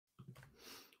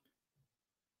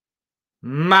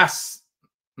Massive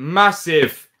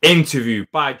interview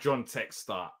by John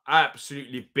Textor.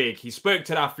 Absolutely big. He spoke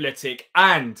to The Athletic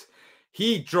and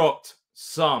he dropped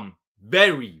some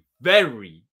very,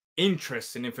 very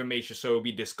interesting information. So we'll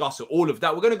be discussing all of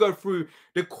that. We're going to go through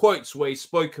the quotes where he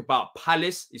spoke about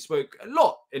Palace. He spoke a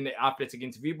lot in the Athletic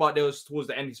interview, but there was towards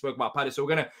the end he spoke about Palace. So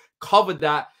we're going to cover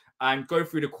that and go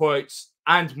through the quotes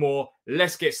and more.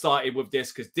 Let's get started with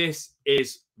this because this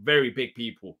is very big,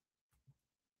 people.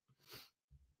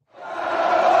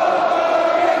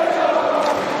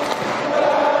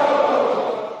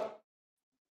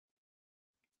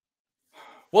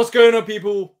 What's going on,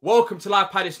 people? Welcome to Live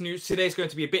Palace News. Today's going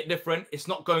to be a bit different. It's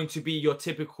not going to be your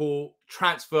typical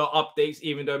transfer updates,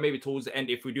 even though maybe towards the end,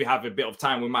 if we do have a bit of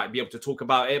time, we might be able to talk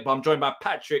about it. But I'm joined by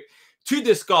Patrick to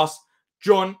discuss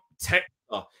John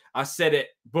Textor. I said it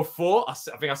before. I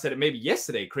think I said it maybe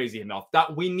yesterday, crazy enough,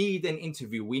 that we need an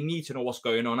interview. We need to know what's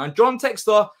going on. And John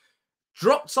Textor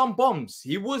dropped some bombs.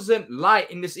 He wasn't light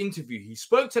in this interview. He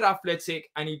spoke to The Athletic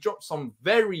and he dropped some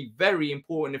very, very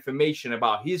important information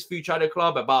about his future at the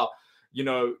club, about, you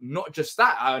know, not just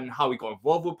that, and how he got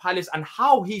involved with Palace and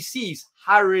how he sees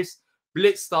Harris,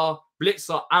 Blitzer,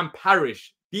 and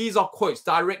Parrish. These are quotes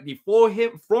directly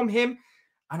from him.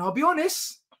 And I'll be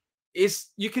honest,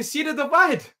 you can see the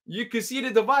divide. You can see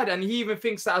the divide, and he even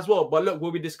thinks that as well. But look,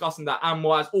 we'll be discussing that and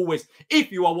more. As always,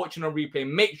 if you are watching on replay,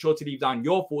 make sure to leave down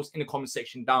your thoughts in the comment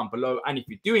section down below. And if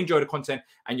you do enjoy the content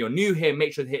and you're new here,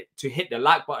 make sure to hit the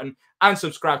like button and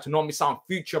subscribe to not miss out on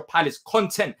future Palace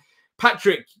content.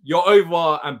 Patrick, you're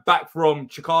over and back from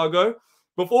Chicago.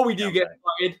 Before we do get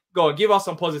started, go on, give us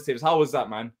some positives. How was that,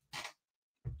 man?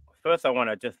 First, I want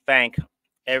to just thank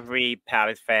every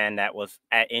Palace fan that was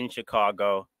in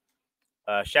Chicago.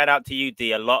 Shout out to you,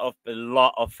 D. A lot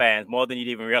of fans, more than you'd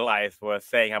even realize, were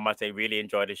saying how much they really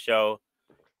enjoyed the show.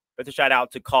 But to shout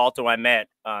out to Carlton, I met.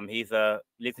 He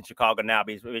lives in Chicago now,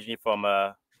 but he's originally from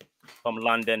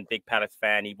London. Big Palace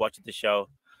fan. He watches the show,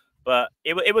 but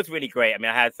it was really great. I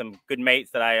mean, I had some good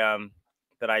mates that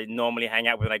I normally hang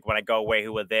out with, like when I go away,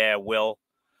 who were there. Will,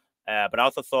 but I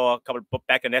also saw a couple of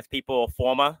back and there's people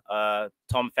former.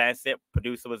 Tom Fansett,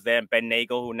 producer, was there, and Ben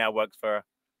Nagel, who now works for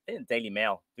Daily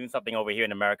Mail, doing something over here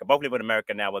in America. Both live in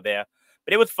America now. We're there,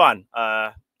 but it was fun.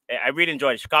 I really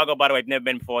enjoyed it. Chicago, by the way, I've never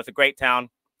been before. It's a great town,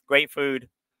 great food,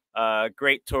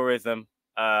 great tourism.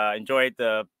 Enjoyed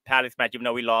the Palace match, even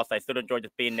though we lost. I still enjoyed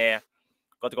just being there.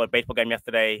 Got to go to a baseball game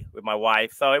yesterday with my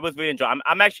wife, so it was really enjoyable.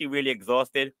 I'm actually really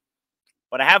exhausted,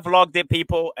 but I have vlogged it,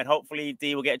 people, and hopefully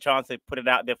D will get a chance to put it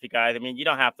out there for you guys. I mean, you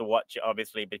don't have to watch it,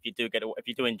 obviously, but if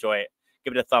you do enjoy it,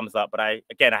 give it a thumbs up. But I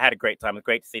had a great time. It's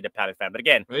great to see the Palace fan. But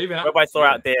again, everybody saw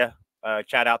out there,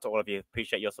 shout out to all of you.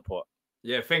 Appreciate your support.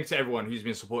 Yeah, thanks to everyone who's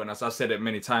been supporting us. I've said it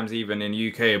many times, even in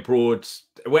UK, abroad,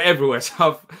 we're everywhere.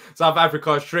 South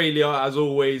Africa, Australia, as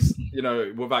always. You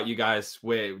know, without you guys,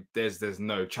 there's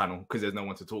no channel because there's no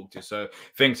one to talk to. So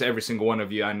thanks to every single one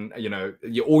of you, and you know,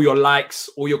 all your likes,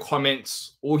 all your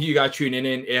comments, all you guys tuning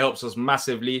in. It helps us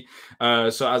massively.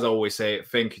 So as I always say,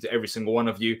 thank you to every single one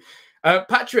of you.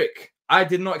 Patrick, I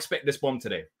did not expect this bomb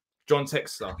today. John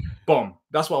Textor bomb.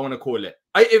 That's what I want to call it.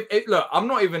 Look, I'm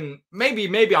not even. Maybe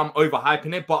I'm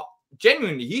overhyping it, but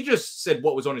genuinely, he just said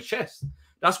what was on his chest.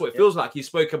 That's what it feels like. He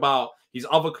spoke about his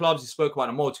other clubs. He spoke about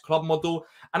a multi-club model,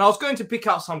 and I was going to pick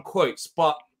out some quotes,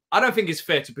 but I don't think it's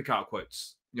fair to pick out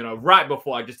quotes. You know, right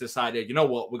before I just decided, you know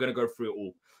what, we're going to go through it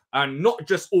all, and not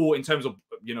just all in terms of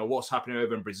what's happening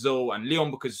over in Brazil and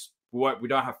Lyon, because we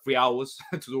don't have 3 hours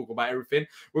to talk about everything.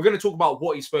 We're going to talk about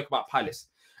what he spoke about Palace.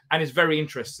 And it's very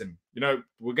interesting. You know,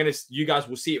 you guys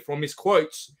will see it from his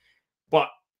quotes, but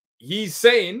he's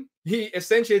saying, he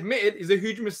essentially admitted is a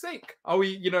huge mistake.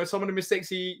 Some of the mistakes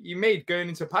he made going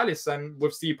into Palace and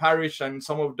with Steve Parrish and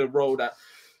some of the role that,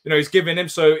 he's given him.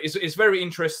 So it's very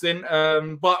interesting.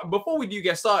 But before we do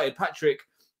get started, Patrick,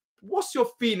 what's your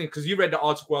feeling? Because you read the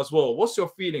article as well. What's your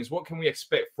feelings? What can we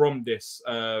expect from this,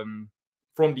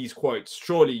 from these quotes?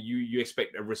 Surely you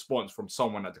expect a response from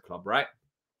someone at the club, right?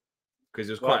 Because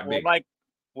it was quite big.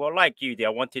 Like you did, I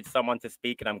wanted someone to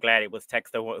speak, and I'm glad it was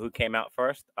Textor who came out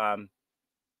first.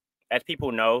 As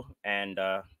people know, and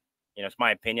it's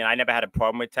my opinion, I never had a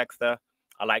problem with Textor.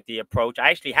 I like the approach. I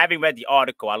actually, having read the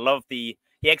article, I love he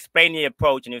explained the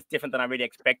approach, and it was different than I really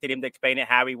expected him to explain it.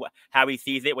 How he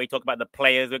sees it. Where he talked about the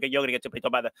players, you're going to get to talk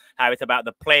about how it's about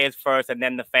the players first, and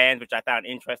then the fans, which I found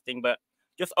interesting. But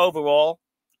just overall,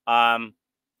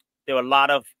 there were a lot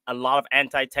of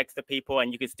anti-Textor people,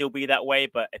 and you can still be that way.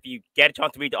 But if you get a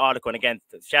chance to read the article, and again,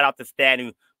 shout out to Stan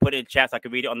who put it in chat so I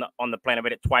could read it on the plane. I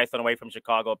read it twice on the way from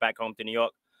Chicago back home to New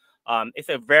York. It's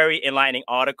a very enlightening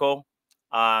article.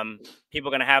 People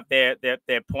are going to have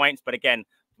their points, but again,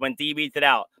 when D reads it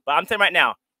out. But I'm saying right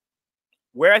now,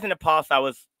 whereas in the past I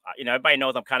was, everybody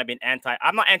knows I'm kind of being anti.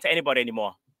 I'm not anti anybody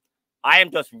anymore. I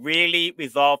am just really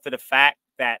resolved to the fact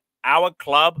that our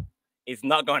club is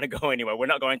not going to go anywhere. We're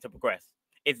not going to progress.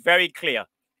 It's very clear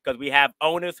because we have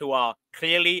owners who are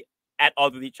clearly at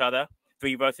odds with each other,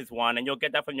 3 versus 1, and you'll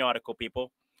get that from your article,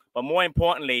 people. But more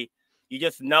importantly, you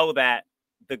just know that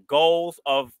the goals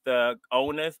of the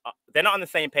owners, they're not on the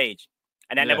same page.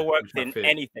 And that never works in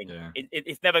anything. Yeah.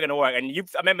 It's never going to work. And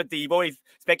I remember you've always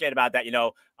speculated about that.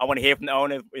 I want to hear from the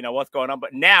owners, what's going on.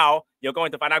 But now you're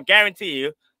going to find out, I guarantee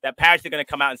you, that Parrish is going to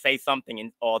come out and say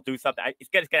something or do something. It's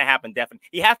going to happen, definitely.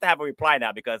 He has to have a reply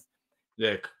now because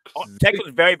Texas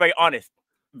was very, very honest.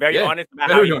 Very honest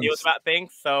about how he feels about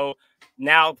things. So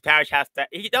now Parrish has to,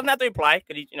 he doesn't have to reply,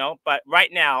 because but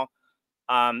right now,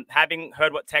 having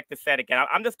heard what Textor said again,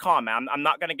 I'm just calm, man. I'm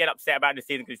not going to get upset about the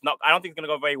season because I don't think it's going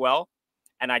to go very well.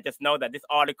 And I just know that this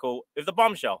article is a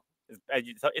bombshell.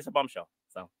 It's a bombshell.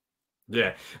 So.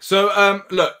 Yeah. So,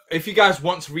 look, if you guys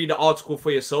want to read the article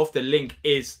for yourself, the link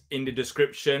is in the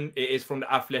description. It is from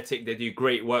The Athletic. They do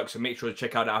great work, so make sure to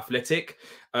check out The Athletic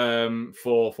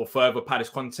for further Palace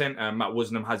content. Matt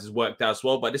Woosnam has his work there as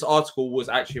well. But this article was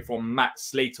actually from Matt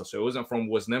Slater, so it wasn't from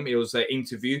Woosnam. It was an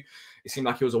interview. It seemed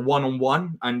like it was a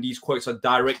one-on-one, and these quotes are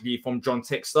directly from John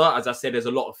Textor. As I said, there's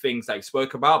a lot of things that he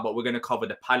spoke about, but we're going to cover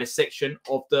the Palace section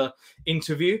of the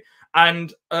interview.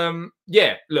 And,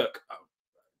 yeah, look,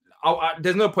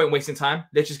 there's no point wasting time.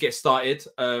 Let's just get started.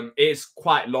 It is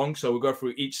quite long, so we'll go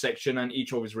through each section and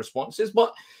each of his responses.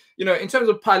 But, in terms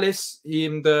of Palace,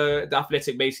 the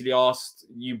Athletic basically asked,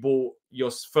 you bought your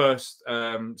first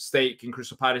stake in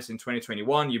Crystal Palace in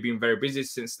 2021. You've been very busy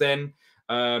since then.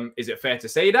 Is it fair to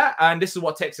say that? And this is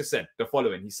what Texas said, the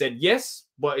following. He said, yes,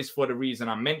 but it's for the reason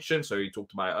I mentioned. So he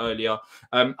talked about it earlier.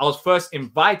 I was first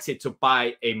invited to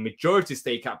buy a majority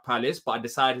stake at Palace, but I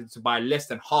decided to buy less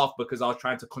than half because I was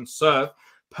trying to conserve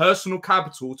personal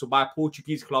capital to buy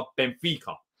Portuguese club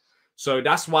Benfica. So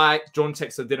that's why John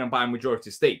Textor didn't buy a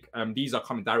majority stake. These are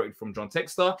coming directly from John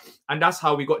Textor. And that's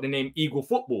how we got the name Eagle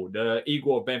Football, the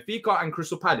Eagle of Benfica and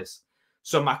Crystal Palace.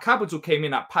 So my capital came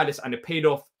in at Palace and it paid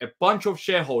off a bunch of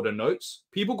shareholder notes.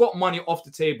 People got money off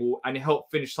the table and it helped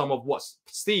finish some of what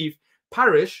Steve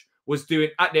Parrish was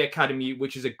doing at the academy,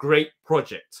 which is a great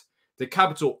project. The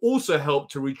capital also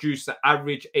helped to reduce the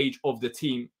average age of the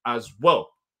team as well.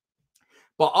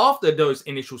 But after those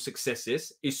initial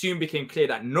successes, it soon became clear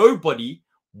that nobody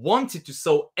wanted to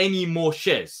sell any more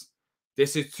shares.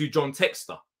 This is to John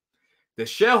Textor. The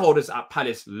shareholders at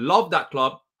Palace love that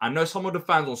club. I know some of the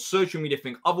fans on social media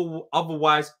think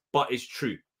otherwise, but it's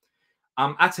true.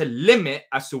 I'm at a limit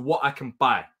as to what I can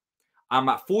buy. I'm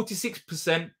at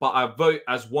 46%, but I vote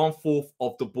as 1/4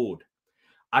 of the board.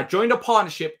 I joined a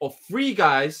partnership of 3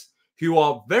 guys who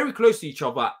are very close to each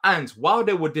other. And while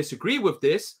they would disagree with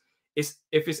this, if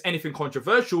it's anything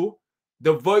controversial,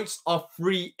 the votes are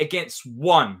 3 against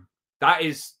 1. That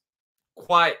is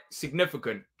quite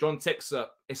significant. John Textor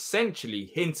essentially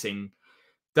hinting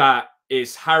that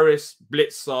is Harris,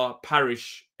 Blitzer,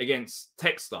 Parrish against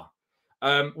Textor.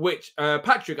 Which,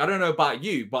 Patrick, I don't know about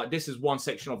you, but this is one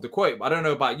section of the quote. I don't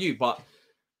know about you, but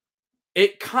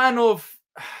it kind of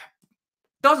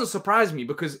doesn't surprise me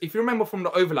because if you remember from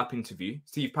the overlap interview,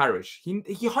 Steve Parrish, he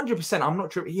 100%, I'm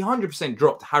not sure, he 100%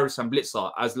 dropped Harris and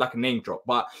Blitzer as like a name drop,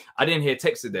 but I didn't hear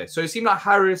Textor there. So it seemed like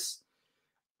Harris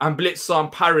and Blitzer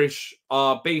and Parrish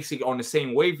are basically on the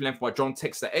same wavelength, but John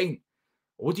Textor ain't.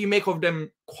 What do you make of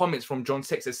them comments from John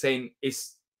Textor saying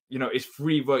it's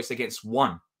 3 votes against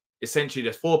 1? Essentially,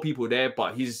 there's 4 people there,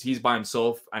 but he's by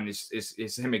himself, and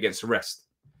it's him against the rest.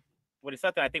 Well, it's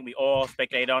something I think we all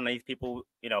speculate on. These people,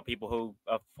 people who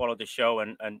follow the show,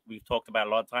 and we've talked about a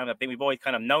lot of times. I think we've always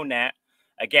kind of known that.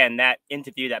 Again, that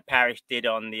interview that Parrish did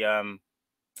on the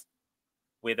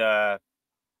with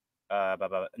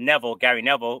Neville, Gary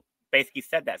Neville, basically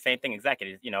said that same thing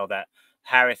exactly. That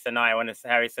Harris and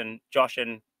Josh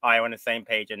and I are on the same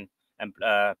page, and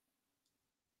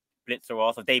Blitzer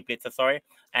also, Dave Blitzer, sorry.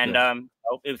 And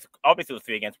it was obviously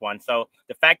 3 against 1. So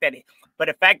the fact that,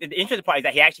 the interesting part is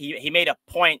that he made a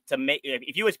point to make.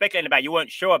 If you were speculating about it, you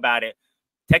weren't sure about it,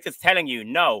 Texas telling you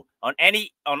no on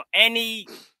any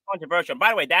controversial. By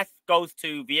the way, that goes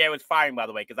to Vieira's firing. By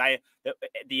the way, because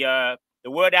the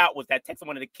word out was that Texas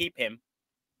wanted to keep him,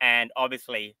 and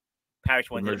obviously Parrish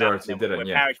wanted to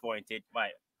Parrish wanted,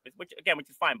 right? Which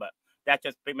is fine, but that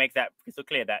just makes that crystal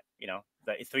clear that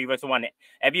that it's 3 versus 1.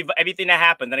 Everything that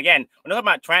happens, and again, we're not talking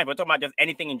about transfer, we're talking about just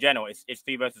anything in general. It's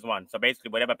 3 versus 1. So basically,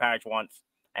 whatever Parrish wants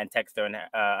and Textor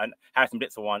and Harrison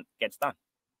Blitzer want gets done.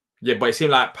 Yeah, but it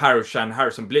seemed like Parrish and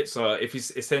Harrison Blitzer, if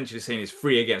he's essentially saying it's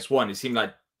 3 against 1, it seemed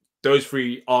like those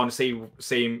three are on the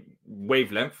same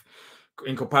wavelength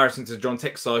in comparison to John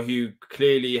Textor, who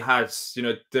clearly has, you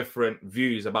know, different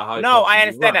views about how. No, I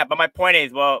understand that, but my point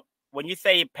is, well, when you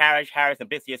say Parrish, Harris, and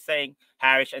Blitzer, you're saying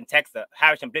Harris and Textor,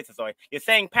 Harris and Blitzer. Sorry, you're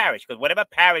saying Parrish because whatever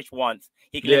Parrish wants,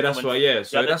 he can. Yeah, that's what. Yeah,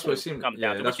 so that's what it seemed.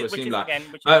 Yeah, that's what it seemed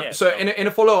like. So in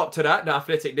a follow up to that, the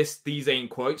Athletic, these ain't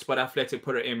quotes, but Athletic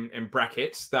put it in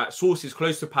brackets that sources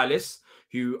close to Palace,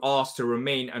 who asked to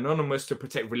remain anonymous to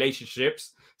protect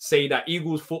relationships, say that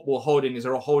Eagles football holding is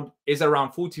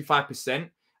around 45%.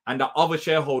 And that other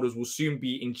shareholders will soon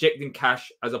be injecting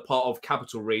cash as a part of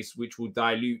capital raise, which will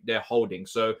dilute their holding.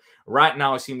 So right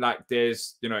now, it seems like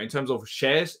there's, you know, in terms of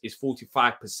shares, it's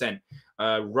 45%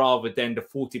 rather than the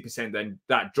 40%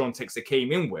 that John Textor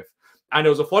came in with. And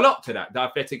there was a follow-up to that. The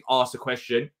Athletic asked the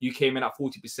question, you came in at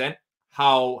 40%.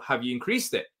 How have you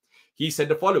increased it? He said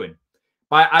the following.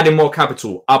 By adding more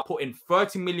capital, I put in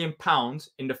 £30 million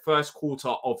in the first quarter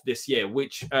of this year,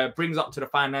 which brings up to the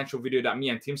financial video that me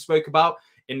and Tim spoke about.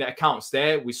 In the accounts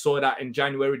there, we saw that in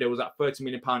January, there was that £30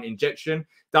 million injection.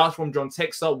 That's from John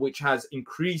Textor, which has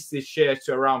increased his share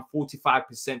to around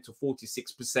 45% to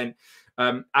 46%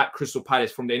 at Crystal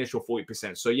Palace from the initial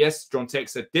 40%. So yes, John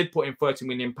Textor did put in £30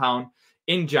 million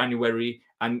in January.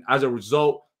 And as a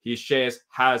result, his shares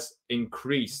has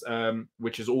increased,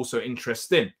 which is also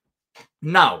interesting.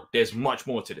 Now, there's much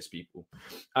more to this, people.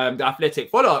 The Athletic,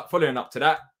 following up to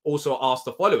that, also asked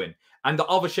the following. And the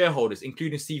other shareholders,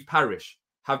 including Steve Parrish,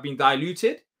 have been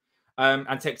diluted. And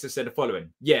Textor said the following.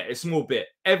 Yeah, a small bit.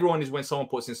 Everyone is when someone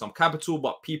puts in some capital,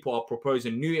 but people are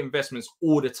proposing new investments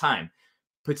all the time,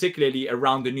 particularly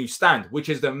around the new stand, which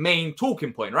is the main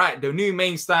talking point, right? The new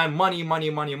main stand, money,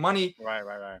 money, money, money.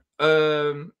 Right.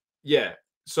 Yeah.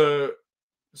 So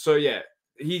yeah,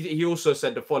 he also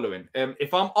said the following.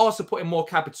 If I'm asked to put in more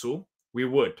capital, we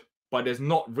would, but there's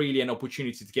not really an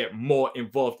opportunity to get more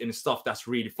involved in the stuff that's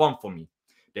really fun for me.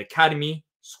 The academy,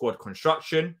 squad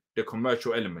construction, the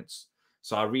commercial elements.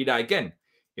 So I'll read that again.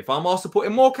 If I'm asked to put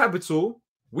in more capital,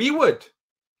 we would.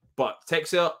 But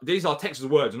Textor, these are Textor's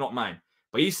words, not mine.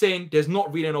 But he's saying there's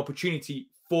not really an opportunity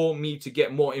for me to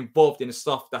get more involved in the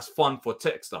stuff that's fun for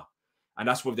Textor. And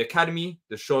that's with the academy,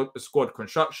 the squad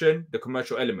construction, the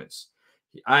commercial elements.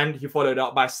 And he followed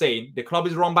up by saying, the club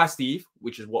is run by Steve,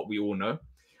 which is what we all know,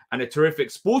 and a terrific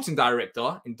sporting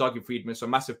director in Dougie Friedman. So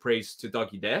massive praise to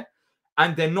Dougie there.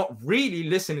 And they're not really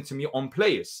listening to me on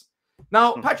players.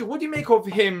 Now, Patrick, what do you make of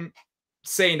him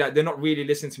saying that they're not really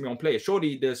listening to me on players?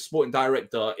 Surely the sporting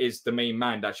director is the main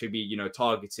man that should be, you know,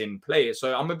 targeting players.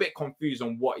 So I'm a bit confused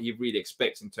on what he really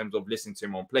expects in terms of listening to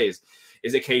him on players.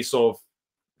 Is it a case of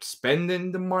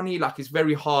spending the money? Like, it's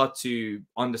very hard to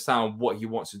understand what he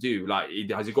wants to do. Like,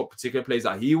 has he got particular players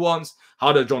that he wants?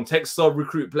 How does John Textor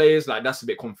recruit players? Like, that's a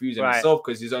bit confusing himself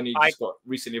because he's only just got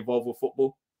recently involved with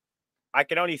football. I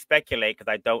can only speculate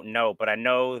because I don't know, but I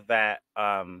know that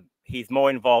he's more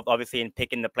involved, obviously, in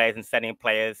picking the players and sending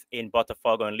players in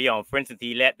Botafogo and Lyon. For instance,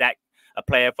 he let a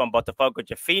player from Botafogo,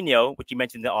 Jafinho, which you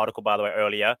mentioned in the article, by the way,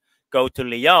 earlier, go to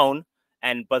Lyon.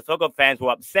 And Botafogo fans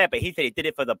were upset, but he said he did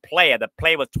it for the player. The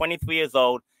player was 23 years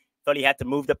old, thought he had to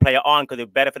move the player on because it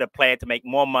was better for the player to make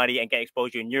more money and get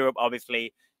exposure in Europe,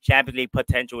 obviously, Champions League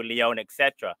potential with Lyon,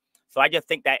 etc. So I just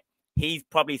think that he's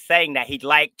probably saying that he'd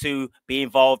like to be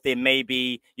involved in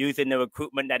maybe using the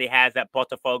recruitment that he has at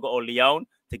Botafogo or Lyon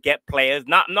to get players.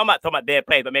 I'm not talking about their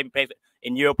players, but maybe players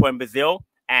in Europe or in Brazil.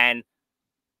 And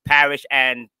Parrish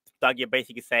and Dougie are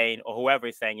basically saying, or whoever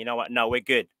is saying, you know what, no, we're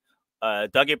good.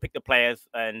 Dougie picked the players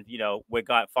and, you know, we're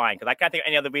got fine. Because I can't think of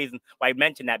any other reason why he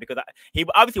mentioned that, because he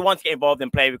obviously wants to get involved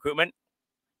in player recruitment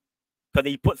because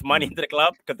he puts money into the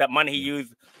club, because that money he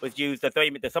used was used, some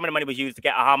of the money was used to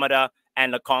get Ahamada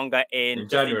and Lakonga in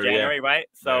January, right?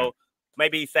 So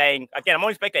maybe he's saying, again, I'm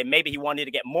only speculating, maybe he wanted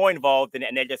to get more involved in it,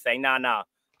 and they're just saying, nah,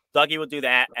 Dougie will do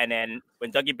that. And then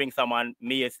when Dougie brings someone,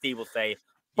 me and Steve will say,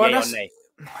 yay or nay.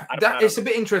 It's a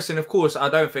bit interesting. Of course, I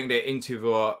don't think the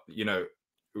interviewer, you know,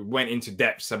 went into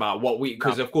depths about what we,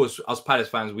 because of course, as Palace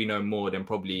fans, we know more than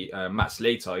probably Matt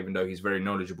Slater, even though he's very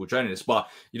knowledgeable journalist. But,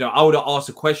 you know, I would have asked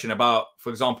a question about, for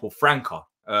example, Franca.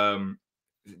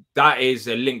 That is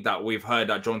a link that we've heard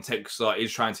that John Textor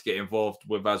is trying to get involved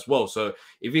with as well. So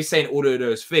if he's saying all of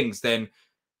those things, then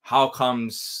how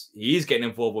comes he's getting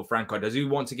involved with Franca? Does he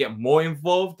want to get more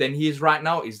involved than he is right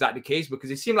now? Is that the case?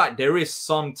 Because it seems like there is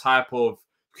some type of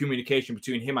communication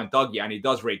between him and Dougie, and he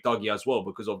does rate Dougie as well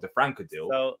because of the Franca deal.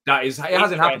 So it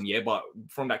hasn't happened yet, but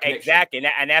from that connection. Exactly,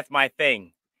 and that's my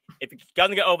thing. If it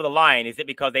doesn't get over the line, is it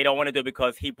because they don't want to do it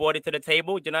because he brought it to the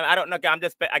table? You know, I don't know.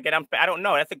 I don't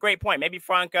know. That's a great point. Maybe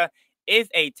Franca is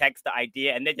a Textor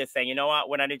idea, and they're just saying, you know what,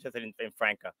 we're not interested in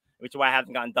Franca, which is why it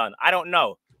hasn't gotten done. I don't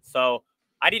know. So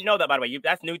I didn't know that, by the way.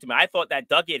 That's new to me. I thought that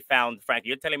Dougie had found Frank.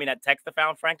 You're telling me that Texter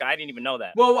found Frank? I didn't even know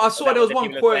that. Well, I So saw that there what was the one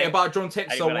people are quote saying? about John I didn't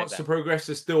Textor realize wants that. the progress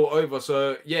is still over.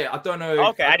 So yeah, I don't know.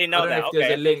 Okay, I didn't know I don't that. know if Okay, there's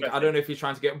a that's link. I interesting. don't know if he's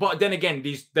trying to get. But then again,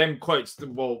 them quotes.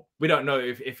 Well, we don't know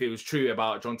if it was true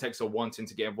about John Textor wanting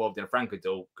to get involved in a Franco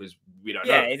deal because we don't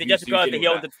know. Yeah, is it just because he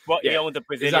owns he owns the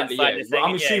Brazilian Exactly, side? yeah. Saying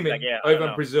I'm it? Yeah, assuming like, yeah, I over don't in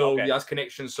know. Brazil Okay. he has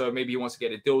connections, so maybe he wants to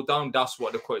get a deal done. That's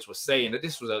what the quotes were saying. That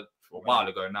this was a while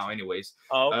ago now, anyways.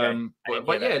 Oh, okay.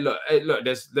 But yeah, look,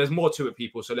 there's more to it,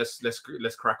 people. So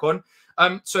let's crack on.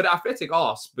 So the Athletic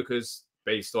asked, because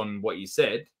based on what he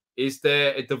said, is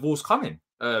there a divorce coming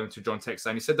to John Textor?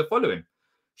 And he said the following: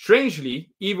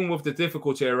 strangely, even with the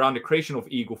difficulty around the creation of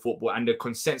Eagle Football and the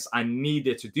consents I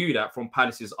needed to do that from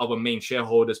Palace's other main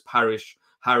shareholders, Parish,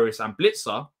 Harris, and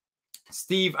Blitzer,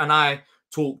 Steve and I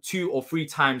talk 2 or 3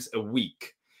 times a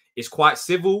week. It's quite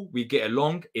civil. We get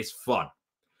along. It's fun.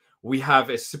 We have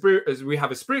a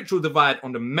spiritual divide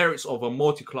on the merits of a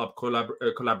multi-club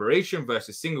collaboration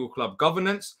versus single club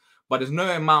governance, but there's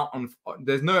no amount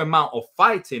of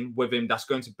fighting with him that's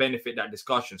going to benefit that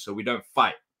discussion. So we don't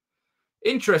fight.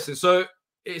 Interesting. So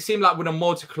it seemed like with a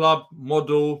multi-club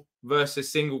model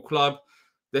versus single club,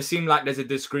 there seemed like there's a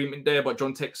disagreement there, but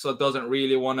John Textor doesn't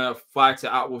really want to fight it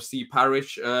out with Steve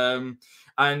Parish. And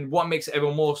what makes it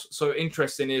even more so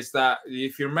interesting is that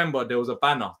if you remember, there was a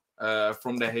banner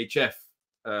from the HF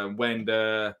when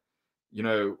the,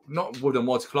 not with the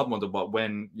multi-club model, but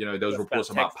when, there was reports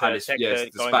about Palace,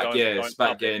 going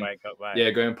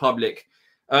public.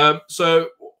 So,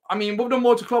 I mean, with the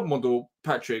multi-club model,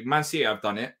 Patrick, Man City have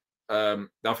done it.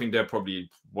 I think they're probably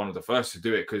one of the first to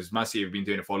do it because Man City have been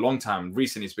doing it for a long time.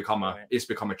 Recently, it's become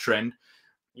a trend.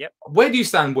 Yep. Where do you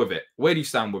stand with it?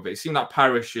 It seems like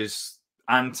Parish is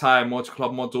anti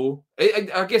multi-club model.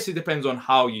 I guess it depends on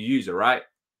how you use it, right?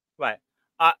 Right.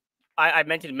 I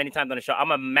mentioned it many times on the show. I'm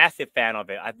a massive fan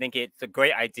of it. I think it's a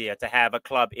great idea to have a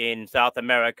club in South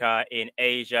America, in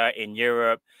Asia, in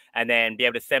Europe, and then be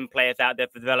able to send players out there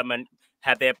for development,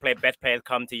 have their best players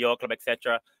come to your club,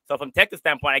 etc. So from Texas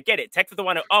standpoint, I get it. Texas is the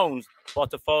one who owns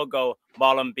Botafogo,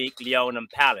 Molenbeek, Lyon, and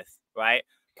Palace, right?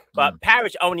 But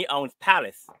Parish only owns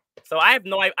Palace. So I have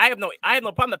no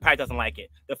problem that Parish doesn't like it.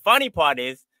 The funny part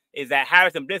is that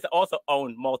Harris and Bliss also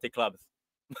own multi-clubs.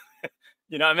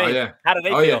 You know what I mean? Oh, yeah. How do they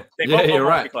feel? Yeah. They both you're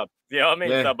right. Clubs. You know what I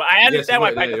mean? Yeah. So, but I understand why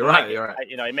you're right. You're right.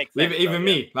 It makes sense. Even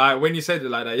me, like when you said it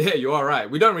like that, yeah, you are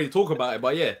right. We don't really talk about it,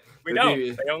 but yeah, we don't.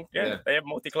 They have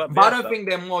multi-clubs. But I don't think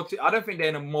they're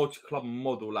in a multi-club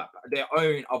model. Like they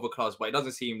own other clubs, but it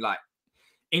doesn't seem like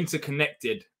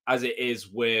interconnected as it is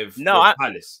with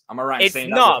Palace. Am I right in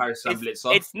saying that with Harris and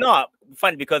Blitzer? It's not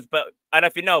funny because, but I don't know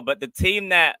if you know, but the team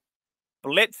that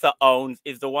Blitzer owns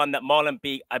is the one that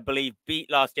Molenbeek, I believe,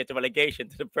 beat last year to relegation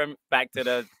to back to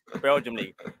the Belgium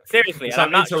league. Seriously, it's and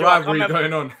I'm not sure. Rivalry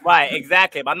going on. Right,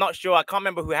 exactly. But I'm not sure. I can't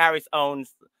remember who Harris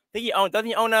owns. I think doesn't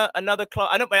he own another club?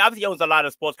 I don't. Obviously, he owns a lot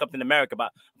of sports clubs in America,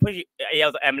 but I'm pretty sure he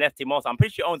owns an MLS team also. I'm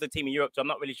pretty sure he owns a team in Europe, so I'm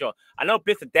not really sure. I know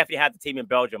Blitzer definitely had the team in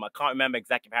Belgium. I can't remember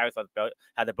exactly if Harris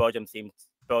had the Belgium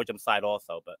side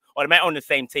also, or they might own the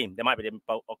same team. They might be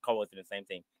co-hosting the same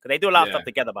team because they do a lot of stuff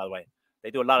together, by the way. They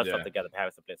do a lot of stuff together,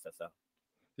 Harris and Blitzer. So,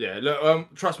 yeah,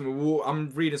 look, trust me, I'm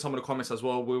reading some of the comments as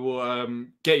well. We will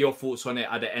get your thoughts on it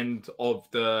at the end of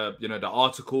the the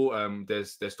article.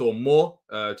 There's still more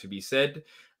to be said.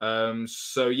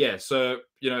 So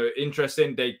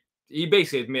interesting. He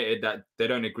basically admitted that they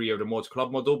don't agree with the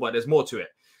multi-club model, but there's more to it.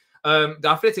 The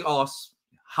Athletic asks,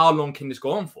 how long can this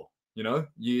go on for?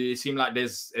 You seem like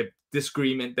there's a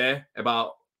disagreement there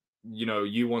about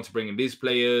you want to bring in these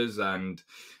players, and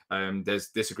there's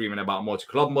disagreement about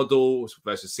multi-club models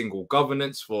versus single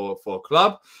governance for a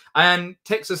club. And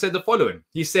Texas said the following.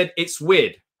 He said, it's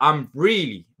weird. I'm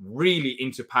really, really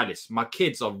into Palace. My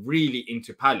kids are really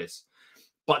into Palace.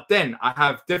 But then I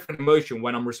have different emotion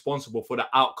when I'm responsible for the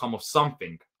outcome of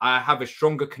something. I have a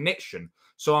stronger connection.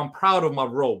 So I'm proud of my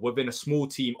role within a small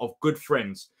team of good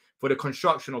friends for the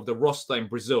construction of the roster in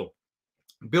Brazil.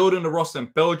 Building the roster in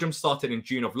Belgium started in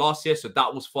June of last year, so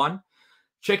that was fun.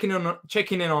 Checking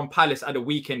in on Palace at the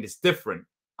weekend is different.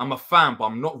 I'm a fan, but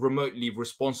I'm not remotely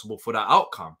responsible for that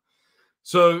outcome.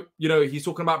 So, he's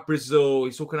talking about Brazil,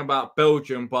 he's talking about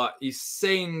Belgium, but he's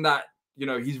saying that,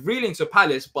 he's really into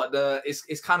Palace, but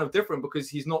it's kind of different because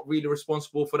he's not really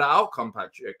responsible for that outcome,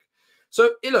 Patrick.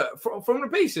 So, look, from the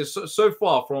basis so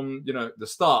far from, the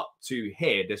start to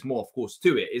here, there's more, of course,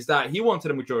 to it, is that he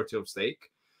wanted a majority of stake.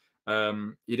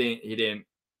 He didn't,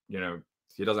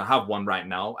 he doesn't have one right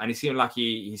now, and he seemed like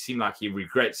he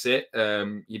regrets it.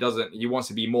 He wants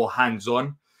to be more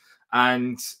hands-on,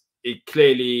 and he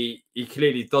clearly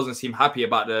doesn't seem happy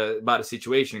about the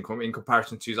situation in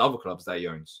comparison to his other clubs that he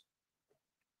owns.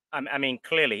 I mean,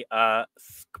 clearly,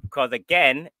 because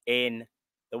again, in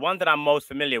the one that I'm most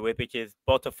familiar with, which is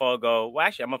Botafogo. Well,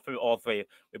 actually, I'm familiar with all three.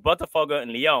 With Botafogo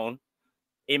and Lyon,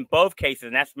 in both cases,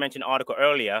 and that's mentioned in the article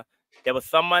earlier, there was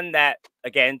someone that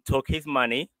again took his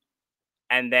money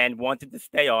and then wanted to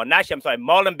stay on. Actually, I'm sorry,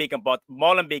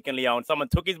 Molenbeek and Lyon. Someone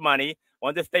took his money,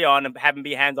 wanted to stay on and have him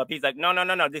be hands off. He's like, no,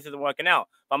 this isn't working out.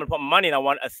 If I'm gonna put money and I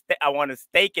want a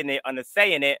stake in it, on a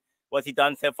say in it. What's he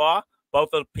done so far? Both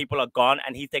of the people are gone,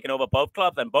 and he's taken over both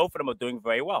clubs, and both of them are doing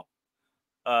very well.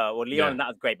 Well, Lyon not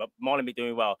as great, but Molenbeek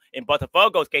doing well. In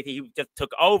Botafogo's case, he just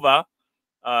took over,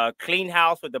 clean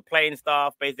house with the playing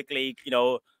staff, basically,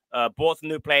 bought some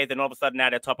new players, and all of a sudden now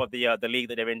they're top of the league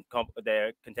that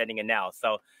they're contending in now.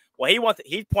 So what he wants,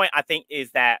 his point, I think,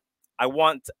 is that I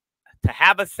want to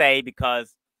have a say,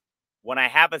 because when I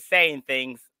have a say in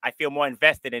things, I feel more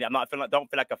invested in it. Don't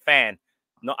feel like a fan.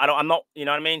 No, I'm not. You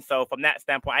know what I mean? So from that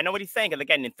standpoint, I know what he's saying. Because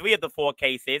again, in 3 of the 4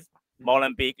 cases,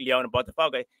 Molenbeek, Lyon, and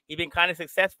Botafogo, he's been kind of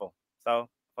successful. So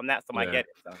from that, I get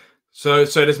it. So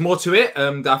there's more to it.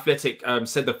 The Athletic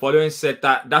said the following, said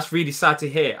that's really sad to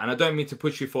hear. And I don't mean to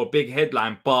push you for a big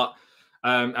headline, but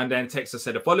and then Textor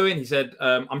said the following. He said,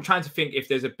 I'm trying to think if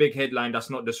there's a big headline that's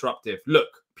not disruptive. Look,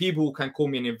 people can call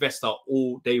me an investor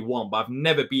all they want, but I've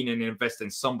never been an investor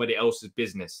in somebody else's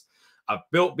business. I've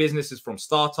built businesses from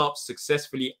startups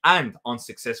successfully and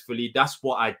unsuccessfully. That's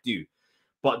what I do.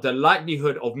 But the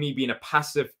likelihood of me being a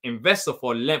passive investor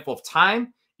for a length of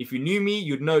time, if you knew me,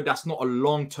 you'd know that's not a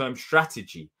long-term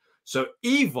strategy. So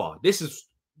either, this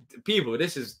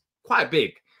is quite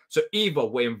big. So either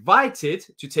we're invited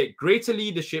to take greater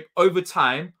leadership over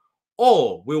time,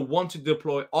 or we'll want to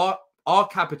deploy our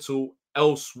capital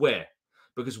elsewhere,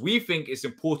 because we think it's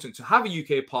important to have a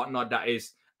UK partner that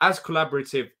is as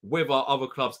collaborative with our other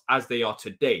clubs as they are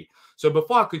today. So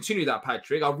before I continue that,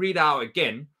 Patrick, I'll read out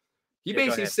again. He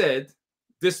basically said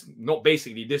this, not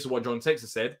basically, this is what John Textor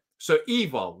said. So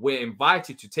either we're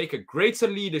invited to take a greater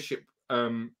leadership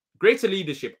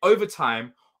over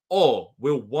time, or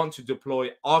we'll want to deploy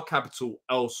our capital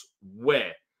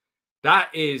elsewhere.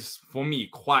 That is, for me,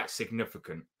 quite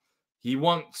significant. He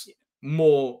wants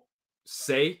more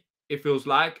say, it feels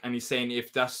like, and he's saying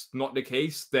if that's not the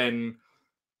case, then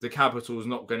the capital is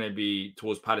not going to be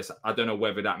towards Palace. I don't know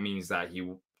whether that means that he,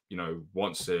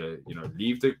 wants to,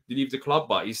 leave the club,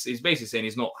 but he's basically saying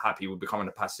he's not happy with becoming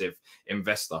a passive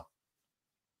investor.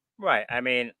 Right. I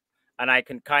mean, and I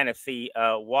can kind of see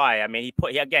why. I mean,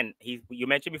 you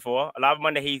mentioned before, a lot of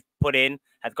money he's put in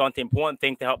has gone to important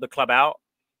things to help the club out,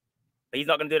 but he's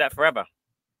not going to do that forever.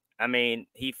 I mean,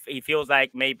 he feels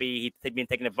like maybe he's been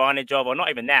taken advantage of, or not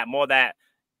even that, more that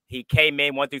he came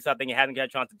in, wanted to do something, he hasn't got a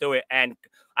chance to do it. And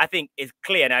I think it's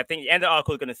clear, and I think the end of the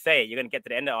article is going to say, you're going to get to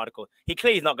the end of the article, he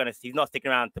clearly he's not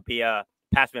sticking around to be a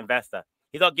passive investor.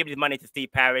 He's not giving his money to Steve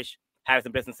Parish, have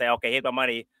some business, say, okay, here's my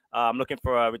money, I'm looking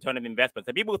for a return of investment.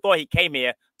 So people thought he came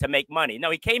here to make money.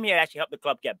 No, he came here to actually help the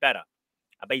club get better.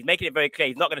 But he's making it very clear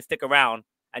he's not going to stick around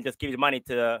and just give his money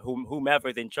to whomever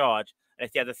is in charge, and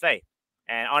he has a say.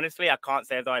 And honestly, I can't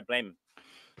say as though I blame him.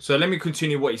 So let me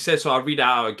continue what he said. So I'll read it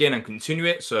out again and continue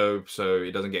it so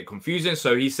it doesn't get confusing.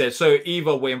 So he said, so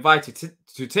either we're invited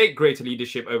to take greater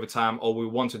leadership over time, or we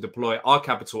want to deploy our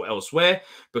capital elsewhere,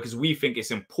 because we think it's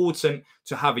important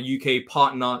to have a UK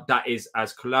partner that is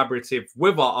as collaborative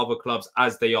with our other clubs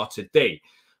as they are today.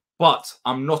 But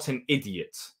I'm not an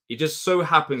idiot. It just so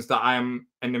happens that I am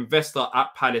an investor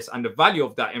at Palace, and the value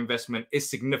of that investment is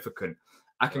significant.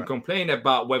 I can complain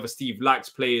about whether Steve likes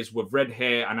players with red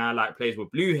hair and I like players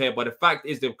with blue hair, but the fact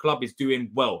is the club is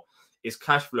doing well. It's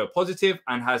cash flow positive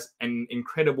and has an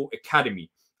incredible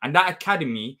academy. And that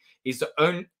academy is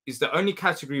the only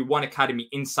Category 1 academy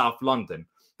in South London.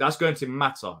 That's going to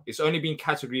matter. It's only been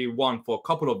Category 1 for a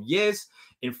couple of years.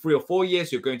 In 3 or 4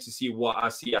 years, you're going to see what I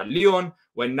see at Lyon,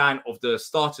 where 9 of the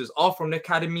starters are from the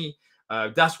academy.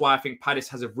 That's why I think Palace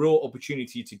has a real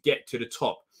opportunity to get to the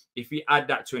top. If we add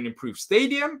that to an improved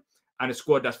stadium and a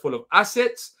squad that's full of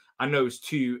assets, I know it's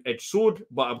two-edged sword,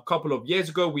 but a couple of years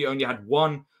ago, we only had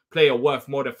one player worth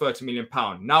more than £30 million.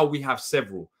 Now we have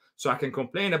several. So I can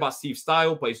complain about Steve's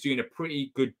style, but he's doing a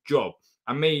pretty good job.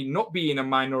 I may not be in a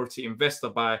minority investor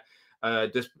by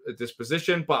this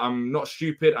position, but I'm not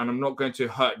stupid and I'm not going to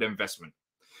hurt the investment.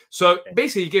 So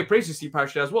basically, he gave praise to Steve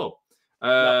Parish as well.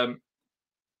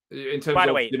 In terms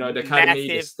of, the academy,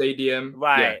 the stadium.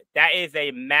 Right. Yeah. That is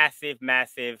a massive,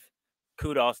 massive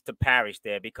kudos to Parish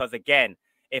there. Because, again,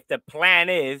 if the plan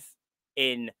is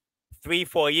in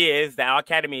 3-4 years that our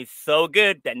academy is so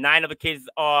good that 9 of the kids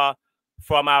are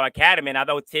from our academy, and I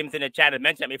know Tim's in the chat has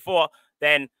mentioned it before,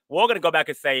 then we're going to go back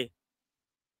and say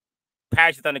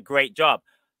Parish has done a great job.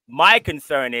 My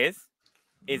concern is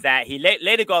that he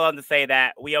later got on to say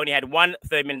that we only had one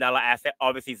 $30 million asset,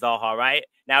 obviously Zaha, right?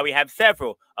 Now we have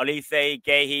several, Elise,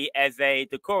 Gehi, Eze,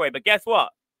 Decore, but guess what?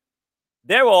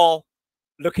 They're all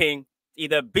looking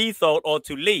either be sold or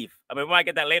to leave. I mean, we might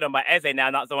get that later on by Eze now,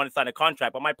 not the one to sign a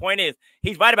contract. But my point is,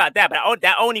 he's right about that. But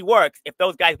that only works if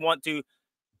those guys want to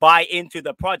buy into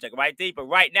the project, right, D? But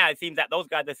right now, it seems that those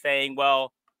guys are saying,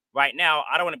 well, right now,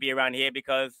 I don't want to be around here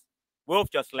because Wolf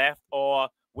just left or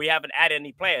we haven't added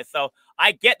any players. So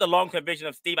I get the long-term vision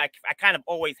of Steve. I kind of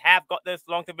always have got this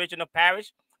long-term vision of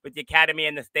Parish with the academy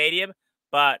and the stadium.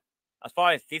 But as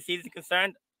far as this season is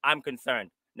concerned, I'm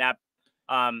concerned. Now,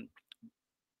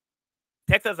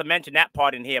 Texas doesn't mention that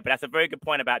part in here, but that's a very good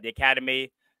point about the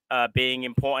academy being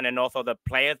important and also the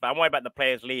players. But I'm worried about the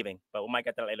players leaving. But we might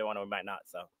get that later on or we might not.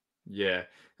 So yeah.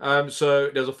 So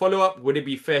there's a follow-up. Would it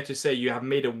be fair to say you have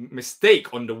made a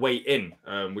mistake on the way in?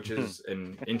 Which is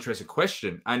an interesting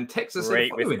question. And Texas said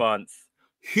great response.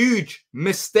 Huge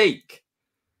mistake.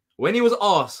 When he was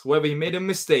asked whether he made a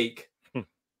mistake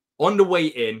on the way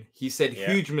in, he said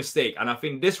huge mistake. And I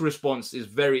think this response is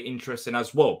very interesting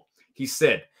as well. He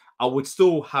said, I would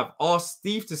still have asked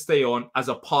Steve to stay on as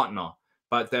a partner,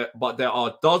 but there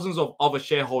are dozens of other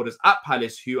shareholders at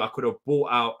Palace who I could have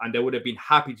bought out and they would have been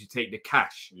happy to take the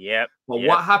cash. But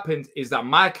what happened is that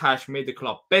my cash made the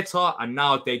club better and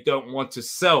now they don't want to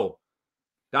sell.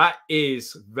 That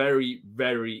is very,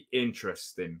 very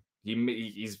interesting.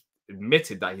 He's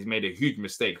admitted that he's made a huge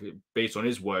mistake based on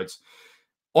his words.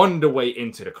 On the way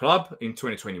into the club in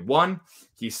 2021,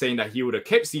 he's saying that he would have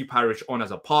kept Steve Parish on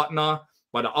as a partner,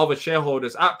 but the other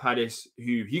shareholders at Palace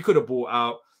who he could have bought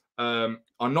out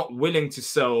are not willing to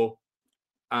sell,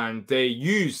 and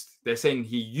they're saying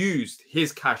he used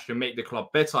his cash to make the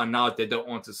club better, and now they don't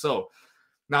want to sell.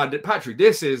 Now, Patrick,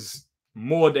 this is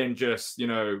more than just,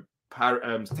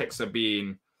 Texter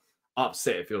being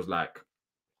upset, it feels like.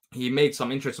 He made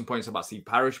some interesting points about Steve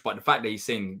Parish, but the fact that he's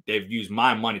saying they've used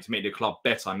my money to make the club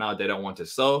better, now they don't want to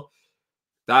sell,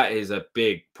 that is a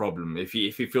big problem. If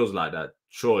he feels like that,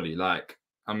 surely,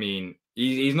 I mean,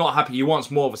 he's not happy. He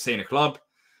wants more of a say in the club.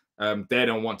 They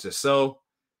don't want to sell.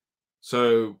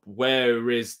 So where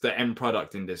is the end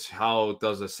product in this? How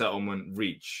does a settlement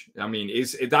reach? I mean,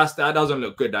 that doesn't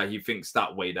look good that he thinks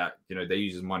that way, that, they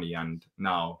use his money and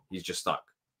now he's just stuck.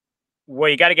 Well,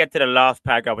 you got to get to the last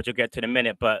paragraph, which you'll get to in a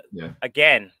minute. But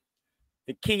again,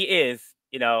 the key is,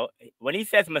 when he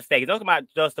says mistake, he's talking about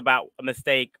just about a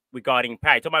mistake regarding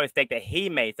Parish. He's talking about a mistake that he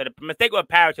made. So the mistake with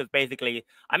Parish was basically,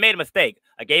 I made a mistake.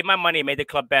 I gave my money, made the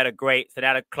club better, great. So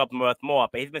now the club's worth more.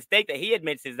 But his mistake that he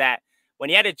admits is that when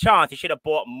he had a chance, he should have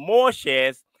bought more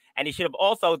shares. And he should have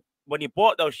also, when he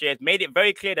bought those shares, made it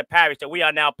very clear to Parish that we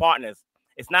are now partners.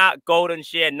 It's not golden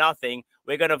share, nothing.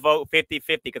 We're going to vote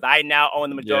 50-50 because I now own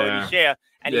the majority share.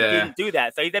 And he didn't do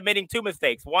that. So he's admitting two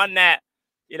mistakes. One, that,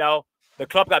 the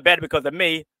club got better because of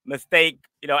me, mistake,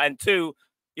 and two,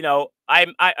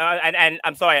 I'm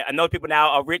sorry, I know people now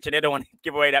are rich and they don't want to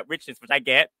give away that richness, which I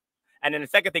get. And then the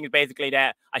second thing is basically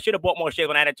that I should have bought more shares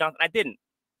when I had a chance, and I didn't.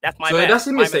 That's my bad. So that's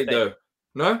a mistake, though.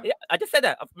 No? Yeah, I just said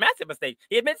that. A massive mistake.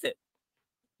 He admits it.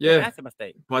 Yeah. A massive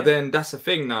mistake. But then that's the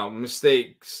thing now.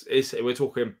 Mistakes, we're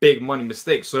talking big money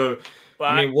mistakes. So, but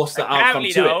I mean, what's the outcome to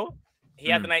it? He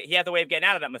has a way of getting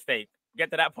out of that mistake.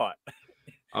 Get to that part.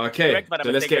 Okay,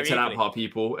 so let's get to that part,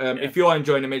 people. If you're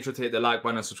enjoying it, make sure to hit the like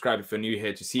button and subscribe if you're new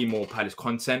here to see more Palace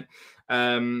content.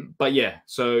 But yeah,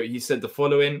 so he said the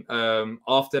following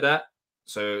after that.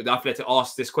 So the Athletic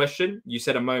asked this question. You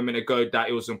said a moment ago that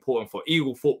it was important for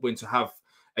Eagle Football to have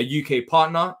a UK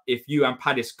partner. If you and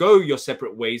Palace go your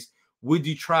separate ways, would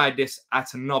you try this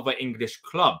at another English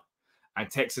club?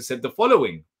 And Texas said the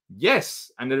following.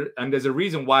 Yes, and there's a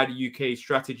reason why the UK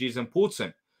strategy is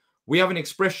important. We have an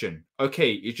expression,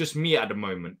 okay, it's just me at the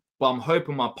moment, but I'm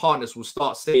hoping my partners will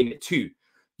start saying it too.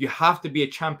 You have to be a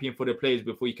champion for the players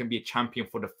before you can be a champion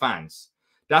for the fans.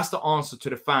 That's the answer to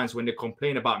the fans when they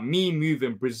complain about me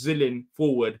moving Brazilian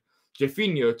forward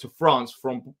Jefinho to France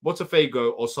from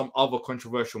Botafogo or some other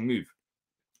controversial move.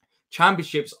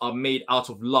 Championships are made out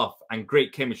of love and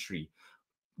great chemistry.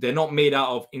 They're not made out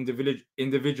of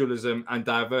individualism and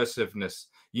diversiveness.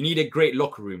 You need a great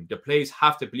locker room. The players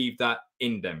have to believe that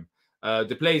in them.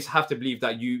 The players have to believe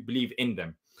that you believe in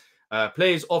them.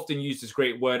 Players often use this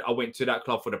great word, I went to that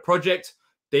club for the project.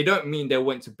 They don't mean they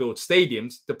went to build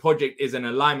stadiums. The project is an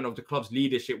alignment of the club's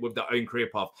leadership with their own career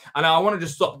path. And I want to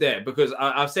just stop there because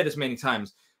I've said this many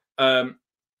times. I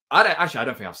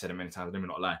don't think I've said it many times. Let me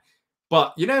not lie.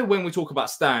 But, when we talk about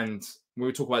stands, when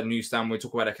we talk about the new stand, when we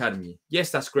talk about academy, yes,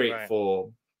 that's great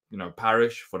for, you know,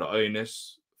 parish, for the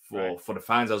owners, for the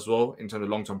fans as well in terms of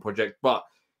long-term project. But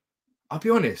I'll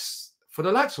be honest, for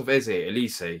the likes of Eze,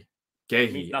 Elise,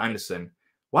 Gehi, Anderson,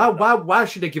 why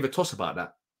should they give a toss about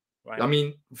that? I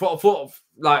mean, for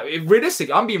like, realistic,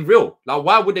 I'm being real. Like,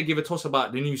 why would they give a toss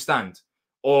about the new stand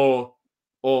or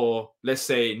let's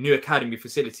say new academy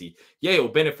facility? Yeah, it will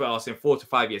benefit us in 4 to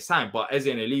 5 years time. But Eze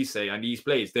and Elise and these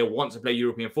players, they want to play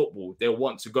European football. They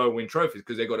want to go and win trophies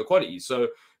because they got the quality. So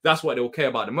that's what they'll care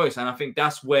about the most. And I think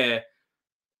that's where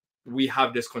we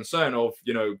have this concern of,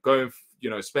 you know, going, you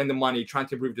know, spending money trying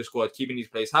to improve the squad, keeping these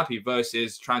players happy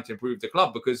versus trying to improve the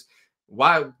club. Because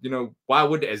why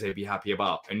would Eze be happy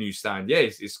about a new stand? Yeah,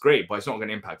 it's great, but it's not going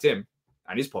to impact him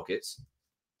and his pockets.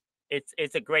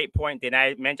 It's a great point. And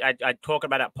I mentioned I talked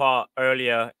about that part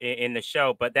earlier in the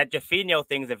show, but that Jaffinho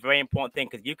thing is a very important thing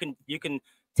because you can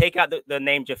take out the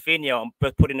name Jaffinho and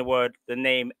put in the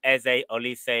name Eze,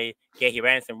 Olise, Gehi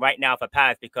Ransom right now for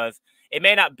Palace, because it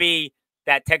may not be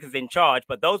that Texas is in charge,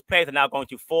 but those players are now going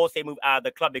to force a move out of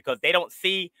the club because they don't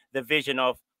see the vision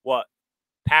of what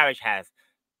Parish has.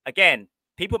 Again,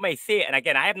 people may see it, and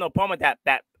again, I have no problem with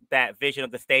that vision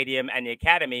of the stadium and the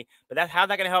academy, but how's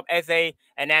that going to help Eze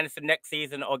and Anderson next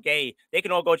season or Gay? They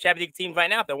can all go Champions League teams right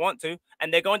now if they want to,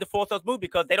 and they're going to force those moves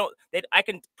because I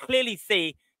can clearly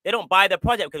see they don't buy the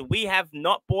project because we have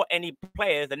not bought any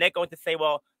players, and they're going to say,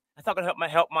 well, that's not going to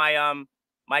help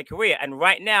my career. And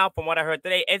right now, from what I heard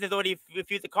today, Eze's already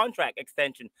refused a contract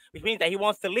extension, which means that he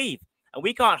wants to leave, and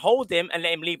we can't hold him and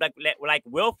let him leave like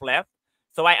Wilf left.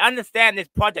 So I understand this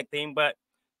project thing, but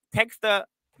Textor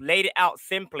laid it out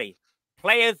simply.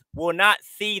 Players will not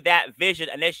see that vision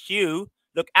unless you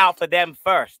look out for them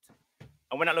first.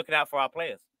 And we're not looking out for our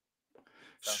players.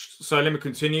 So let me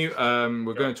continue.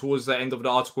 We're going towards the end of the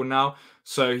article now.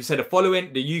 So he said the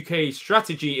following: the UK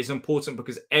strategy is important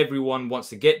because everyone wants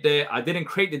to get there. I didn't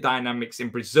create the dynamics in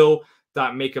Brazil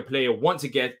that make a player want to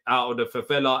get out of the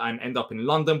favela and end up in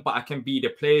London, but I can be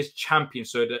the players' champion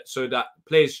so that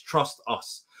players trust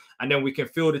us. And then we can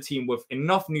fill the team with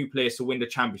enough new players to win the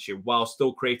championship while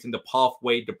still creating the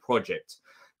pathway, the project.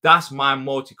 That's my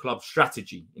multi-club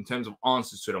strategy in terms of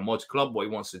answers to the multi-club, what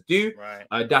he wants to do.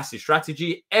 Right. That's his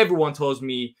strategy. Everyone tells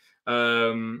me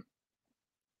I'm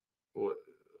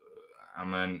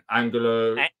an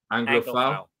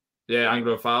Anglophile. Yeah,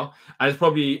 Anglophile. And it's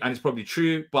probably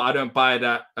true, but I don't buy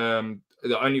that.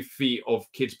 The only feet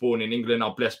of kids born in England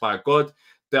are blessed by God.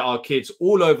 There are kids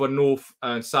all over North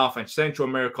and South and Central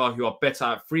America who are better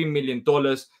at $3 million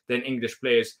than English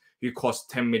players who cost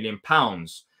 £10 million.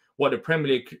 What the Premier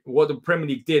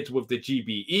League did with the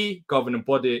GBE, governing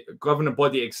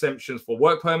body exemptions for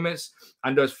work permits,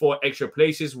 and those 4 extra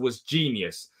places was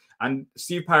genius. And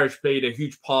Steve Parish played a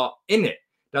huge part in it.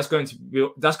 That's going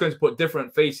to put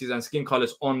different faces and skin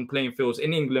colors on playing fields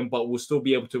in England, but will still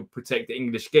be able to protect the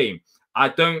English game. I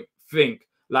don't think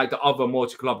like the other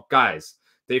multi-club guys.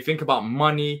 They think about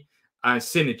money and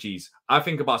synergies. I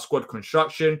think about squad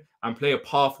construction and player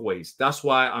pathways. That's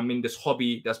why I'm in this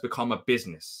hobby that's become a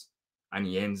business. And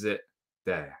he ends it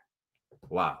there.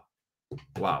 Wow.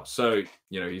 So,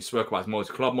 you know, he spoke about his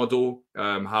multi-club model,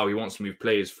 how he wants to move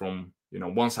players from, you know,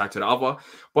 one side to the other.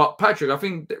 But Patrick, I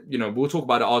think that, you know, we'll talk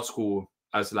about the article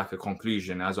as like a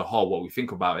conclusion as a whole, what we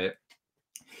think about it.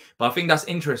 But I think that's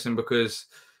interesting because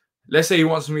let's say he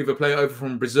wants to move a player over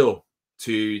from Brazil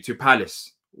to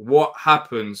Palace. What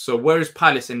happens? So where is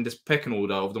Palace in this pecking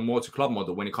order of the multi-club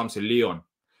model when it comes to Lyon?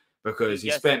 Because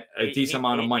he spent a decent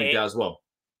amount of money there as well.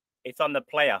 It's on the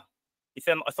player. It's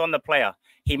on the player.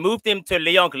 He moved him to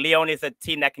Lyon. Lyon is a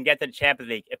team that can get to the Champions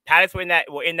League. If Palace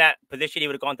were in that position, he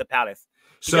would have gone to Palace.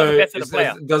 So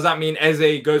does that mean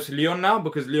Eze goes to Lyon now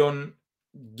because Lyon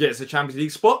gets a Champions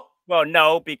League spot? Well,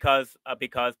 no, because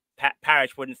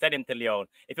Parish wouldn't send him to Lyon.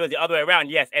 If it was the other way around,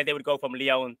 yes, Eze would go from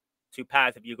Lyon to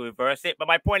Palace if you could reverse it. But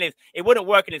my point is, it wouldn't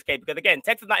work in this case because, again,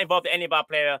 Texas is not involved in any of our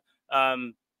player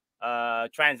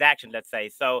transactions, let's say.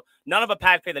 So none of our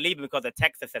Parish players are leaving because the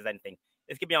Texas says anything.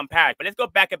 This could be on Parish. But let's go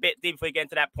back a bit deep before we get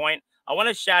into that point. I want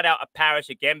to shout out a Parish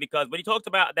again because when he talked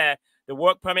about the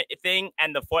work permit thing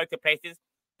and the 4 extra places,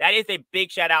 that is a big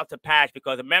shout out to Parish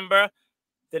because remember,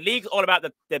 the league's all about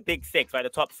the big 6, right? The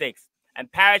top 6.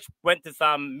 And Parish went to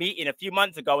some meeting a few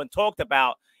months ago and talked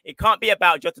about it can't be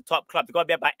about just the top clubs. It's got to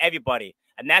be about everybody.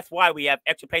 And that's why we have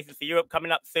extra places for Europe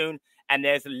coming up soon. And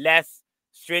there's less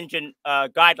stringent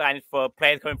guidelines for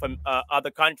players coming from other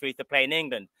countries to play in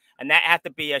England. And that has to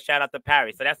be a shout out to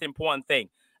Parish. So that's the important thing.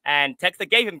 And Textor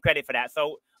gave him credit for that.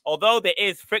 So although there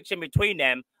is friction between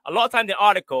them, a lot of times in the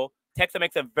article, Textor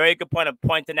makes a very good point of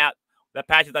pointing out that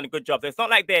Parish has done a good job. So it's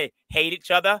not like they hate each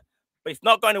other. but it's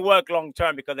not going to work long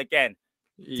term because again,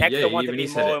 Textor wants to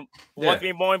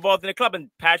be more involved in the club, and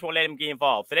Parish won't let him get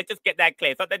involved. So let's just get that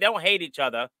clear. It's not that they don't hate each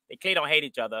other; they clearly don't hate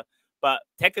each other. But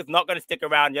Textor's not going to stick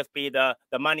around and just be the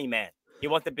money man. He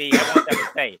wants to be. Everyone wants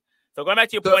to say. So going back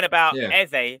to your point about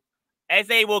Eze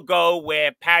will go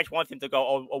where Parish wants him to go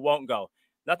or won't go.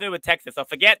 Nothing with Textor. So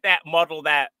forget that model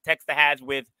that Textor has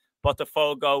with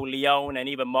Botafogo, Lyon, and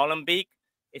even Molenbeek.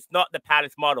 It's not the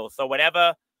Palace model. So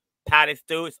whatever Palace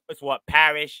do, it's what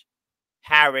Parish,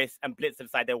 Harris, and Blitz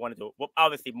decide they want to do. Well,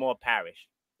 obviously more Parish.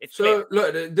 It's so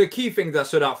clear. Look, the key thing that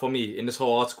stood out for me in this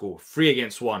whole article, 3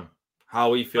 against 1.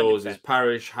 How he feels 100%. Is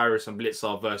Parish, Harris, and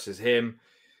Blitzer versus him.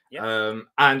 Yep.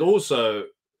 And also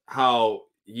how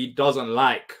he doesn't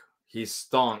like his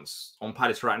stance on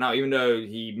Palace right now, even though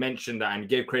he mentioned that and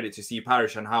gave credit to Steve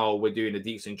Parish and how we're doing a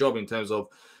decent job in terms of,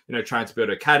 trying to build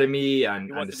an academy and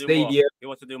the stadium. He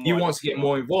wants to do more. He wants to get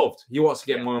more involved. He wants to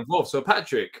get more involved. So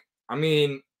Patrick, I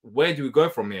mean, where do we go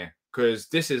from here? Because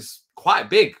this is quite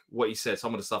big, what he said,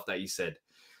 some of the stuff that he said.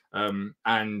 And,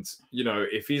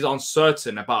 if he's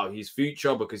uncertain about his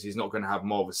future because he's not going to have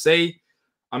more of a say,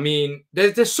 I mean,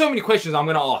 there's so many questions I'm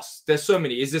going to ask. There's so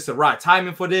many. Is this the right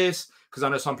timing for this? Because I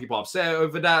know some people are upset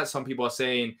over that. Some people are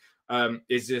saying,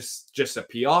 is this just a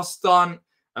PR stunt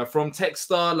from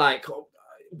Textor? Like,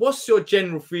 what's your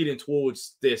general feeling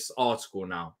towards this article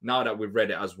now that we've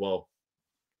read it as well?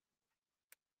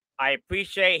 I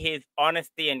appreciate his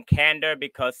honesty and candor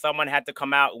because someone had to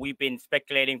come out. We've been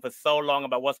speculating for so long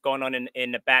about what's going on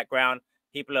in the background.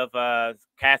 People have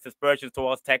cast aspersions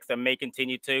towards Textor and may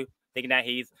continue to, thinking that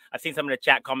I've seen some of the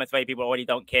chat comments where people already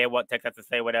don't care what Textor has to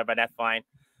say, whatever, that's fine.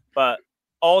 But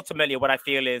ultimately, what I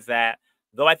feel is that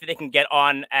though I think they can get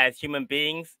on as human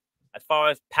beings, as far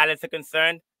as Palace are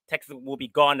concerned, Textor will be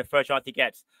gone the first chance he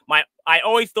gets. I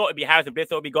always thought it'd be Harris and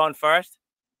Blitzer would be gone first.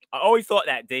 I always thought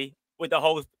that, D, with the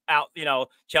whole out,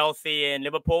 Chelsea and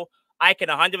Liverpool. I can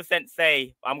 100%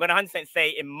 say, I'm going to 100% say,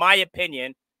 in my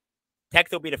opinion,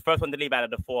 Textor will be the first one to leave out of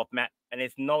the 4th, Matt. And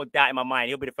there's no doubt in my mind.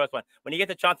 He'll be the first one. When he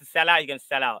gets a chance to sell out, he's going to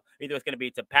sell out. Either it's going to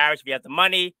be to Parish if he has the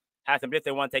money, has some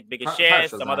Blitzer want to take bigger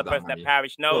shares, some other person that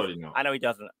Parish knows. I know he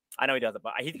doesn't.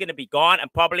 But he's going to be gone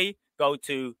and probably go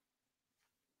to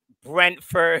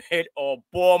Brentford or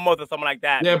Bournemouth or something like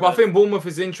that. Yeah, but I think Bournemouth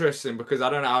is interesting because I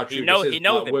don't know how true he knows this is. He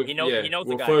knows him. He knows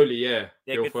the guy. Foley,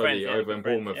 Bill Foley over in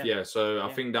Bournemouth, So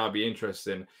I think that'll be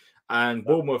interesting. And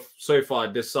Bournemouth, so far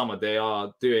this summer, they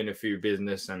are doing a few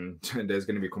business, and there's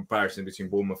going to be comparison between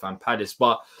Bournemouth and Palace.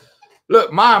 But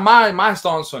look, my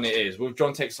stance on it is with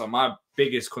John Textor. My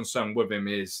biggest concern with him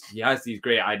is he has these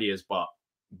great ideas, but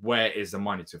where is the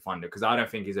money to fund it? Because I don't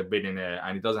think he's a billionaire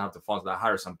and he doesn't have the funds like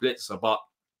Harris and Blitzer. But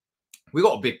we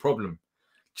got a big problem.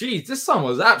 Geez, this summer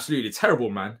was absolutely terrible,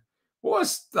 man.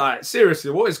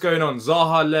 Seriously, what is going on?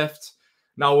 Zaha left.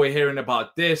 Now we're hearing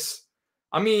about this.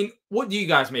 I mean, what do you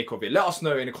guys make of it? Let us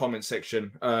know in the comment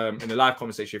section, in the live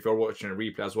comment section, if you're watching a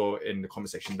replay as well, in the comment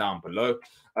section down below.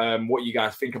 What you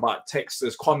guys think about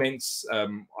Textor's comments.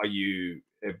 Are you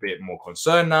a bit more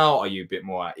concerned now? Are you a bit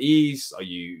more at ease? Are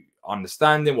you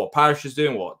understanding what Parish is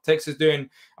doing, what Textor's doing?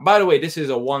 And by the way, this is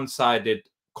a one-sided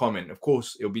comment. Of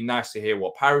course, it'll be nice to hear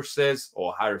what Parish says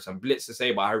or Harris and Blitzer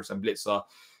say, but Harris and Blitzer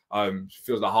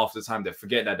feels like half the time they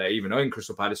forget that they even own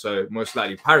Crystal Palace, so most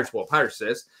likely what Parish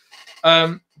says.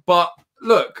 But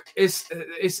look, it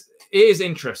is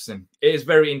interesting. It is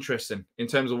very interesting in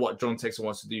terms of what John Textor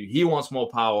wants to do. He wants more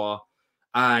power,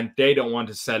 and they don't want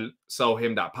to sell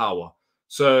him that power.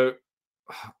 So,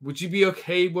 would you be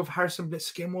okay with Harris and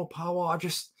Blitzer getting more power?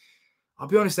 I'll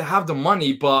be honest, they have the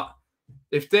money, but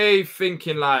if they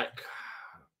thinking like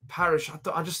Parish,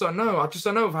 I just don't know. I just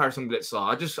don't know if Harris and Blitzer.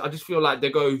 I just feel like they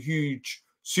go a huge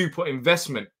super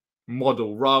investment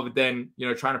model rather than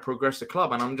trying to progress the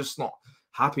club, and I'm just not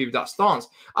happy with that stance.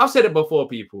 I've said it before,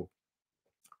 people.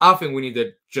 I think we need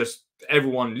to just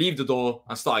everyone leave the door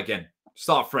and start again,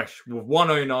 start fresh with one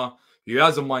owner who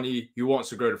has the money, who wants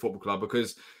to grow the football club.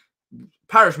 Because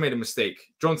Parish made a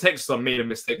mistake. John Textor made a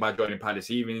mistake by joining Palace.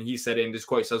 He said it in this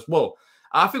quote as well.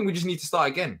 I think we just need to start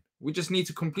again. We just need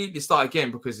to completely start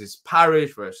again because it's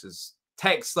Parish versus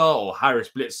Textor, or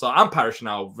Harris, Blitzer, and Parish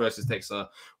now versus Textor,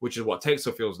 which is what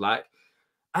Textor feels like.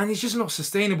 And it's just not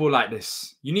sustainable like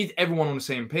this. You need everyone on the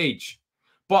same page.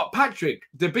 But Patrick,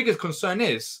 the biggest concern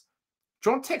is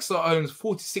John Textor owns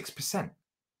 46%.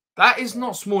 That is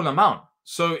not a small amount.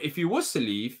 So if he was to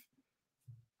leave,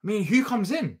 I mean, who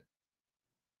comes in?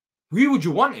 Who would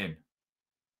you want in?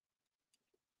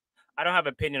 I don't have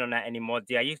an opinion on that anymore,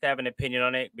 D. I used to have an opinion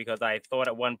on it because I thought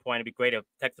at one point it'd be great if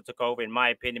Textor took over, in my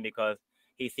opinion, because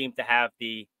he seemed to have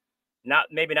the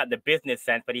maybe not the business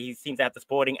sense, but he seems to have the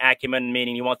sporting acumen,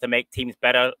 meaning he wants to make teams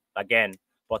better. Again,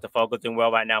 Botafogo's doing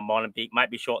well right now. Molenbeek might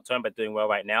be short term, but doing well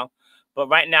right now. But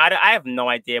right now, I have no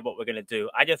idea what we're gonna do.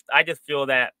 I just feel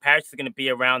that Paris is gonna be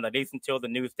around at least until the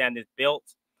newsstand is built,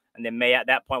 and they may at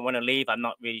that point want to leave. I'm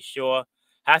not really sure.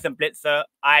 Hassan Blitzer,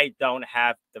 I don't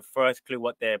have the first clue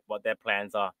what their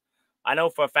plans are. I know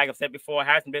for a fact, I've said before,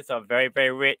 Harrison Blitzer are very,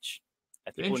 very rich.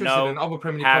 As people interested know, in other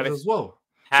Premier League clubs as well.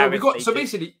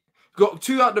 Basically got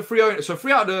 2 out of the 3 owners. So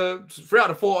 3 out of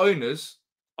the 4 owners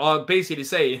are basically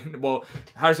saying, well,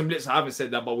 Harrison Blitzer haven't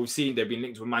said that, but we've seen they've been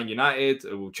linked with Man United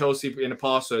or Chelsea in the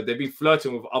past, so they've been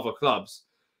flirting with other clubs.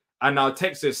 And now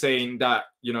Textor is saying that,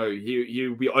 you know,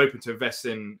 he'll be open to invest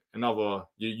in another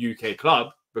UK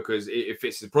club because it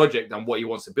fits his project and what he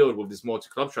wants to build with this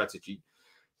multi-club strategy.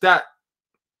 That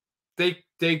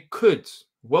they could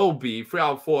well be 3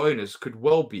 out of 4 owners could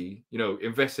well be, you know,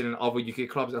 investing in other UK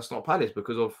clubs that's not Palace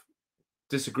because of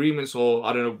disagreements, or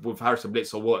I don't know, with Harrison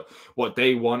Blitz or what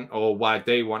they want or why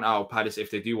they want out of Palace, if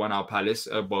they do want out of Palace.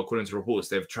 But according to reports,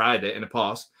 they've tried it in the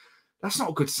past. That's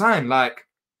not a good sign. Like,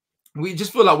 we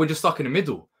just feel like we're just stuck in the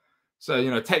middle. So,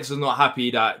 you know, Texas is not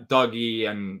happy that Dougie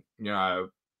and, you know,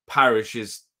 Parrish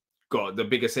has got the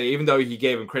bigger say, even though he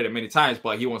gave him credit many times,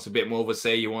 but he wants a bit more of a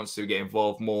say. He wants to get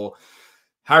involved more.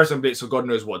 Harrison Blitz, God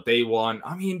knows what they want.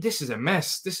 I mean, this is a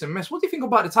mess. This is a mess. What do you think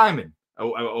about the timing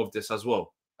of this as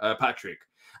well, Patrick?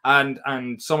 And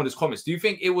some of his comments. Do you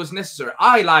think it was necessary?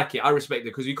 I like it. I respect it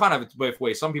because you can't have it both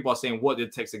ways. Some people are saying, what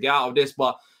did Textor get out of this?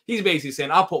 But he's basically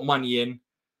saying, I put money in,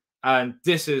 and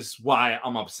this is why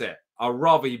I'm upset. I'd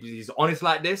rather he's honest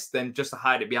like this than just to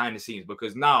hide it behind the scenes,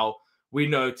 because now we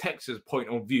know Textor's point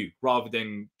of view rather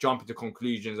than jumping to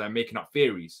conclusions and making up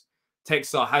theories.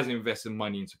 Textor has invested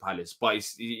money into Palace, but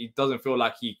he doesn't feel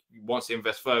like he wants to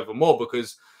invest further more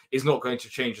because it's not going to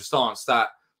change the stance that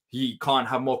he can't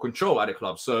have more control at the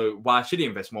club. So why should he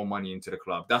invest more money into the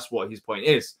club? That's what his point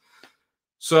is.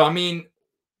 So, I mean,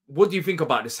 what do you think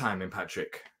about this timing,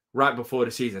 Patrick? Right before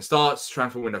the season starts,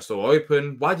 transfer window still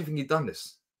open. Why do you think he's done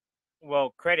this?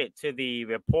 Well, credit to the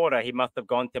reporter. He must have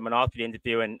gone to him and after the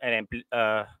interview, and then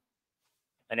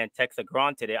Textor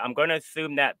granted it. I'm going to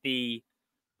assume that the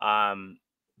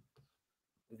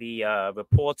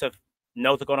reporter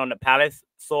knows what's going on at Palace,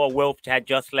 saw Wilf had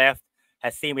just left,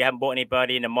 has seen we haven't bought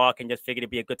anybody in the market, and just figured it'd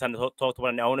be a good time to talk to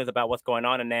one of the owners about what's going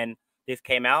on. And then this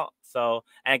came out. So,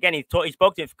 and again, he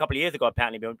spoke to him a couple of years ago,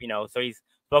 apparently, you know, so he's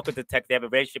spoken to Textor. They have a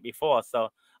relationship before. So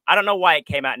I don't know why it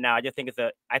came out now. I just think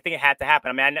I think it had to happen.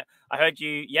 I mean, I heard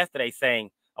you yesterday saying,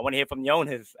 I want to hear from the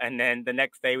owners. And then the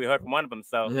next day we heard from one of them.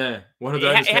 So yeah, one of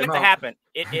those it had to happen.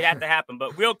 It had to happen.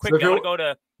 But real quickly, I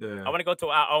want to go to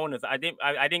our owners. I think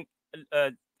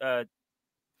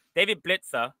David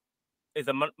Blitzer is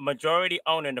a majority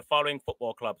owner in the following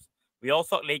football clubs: Real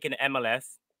Salt Lake in the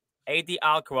MLS, AD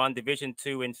Alcaron Division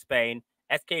 2 in Spain,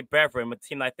 SK Beveren, a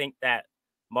team I think that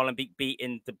Molenbeek beat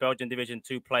in the Belgian Division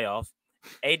 2 playoffs,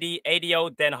 ADO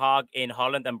Den Haag in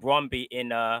Holland, and Brøndby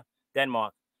in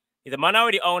Denmark. He's a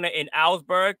minority owner in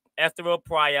Augsburg, Estoril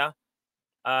Praia,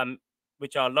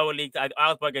 which are lower leagues.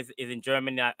 Augsburg is in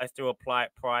Germany. Estoril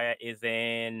Praia is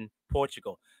in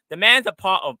Portugal. The man's a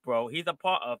part of, bro. He's a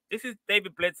part of. This is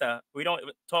David Blitzer. We don't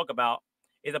talk about.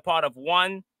 Is a part of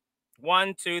one,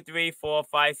 two, three, four,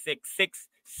 five, six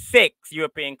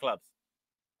European clubs.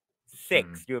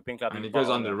 Six European clubs. And it goes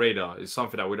under the radar. It's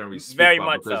something that we don't really speak very about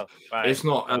much so. Right. It's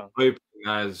not as open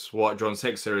as what John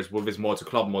Textor is with his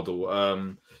multi-club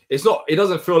model. It's not. It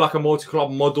doesn't feel like a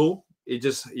multi-club model. It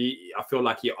just. I feel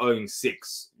like he owns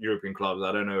 6 European clubs.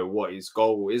 I don't know what his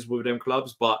goal is with them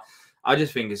clubs, but I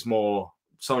just think it's more.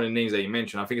 Some of the names that you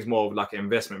mentioned, I think it's more of like an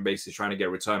investment basis, trying to get a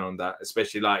return on that.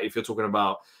 Especially like if you're talking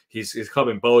about his club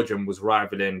in Belgium was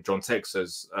rivaling John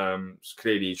Textor's,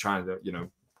 clearly trying to, you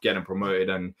know, get him promoted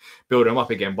and build him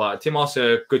up again. But Tim asked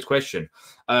a good question.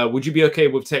 Would you be okay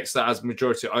with Textor as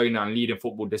majority owner and leading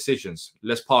football decisions?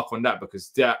 Let's park on that because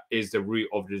that is the root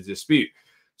of the dispute.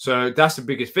 So that's the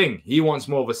biggest thing. He wants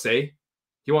more of a say.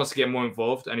 He wants to get more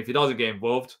involved, and if he doesn't get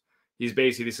involved, he's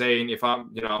basically saying, if I'm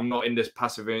not in this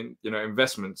passive,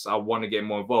 investments, I want to get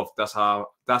more involved. That's how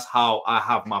I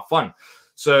have my fun.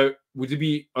 So would you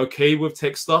be okay with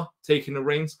Textor taking the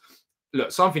reins?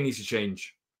 Look, something needs to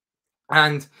change.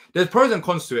 And there's pros and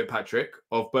cons to it, Patrick,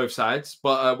 of both sides.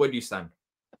 But where do you stand?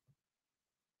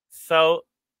 So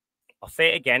I'll say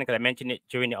it again because I mentioned it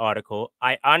during the article.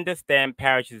 I understand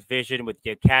Parrish's vision with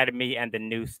the academy and the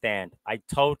newsstand. I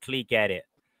totally get it.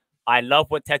 I love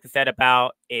what Textor said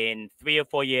about in 3 or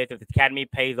 4 years, if the academy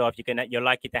pays off, you're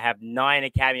likely to have 9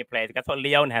 academy players. That's what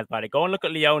Lyon has, buddy. Go and look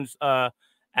at Lyon's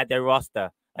at their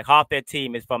roster. Like half their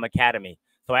team is from academy.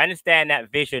 So I understand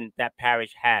that vision that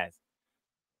Parish has.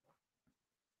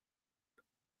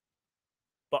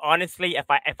 But honestly, if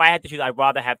I had to choose, I'd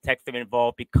rather have Textor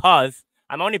involved because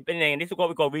I'm only been and this is what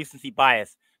we call recency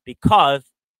bias, because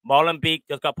Molenbeek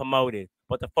just got promoted,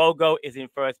 but the Fogo is in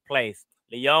first place.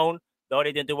 Lyon, though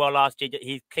they didn't do well last year,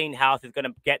 he's clean house, is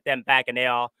gonna get them back, and they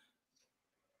are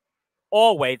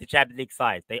always the Champions League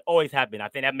side. They always have been. I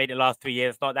think that made it the last 3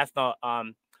 years. That's not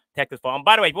Texas fault. And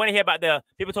by the way, if you want to hear about the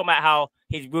people talking about how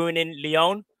he's ruining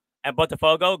Lyon and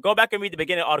Botafogo, go back and read the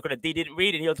beginning article that D didn't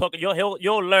read, and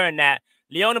you'll learn that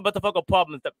Lyon and Botafogo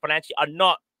problems that financially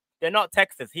they're not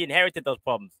Texas. He inherited those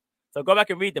problems. So go back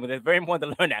and read them. It's very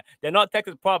important to learn that they're not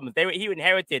Texas problems. He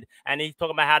inherited, and he's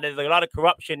talking about how there's a lot of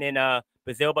corruption in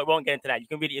Brazil, but we won't get into that. You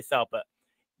can read it yourself. But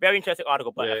very interesting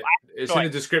article. But yeah, it's in the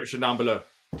description down below.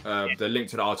 The link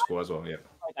to the article as well. Yeah,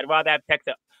 I'd rather have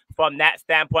Textor from that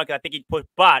standpoint because I think he'd push.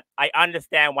 But I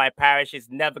understand why Parish is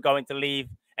never going to leave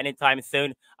anytime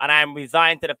soon, and I'm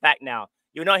resigned to the fact now.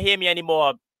 You'll not hear me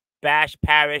anymore bash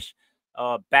Parish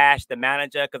or bash the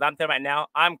manager, because I'm telling you right now,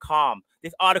 I'm calm.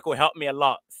 This article helped me a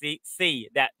lot. See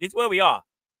that this is where we are,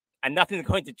 and nothing's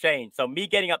going to change. So me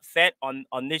getting upset on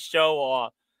this show or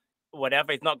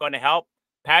whatever is not going to help.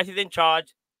 Parish is in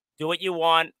charge. Do what you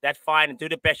want. That's fine, and do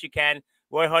the best you can.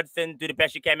 Roy Hodgson, do the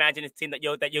best you can managing this team that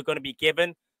you're going to be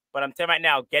given. But I'm telling you right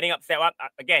now, getting upset.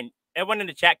 Again, everyone in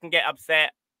the chat can get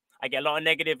upset. I get a lot of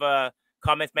negative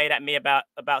comments made at me about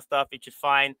stuff, which is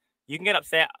fine. You can get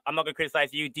upset. I'm not going to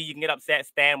criticize you. D, you can get upset,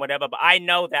 Stan, whatever. But I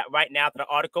know that right now, to the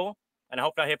article, and I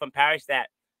hope I'll hear from Parish, that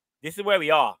this is where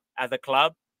we are as a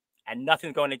club, and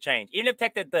nothing's going to change. Even if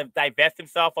Textor divests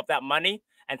himself of that money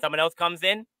and someone else comes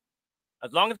in,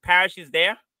 as long as Parish is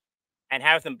there and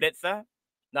Harrison Blitzer,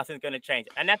 nothing's going to change.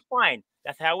 And that's fine.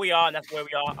 That's how we are, and that's where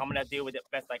we are. I'm going to deal with it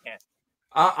best I can.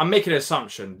 I'm making an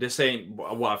assumption. This ain't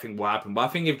what I think will happen. But I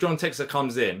think if John Textor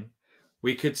comes in,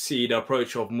 we could see the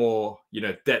approach of more,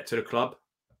 debt to the club,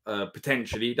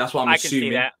 potentially. That's what I'm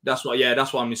assuming. That's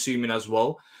what I'm assuming as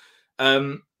well.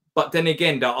 But then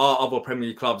again, there are other Premier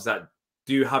League clubs that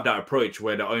do have that approach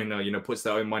where the owner, puts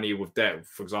their own money with debt.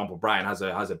 For example, Brighton has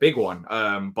a big one.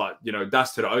 But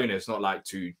that's to the owner. It's not like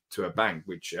to a bank,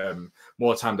 which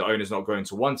more time the owner's not going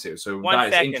to want it. So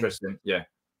that is interesting. Yeah.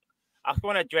 I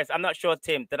want to address. I'm not sure,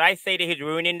 Tim. Did I say that he's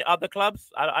ruining other clubs?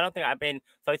 I don't think I've been.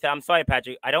 So I'm sorry,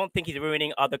 Patrick. I don't think he's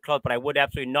ruining other clubs, but I would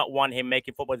absolutely not want him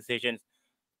making football decisions.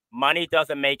 Money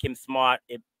doesn't make him smart.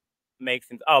 It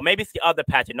makes him. Oh, maybe it's the other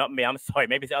Patrick, not me. I'm sorry.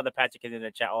 Maybe it's the other Patrick is in the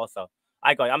chat also.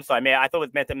 I got it. I'm sorry, man. I thought it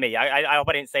was meant to me. I hope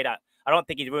I didn't say that. I don't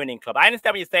think he's ruining club. I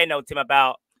understand what you're saying, though, Tim,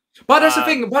 about. But that's the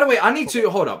thing. By the way, I need to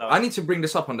hold up. I need to bring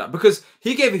this up on that because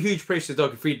he gave a huge praise to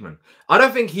Dougie Friedman. I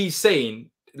don't think he's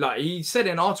saying. Like he said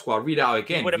in an article, I'll read it out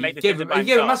again. He gave a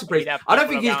massive praise. I don't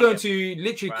think he's going to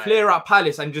literally clear out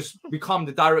Palace and just become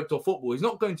the director of football. He's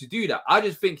not going to do that. I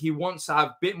just think he wants to have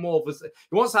a bit more of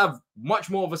he wants to have much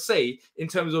more of a say in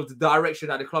terms of the direction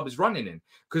that the club is running in.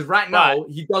 Because right now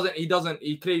he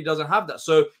clearly doesn't have that.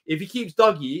 So if he keeps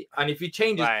Dougie and if he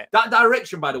changes that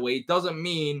direction, by the way, it doesn't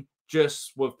mean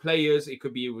just with players. It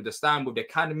could be with the stand, with the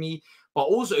academy. But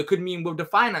also it could mean with the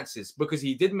finances, because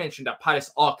he did mention that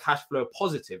Palace are cash flow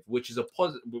positive, which is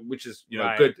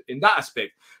good in that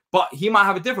aspect. But he might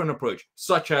have a different approach,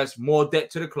 such as more debt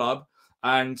to the club,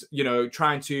 and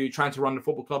trying to run the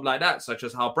football club like that, such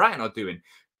as how Brighton are doing.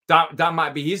 That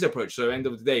might be his approach. So at the end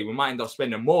of the day, we might end up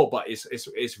spending more, but it's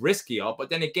riskier. But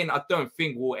then again, I don't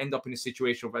think we'll end up in a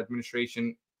situation of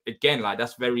administration again. Like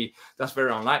that's very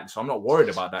unlikely. So I'm not worried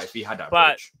about that if he had that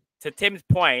approach. To Tim's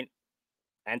point.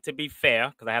 And to be fair,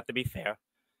 because I have to be fair,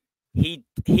 he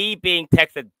being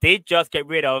Textor did just get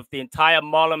rid of the entire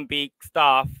Molenbeek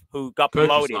staff who got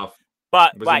promoted.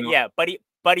 But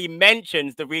he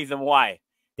mentions the reason why.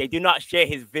 They do not share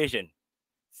his vision.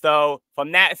 So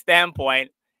from that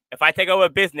standpoint, if I take over a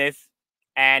business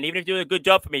and even if you do a good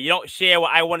job for me, you don't share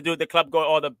what I want to do with the club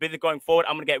or the business going forward,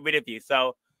 I'm gonna get rid of you.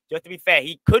 So just to be fair,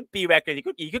 he could be reckless.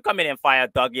 He could come in and fire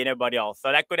Dougie and everybody else.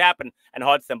 So that could happen and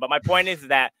Hodgson. But my point is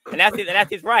that, and that's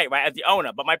his right, as the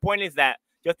owner. But my point is that,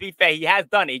 just to be fair, he has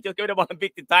done it. He just gave them one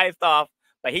big entire staff.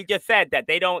 But he just said that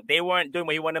they weren't doing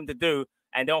what he wanted them to do,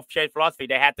 and they don't share philosophy.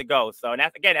 They had to go. So and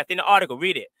that's in the article.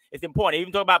 Read it. It's important.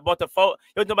 Even talk about Botafogo.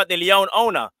 You're talking about the Lyon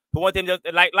owner who wants him to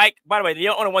like. By the way, the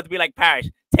Lyon owner wants to be like Parish,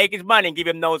 take his money and give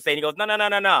him no say. And he goes,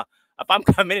 no. If I'm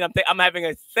coming in, I'm having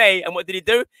a say. And what did he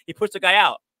do? He pushed the guy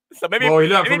out. So maybe he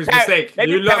learned from his mistake. He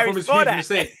learned from his huge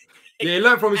mistake. Yeah, he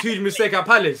learned from his huge mistake at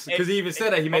Palace because he even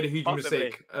said that he made a huge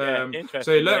mistake. So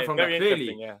he learned from that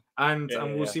clearly. And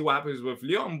we'll see what happens with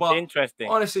Lyon. But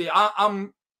honestly,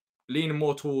 I'm leaning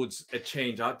more towards a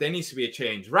change. There needs to be a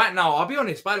change. Right now, I'll be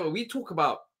honest, by the way, we talk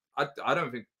about I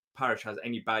don't think Parish has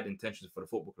any bad intentions for the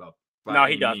football club. No,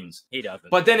 he doesn't. He doesn't.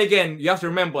 But then again, you have to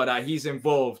remember that he's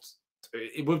involved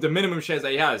with the minimum shares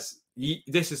that he has.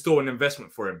 This is still an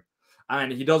investment for him,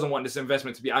 and he doesn't want this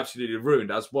investment to be absolutely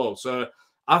ruined as well. So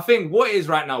I think what is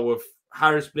right now with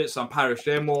Harris, Blitz, and Parish,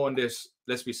 they're more on this.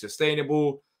 Let's be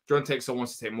sustainable. John Textor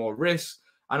wants to take more risks,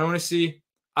 and honestly,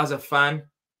 as a fan,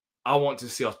 I want to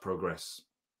see us progress.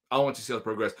 I want to see us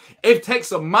progress. If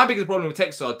Textor, my biggest problem with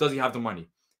Textor, does he have the money?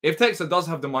 If Textor does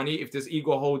have the money, if this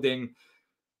ego holding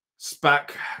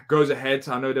SPAC goes ahead,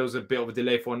 I know there was a bit of a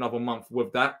delay for another month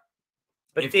with that.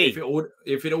 But if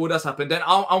it all does happen, then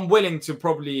I'm willing to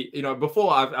probably,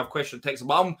 before I've questioned Textor,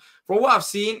 but from what I've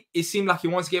seen, it seemed like he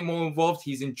wants to get more involved.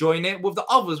 He's enjoying it. With the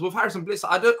others, with Harrison Blitz,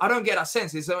 I don't get that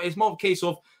sense. It's more of a case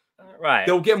of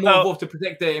they'll get more involved to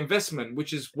protect their investment,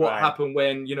 which is what happened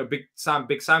when Big Sam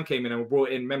came in and brought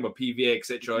in, remember, PVA,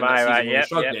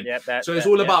 etc. So it's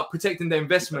all about protecting the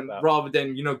investment rather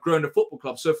than growing the football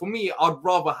club. So for me, I'd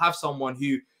rather have someone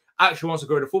who actually wants to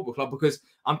grow the football club, because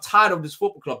I'm tired of this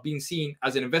football club being seen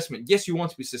as an investment. Yes, you want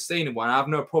to be sustainable, and I have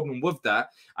no problem with that.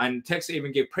 And Texas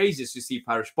even gave praises to Steve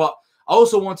Parish, but I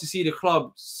also want to see the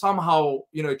club somehow,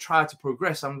 try to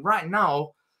progress. And right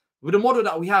now, with the model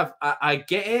that we have, I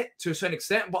get it to a certain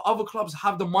extent, but other clubs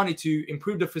have the money to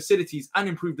improve the facilities and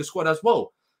improve the squad as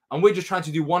well. And we're just trying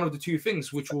to do one of the two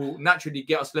things, which will naturally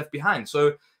get us left behind.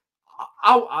 So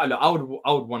I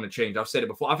would want to change. I've said it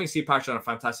before. I think Steve Parish done a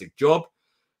fantastic job,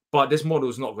 but this model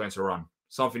is not going to run.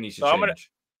 Something needs to change.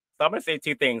 I'm going to say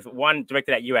two things. One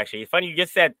directed at you, actually. It's funny you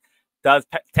just said, does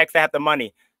Textor have the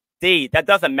money? That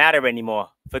doesn't matter anymore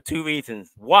for two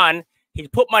reasons. One, he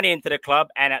put money into the club,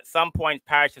 and at some point,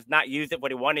 Parish has not used it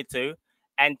what he wanted to.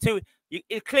 And two,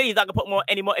 it's clearly he's not going to put more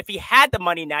anymore. If he had the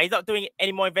money now, he's not doing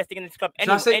any more investing in this club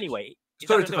anyway.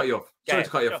 Sorry to cut you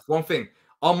off. One thing.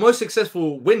 Our most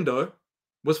successful window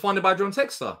was funded by John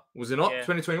Textor, was it not?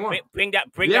 2021. Bring that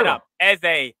up.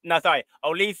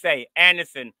 Olise,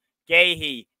 Anderson,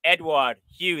 Gahey, Edward,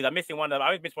 Hughes. I'm missing one of them. I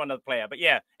always miss one other player. But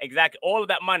yeah, exactly. All of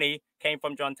that money came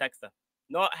from John Textor.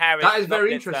 Not Harris. That is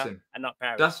very interesting. And not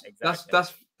Paris. That's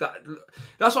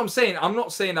what I'm saying. I'm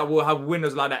not saying that we'll have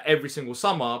winners like that every single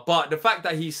summer, but the fact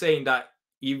that he's saying that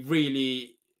he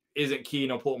really isn't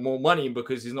keen on putting more money in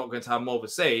because he's not going to have more of a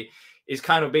say is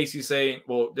kind of basically saying,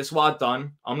 well, this is what I've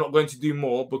done. I'm not going to do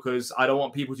more because I don't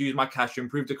want people to use my cash to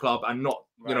improve the club and not,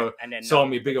 sell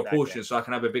me bigger portions so I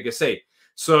can have a bigger say.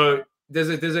 So there's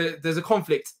a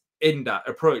conflict in that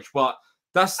approach, but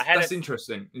that's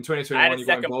interesting. In 2021, you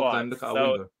got involved and look at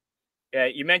our window. Yeah,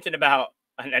 you mentioned about,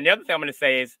 and the other thing I'm going to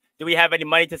say is, do we have any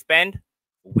money to spend?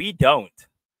 We don't.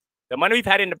 The money we've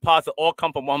had in the past will all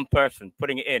come from one person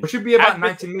putting it in. It should be about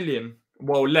 90 million.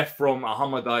 Well, left from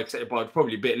Ahmada, etc., but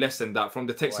probably a bit less than that from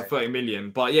the Texas 30 million.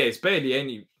 But yeah, it's barely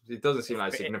any. It doesn't seem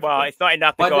like significant. Well, it's not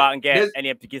enough to go out and get any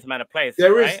of the amount of players.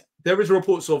 There is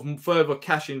reports of further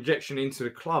cash injection into the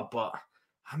club, but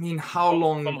I mean, how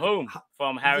long? From whom?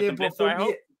 From Harrison Blitz,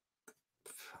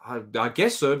 I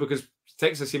guess so, because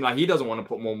Texas seems like he doesn't want to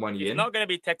put more money in. It's not going to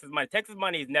be Texas money. Texas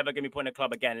money is never going to be put in a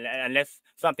club again unless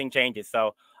something changes.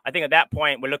 So I think at that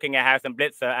point we're looking at Harrison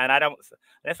Blitzer, and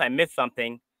unless I miss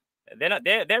something, they're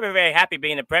very happy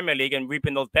being in the Premier League and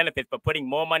reaping those benefits. But putting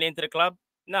more money into the club,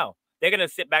 no, they're going to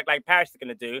sit back like Paris is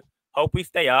going to do. Hope we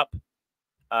stay up,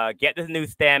 get this new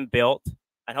stand built,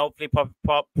 and hopefully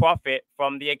profit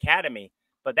from the academy.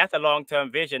 But that's a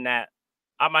long-term vision that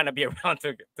I might not be around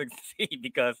to see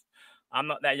because I'm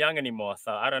not that young anymore.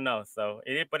 So I don't know. So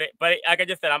but like I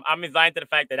just said, I'm resigned to the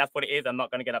fact that that's what it is. I'm not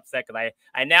going to get upset because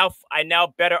I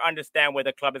now better understand where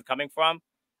the club is coming from.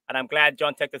 And I'm glad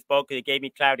John Textor spoke because it gave me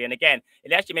clarity. And again,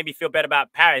 it actually made me feel better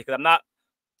about Paris because I'm not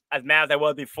as mad as I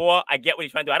was before. I get what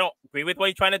he's trying to do. I don't agree with what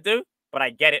he's trying to do, but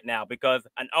I get it now because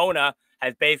an owner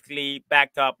has basically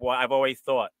backed up what I've always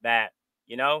thought, that,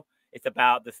 it's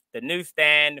about the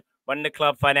newsstand, running the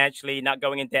club financially, not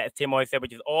going in debt, as Tim always said,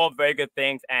 which is all very good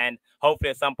things. And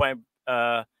hopefully at some point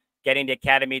getting the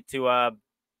academy to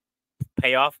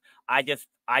pay off. I just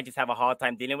have a hard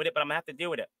time dealing with it, but I'm going to have to deal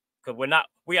with it. Because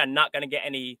we are not going to get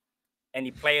any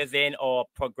players in or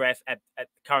progress at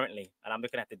currently, and I'm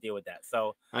just going to have to deal with that.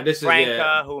 So, and this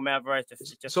Franca, whomever,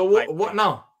 just so what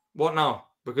now? What now?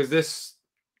 Because this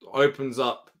opens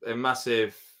up a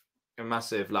massive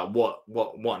like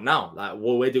what now? Like,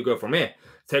 well, where do you go from here?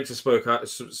 Texas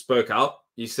spoke out.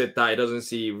 He said that he doesn't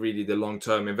see really the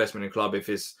long-term investment in the club if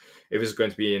it's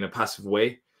going to be in a passive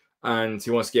way, and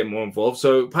he wants to get more involved.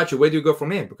 So, Patrick, where do you go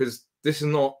from here? Because this is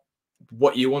not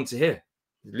what you want to hear.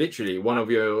 Literally, one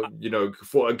of your,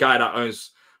 for a guy that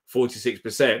owns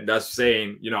 46%, that's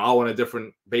saying, I want a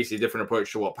different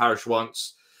approach to what Parish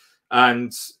wants.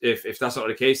 And if that's not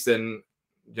the case, then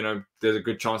you know there's a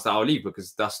good chance that I'll leave,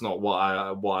 because that's not what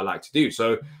I like to do.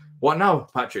 So what now,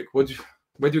 Patrick? Where do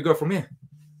we go from here?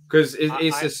 Because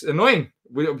it's just annoying.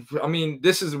 I mean,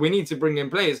 we need to bring in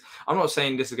players. I'm not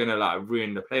saying this is gonna like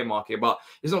ruin the player market, but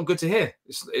it's not good to hear.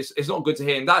 It's not good to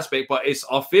hear in that aspect. But it's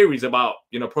our theories about,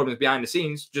 you know, problems behind the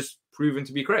scenes just proven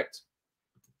to be correct.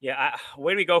 Yeah,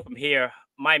 where do we go from here?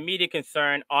 My immediate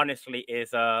concern, honestly,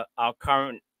 is our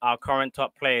current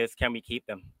top players. Can we keep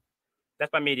them?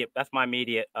 That's my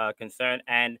immediate concern.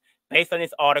 And based on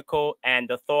this article and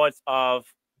the thoughts of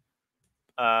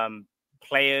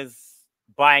players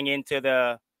buying into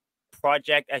the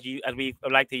project, as we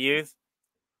like to use,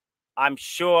 I'm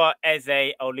sure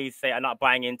Eze or Olise are not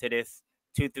buying into this.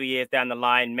 2-3 years down the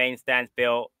line, main stands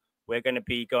built, we're going to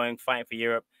be fighting for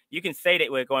Europe. You can say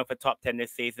that we're going for top 10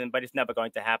 this season, but it's never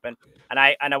going to happen.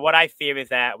 And what I fear is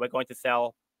that we're going to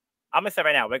sell. I'm gonna say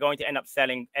right now, we're going to end up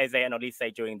selling Eze and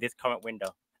Olise during this current window,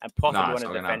 and possibly one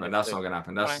of the defenders. That's not gonna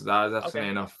happen. That's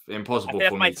enough impossible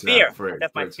for me to.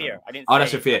 That's my fear. I didn't. Oh,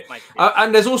 that's your fear.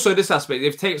 And there's also this aspect.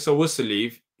 If Textor was to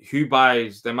leave, who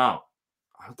buys them out?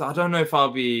 I don't know if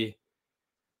I'll be.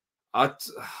 I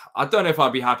don't know if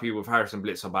I'll be happy with Harrison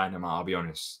Blitzer buying them out. I'll be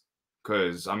honest,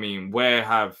 because I mean, where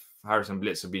have Harrison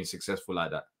Blitzer been successful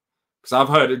like that? Because I've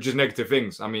heard just negative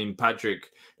things. I mean, the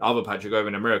other Patrick over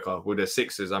in America with the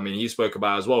Sixers, I mean, he spoke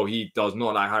about as well. He does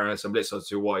not like Harrison Blitzer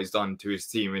to what he's done to his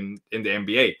team in the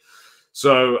NBA.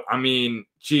 So, I mean,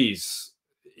 geez,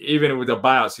 even with the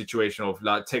buyout situation of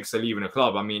like Textor leaving the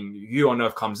club, I mean, who on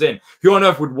earth comes in? Who on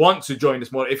earth would want to join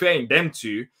this model? If it ain't them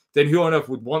two, then who on earth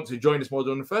would want to join this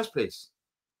model in the first place?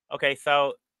 Okay,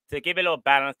 so to give a little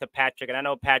balance to Patrick, and I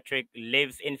know Patrick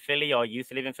lives in Philly or used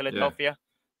to live in Philadelphia. Yeah.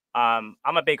 I'm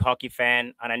a big hockey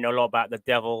fan, and I know a lot about the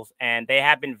Devils, and they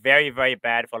have been very, very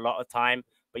bad for a lot of time.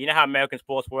 But you know how American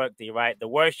sports work, right? The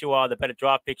worse you are, the better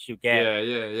draft picks you get.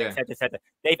 Yeah. Et cetera, et cetera.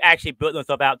 They've actually built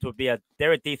themselves out to be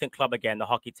they're a decent club again, the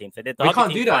hockey team. So we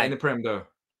can't do that in the Prem, though.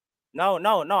 No.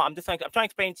 I'm trying to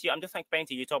explain to you.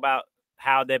 You talk about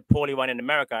how they're poorly run in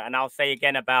America, and I'll say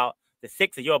again about the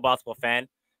Sixers. You're a basketball fan.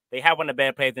 They have one of the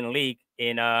better players in the league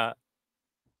in the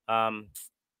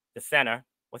center.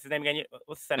 What's his name again?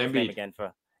 What's the center's name again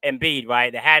for Embiid?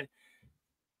 Right?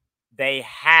 They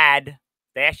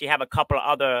actually have a couple of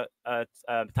other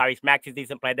Tyrese Maxey's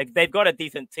decent player. They've got a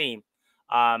decent team.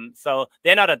 So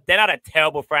they're not a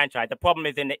terrible franchise. The problem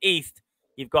is in the East,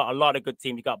 you've got a lot of good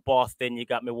teams. You got Boston, you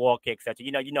got Milwaukee, etc.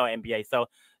 You know NBA. So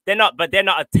they're not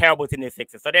a terrible team in the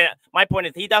Sixers. So my point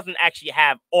is he doesn't actually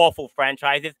have awful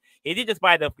franchises. He did just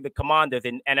buy the Commanders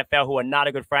in NFL, who are not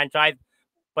a good franchise,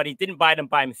 but he didn't buy them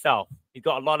by himself. He's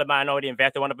got a lot of minority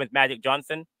investors. One of them is Magic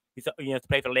Johnson. He's to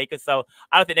play for the Lakers. So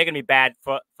I don't think they're going to be bad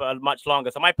for much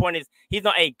longer. So my point is he's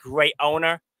not a great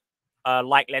owner,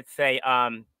 like let's say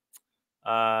Kroenke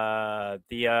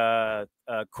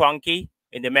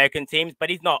in the American teams, but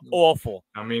he's not awful.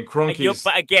 I mean, Kroenke.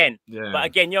 But again,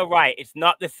 you're right. It's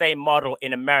not the same model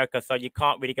in America, so you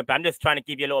can't really compare. I'm just trying to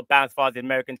give you a little balance as far as the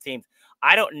American teams.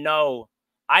 I don't know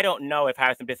if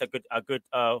Harrison Blitzer are good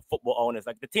football owners.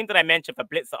 Like the teams that I mentioned for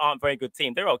Blitzer aren't very good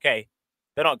teams. They're okay.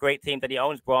 They're not great teams that he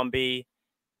owns. Bromby.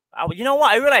 You know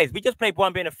what? I realized we just played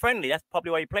Bromby in a friendly. That's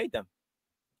probably why he played them.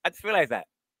 I just realized that,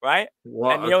 right?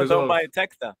 What? And he was owned by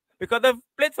Textor because of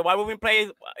Blitzer. Why would we play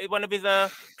one of his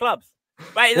clubs?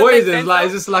 Right? What is this? Like,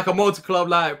 is this like a multi-club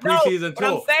like preseason tour?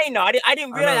 I'm saying no. I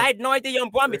didn't realize. I had no idea you're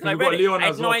on Bromby until I read it. I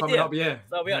had no idea. Up, yeah.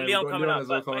 So we got Leon coming up.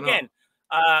 But again,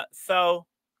 so.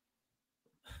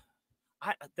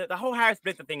 The whole Harris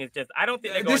Blitzer thing is just, I don't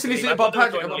think they're going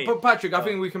to Patrick, I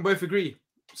think we can both agree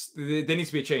there needs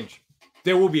to be a change.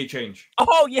 There will be a change.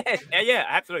 Oh yes, yeah,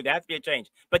 absolutely. There has to be a change,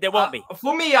 but there won't be.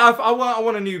 For me, I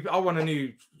want a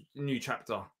new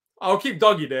chapter. I'll keep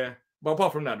Dougie there, but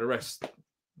apart from that, the rest.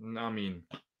 I mean,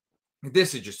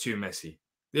 this is just too messy.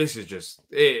 This is just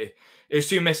it's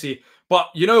too messy.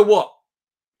 But you know what?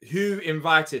 Who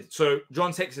invited? So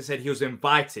John Textor said he was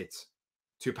invited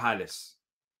to Palace.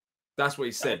 That's what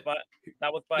he said.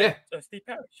 That was by Steve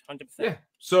Parrish, 100%. Yeah.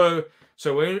 So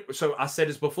I said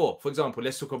this before. For example,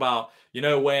 let's talk about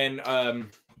when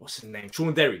what's his name,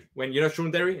 Sean Derry. When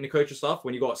Sean Derry in the coaching staff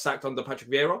when he got sacked under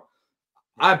Patrick Vieira,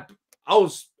 I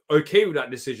was okay with that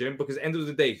decision because at the end of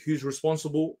the day, who's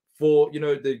responsible for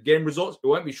the game results? It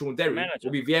won't be Sean Derry.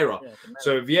 It'll be Vieira. Yeah,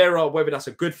 so Vieira, whether that's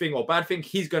a good thing or bad thing,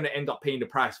 he's going to end up paying the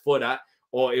price for that.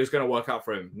 Or it was going to work out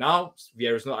for him. Now,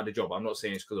 Vieira's not at the job. I'm not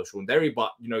saying it's because of Sean Derry,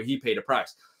 but, he paid the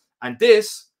price. And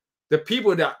the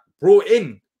people that brought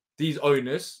in these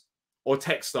owners or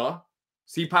Textor,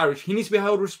 Steve Parrish, he needs to be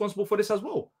held responsible for this as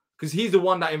well. Because he's the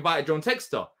one that invited John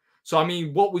Textor. So, I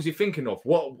mean, what was he thinking of?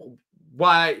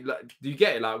 why? Like, do you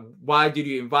get it? Like, why did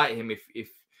you invite him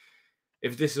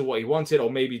if this is what he wanted,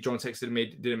 or maybe John Textor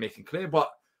didn't make it clear?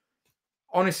 But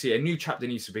honestly, a new chapter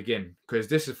needs to begin because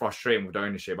this is frustrating with the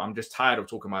ownership. I'm just tired of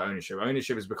talking about ownership.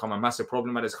 Ownership has become a massive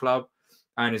problem at this club,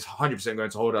 and it's 100% going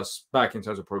to hold us back in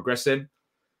terms of progressing.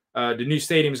 The new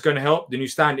stadium is going to help. The new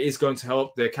stand is going to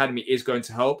help. The academy is going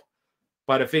to help.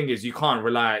 But the thing is, you can't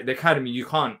rely the academy. You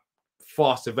can't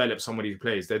fast develop somebody who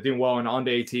plays. They're doing well in the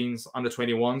under 18s, under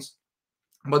 21s.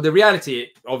 But the reality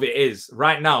of it is,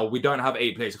 right now, we don't have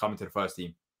 8 players coming to the first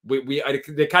team.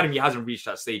 The academy hasn't reached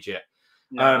that stage yet.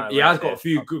 He has got a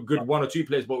few good 1 or 2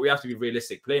 players, but we have to be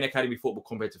realistic. Playing academy football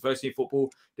compared to first team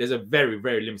football, there's a very,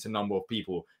 very limited number of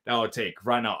people that will take.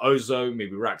 Right now, Ozo,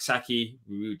 maybe Raksaki,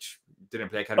 which didn't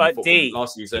play academy football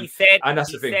last season. He said, and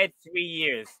that's the thing. He said 3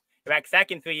 years.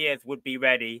 Raksaki in 3 years would be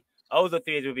ready. Ozo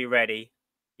 3 years would be ready.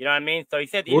 You know what I mean? So he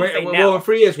said, well, in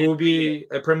 3 years, we'll be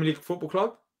a Premier League football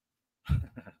club.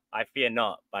 I fear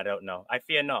not, but I don't know. I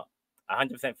fear not.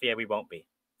 100% fear we won't be.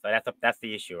 So that's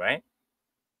the issue, right?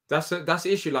 That's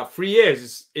the issue. Like 3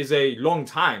 years is a long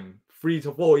time. 3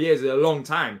 to 4 years is a long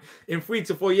time. In 3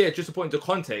 to 4 years, just to put into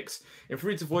context, in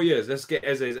 3 to 4 years, let's get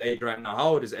Eze's age right now. How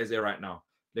old is Eze right now?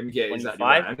 Let me get 25? exactly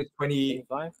right. I think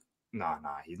 25? Nah,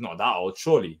 he's not that old.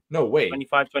 Surely, no way.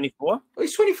 25, 24? Oh,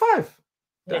 he's 25.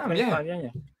 Damn, 25, yeah.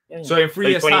 So in 3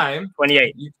 years' time,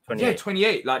 28. Yeah,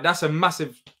 28. Like that's a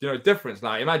massive, difference.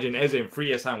 Like imagine Eze in 3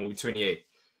 years' time will be 28.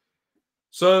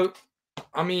 So,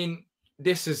 I mean,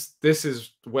 this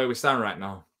is where we stand right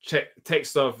now.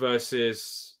 Textor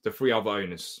versus the 3 other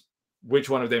owners. Which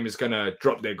one of them is going to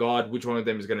drop their guard? Which one of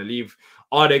them is going to leave?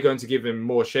 Are they going to give him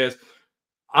more shares?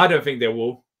 I don't think they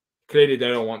will. Clearly, they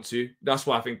don't want to. That's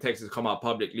why I think Textor's come out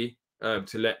publicly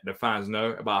to let the fans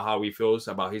know about how he feels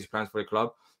about his plans for the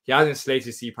club. He hasn't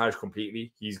slated Steve Parish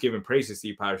completely. He's given praise to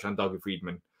Steve Parish and Doug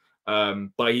Friedman.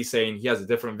 But he's saying he has a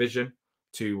different vision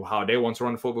to how they want to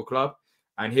run the football club.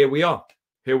 And here we are.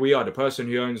 The person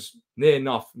who owns near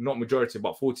enough, not majority,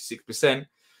 but 46%,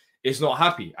 is not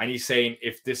happy. And he's saying,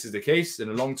 if this is the case, in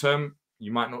the long term,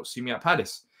 you might not see me at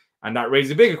Palace. And that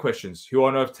raises bigger questions. Who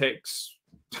on earth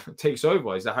takes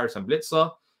over? Is that Harrison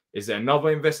Blitzer? Is there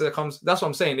another investor that comes? That's what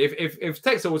I'm saying. If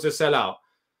Textor was to sell out,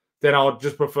 then I would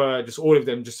just prefer just all of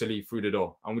them just to leave through the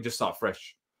door and we just start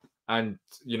fresh. And,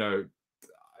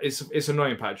 it's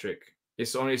annoying, Patrick.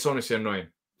 It's honestly annoying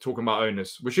talking about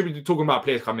owners. We should be talking about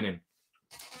players coming in.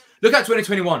 Look at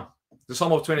 2021, the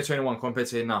summer of 2021 compared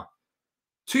to now.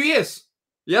 2 years.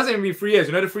 It hasn't even been 3 years.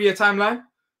 You know the 3 year timeline?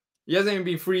 It hasn't even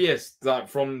been 3 years, like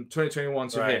from 2021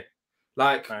 to here.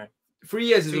 Like 3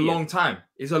 years is a long time.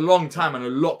 It's a long time and a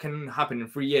lot can happen in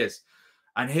 3 years.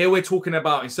 And here we're talking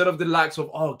about, instead of the likes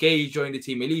of, Gage joined the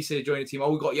team, Elise joined the team,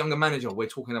 we got a younger manager. We're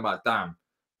talking about, damn,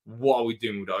 what are we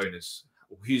doing with the owners?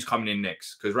 Who's coming in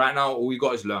next? Because right now, all we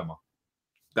got is Lerma.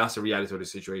 That's the reality of the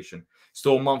situation.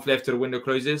 Still a month left till the window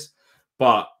closes.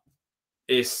 But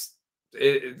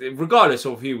regardless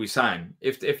of who we sign,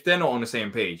 if they're not on the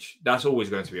same page, that's always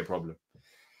going to be a problem.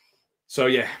 So,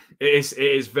 yeah, it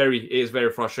is very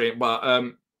frustrating. But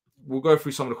we'll go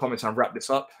through some of the comments and wrap this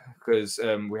up because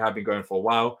we have been going for a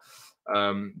while.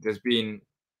 There's been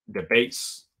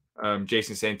debates.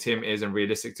 Jason saying Tim isn't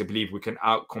realistic to believe we can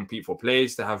out-compete for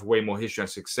players to have way more history and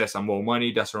success and more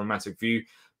money. That's a romantic view.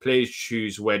 Players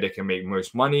choose where they can make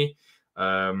most money.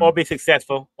 Or be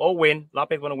successful or win. A lot of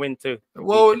people want to win too.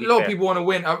 Well, a lot of people want to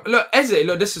win. Look, Eze,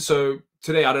 this is so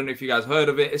today. I don't know if you guys heard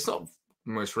of it. It's not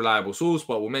the most reliable source,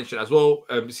 but we'll mention it as well.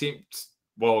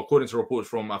 According to reports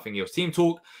from, I think it was Team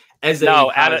Talk, Eze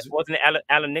wasn't it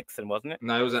Alan Nixon, wasn't it?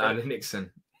 No, it wasn't Alan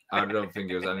Nixon. I don't think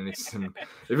it was Alan Nixon.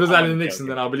 If it was Alan Nixon,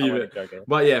 then I'll believe it.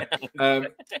 But yeah,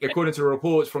 according to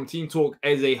reports from Team Talk,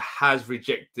 Eze has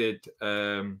rejected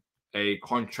a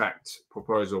contract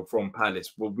proposal from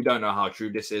Palace. Well, we don't know how true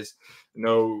this is.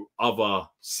 No other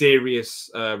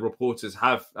serious reporters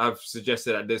have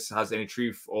suggested that this has any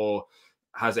truth or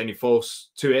has any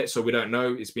false to it. So we don't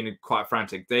know. It's been a quite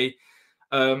frantic day.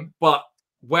 But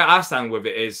where I stand with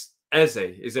it is Eze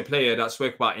is a player that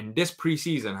spoke about in this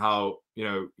preseason how,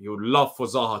 he would love for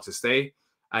Zaha to stay.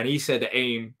 And he said the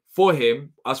aim for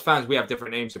him, as fans, we have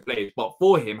different aims to play. But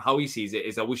for him, how he sees it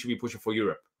is that we should be pushing for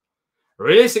Europe.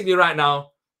 Realistically, right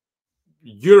now,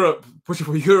 pushing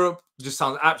for Europe just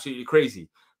sounds absolutely crazy.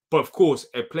 But of course,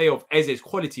 a player of Eze's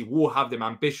quality will have them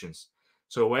ambitions.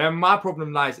 So where my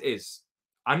problem lies is,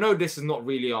 I know this is not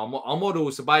really our model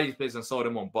is to buy these players and sell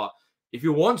them on. But if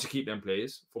you want to keep them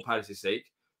players for Palace's sake,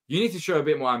 you need to show a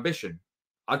bit more ambition.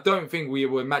 I don't think we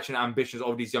were matching the ambitions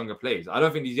of these younger players. I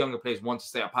don't think these younger players want to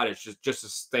stay at Palace just to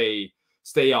stay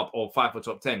stay up or fight for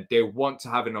top 10. They want to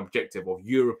have an objective of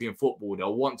European football.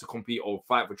 They'll want to compete or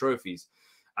fight for trophies.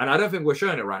 And I don't think we're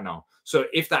showing it right now. So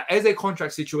if that Eze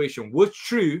contract situation was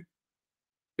true,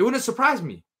 it wouldn't surprise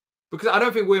me, because I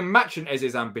don't think we're matching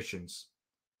Eze's ambitions.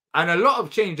 And a lot of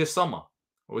change this summer.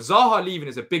 Well, Zaha leaving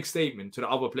is a big statement to the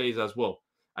other players as well.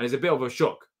 And it's a bit of a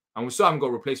shock. And we still haven't got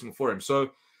a replacement for him.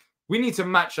 So we need to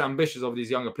match the ambitions of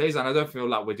these younger players. And I don't feel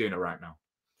like we're doing it right now.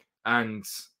 And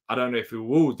I don't know if we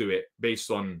will do it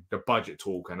based on the budget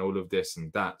talk and all of this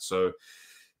and that. So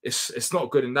it's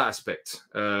not good in that aspect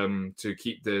to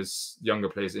keep those younger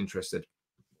players interested.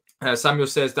 Samuel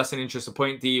says that's an interesting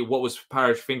point. What was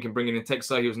Parish thinking bringing in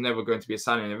Textor? He was never going to be a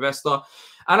silent investor,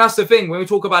 and that's the thing. When we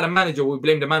talk about a manager, we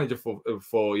blame the manager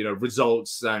for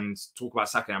results and talk about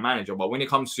sacking a manager. But when it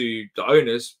comes to the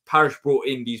owners, Parish brought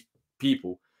in these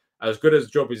people. As good as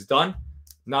the job is done,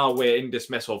 now we're in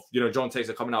this mess of John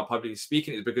Textor coming out publicly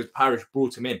speaking. It's because Parish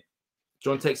brought him in.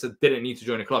 John Textor didn't need to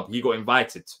join the club; he got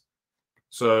invited.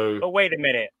 So, but wait a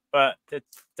minute. But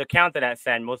to counter that,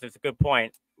 Sam, it's a good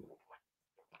point.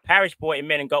 Parish brought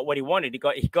him in and got what he wanted. He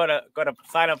got a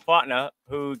silent partner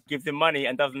who gives him money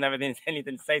and doesn't have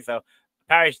anything to say. So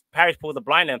Parish pulled the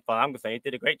blind end. I'm gonna say he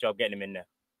did a great job getting him in there.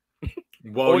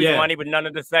 Well, all his money, but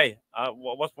none to say.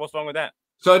 What's wrong with that?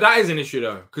 So that is an issue,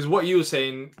 though, because what you were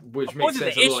saying, which makes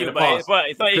sense, it's an issue, but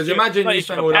it's not because imagine you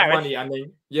spend all that money and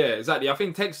then exactly. I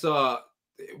think Textor,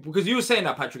 because you were saying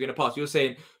that, Patrick, in the past, you were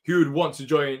saying he would want to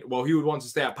join. Well, he would want to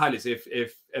stay at Palace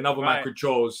if another man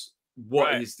controls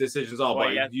what his decisions are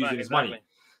by using his money.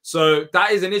 So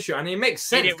that is an issue, and it makes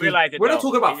sense. We're not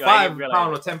talking about £5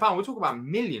 or £10. We're talking about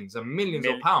millions and millions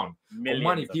of pounds of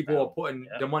money. People are putting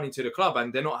the money to the club,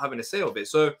 and they're not having a say of it.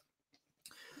 So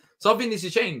something needs to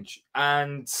change.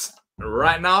 And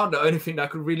right now, the only thing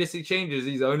that could realistically change is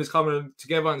these owners coming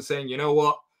together and saying, you know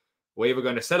what, we're either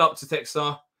going to sell up to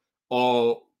Textor,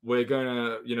 or we're going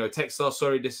to, Textor,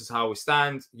 sorry, this is how we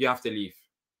stand. You have to leave.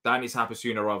 That needs to happen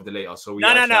sooner rather than later. So no.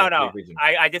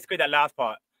 I disagree with that last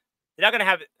part. They're not going to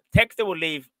have Textor will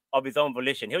leave of his own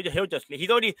volition. He'll just leave. He's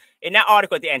already in that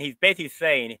article at the end. He's basically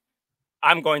saying,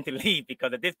 "I'm going to leave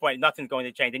because at this point nothing's going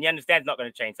to change." And he understands it's not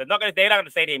going to change. So they're not going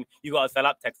to say to him, "You got to sell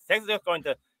up Textor."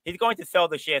 Textor's he's going to sell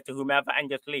the shares to whomever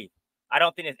and just leave. I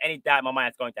don't think there's any doubt in my mind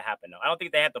it's going to happen. I don't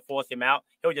think they have to force him out.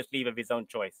 He'll just leave of his own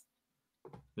choice.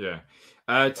 Yeah.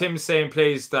 Tim's saying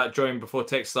plays that joined before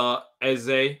Textor: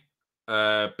 Eze,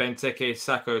 Benteke,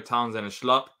 Sacco, Townsend, and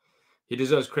Schlupp. He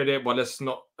deserves credit, but let's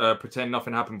not pretend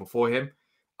nothing happened before him.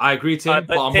 I agree, Tim,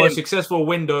 but our most successful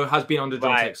window has been under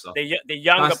John Textor. The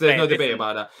younger players. There's no debate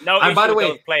about that. No, and by the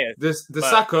way,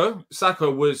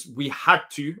 Sacco was, we had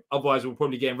to, otherwise we're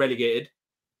probably getting relegated.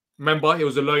 Remember, it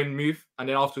was a loan move, and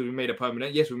then after we made it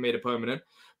permanent. Yes, we made it permanent.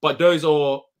 But those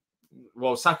are,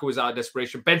 well, Sacco was out of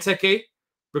desperation. Benteke,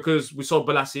 because we sold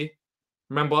Balassi.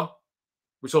 Remember?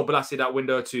 We sold Balassi that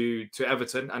window to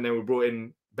Everton, and then we brought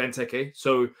in Benteke.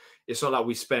 So it's not like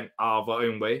we spent out of our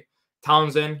own way.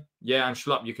 Townsend, and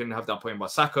Schlupp, you can have that point.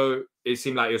 But Sacco, it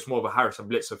seemed like it was more of a Harrison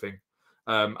Blitzer thing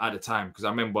at the time. Because I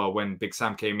remember when Big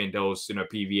Sam came in, there was,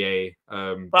 PVA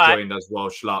joined as well.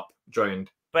 Schlupp joined.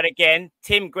 But again,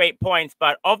 Tim, great points.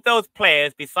 But of those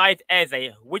players, besides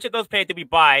Eze, which of those players did we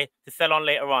buy to sell on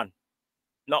later on?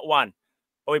 Not one.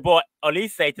 But we bought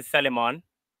Olise to sell him on,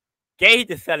 Gay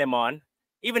to sell him on,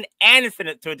 even Anderson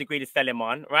to a degree to sell him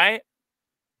on, right?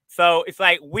 So it's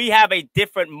like we have a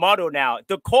different model now.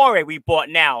 Decore we bought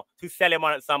now to sell him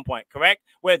on at some point, correct?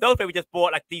 Where those players we just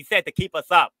bought, like he said, to keep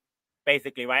us up,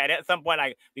 basically, right? And at some point,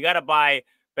 like, we got to buy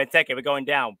Benteke, we're going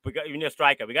down. We need a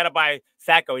striker. We got to buy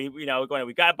Sacco, we're going.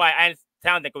 We got to buy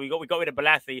Townsend, we got rid of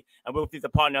Balassi, and we'll see the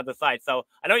partner on the other side. So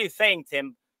I know what you're saying,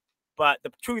 Tim, but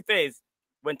the truth is,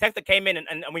 when Textor came in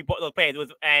and we bought those players,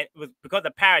 it was because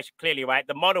of Parish, clearly, right?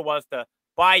 The model was to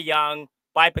buy young,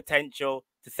 buy potential,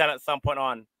 to sell at some point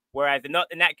on. Whereas in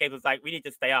that case, it was like, we need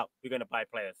to stay up. We're going to buy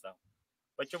players. So,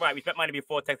 but you're right. We spent money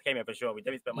before Textor came in for sure. We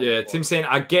definitely spent money. Yeah, Tim's saying,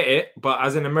 I get it. But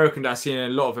as an American that's seen a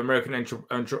lot of American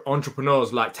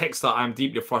entrepreneurs like Textor, I'm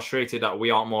deeply frustrated that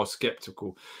we aren't more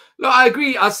skeptical. Look, I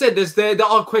agree. I said there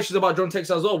are questions about John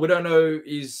Textor as well. We don't know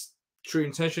his true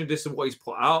intention. This is what he's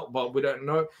put out, but we don't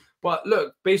know. But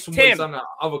look, based on what he's done at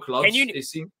other clubs, it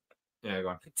seems... Yeah, go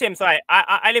on. Tim, sorry.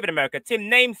 I live in America. Tim,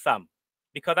 name some.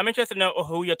 Because I'm interested to know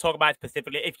who you're talking about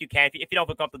specifically, if you can. If you don't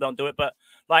feel comfortable, don't do it. But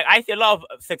like, I see a lot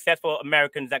of successful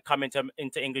Americans that come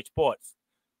into English sports.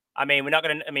 I mean, we're not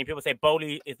gonna. I mean, people say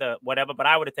Bowley is a whatever, but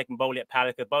I would have taken Bowley at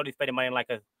Palace because Bowley's spending money like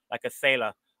a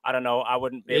sailor. I don't know. I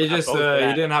wouldn't be. He just he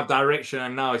didn't have direction,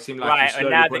 and now it seemed like he's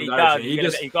slowly putting direction. He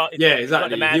got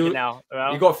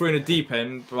through in the deep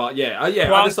end. But I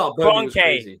just thought Bowley was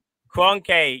crazy.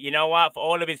 Kroenke, you know what? For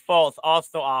all of his faults,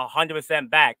 Arsenal are 100%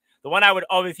 back. The one I would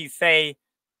obviously say,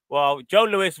 well, Joe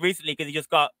Lewis recently, because he just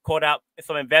got caught up in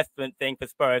some investment thing for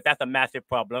Spurs. That's a massive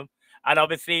problem. And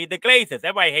obviously the Glazers.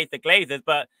 Everybody hates the Glazers,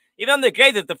 but even on the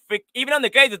Glazers,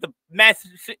 the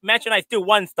Manchester United still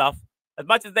won stuff. As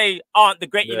much as they aren't the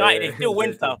great United, they still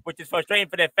win stuff, which is frustrating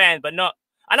for their fans, but not.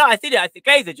 I know, I see that. I see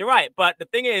Glazers, you're right. But the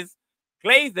thing is,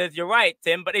 Glazers, you're right,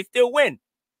 Tim, but they still win.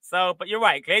 So, but you're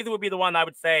right. Glazer would be the one I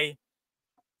would say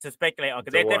to speculate on,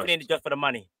 because they're definitely in it just for the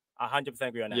money. 100%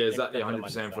 agree on that. Yeah, exactly,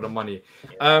 100% for the money.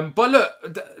 But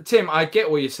look, Tim, I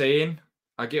get what you're saying.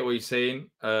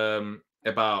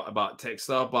 About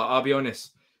Texter, but I'll be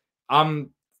honest.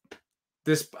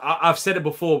 I've said it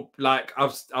before. Like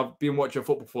I've been watching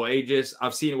football for ages.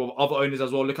 I've seen it with other owners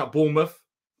as well. Look at Bournemouth.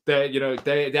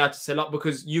 They had to sell up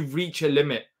because you reach a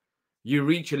limit.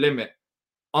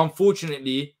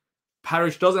 Unfortunately,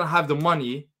 Parish doesn't have the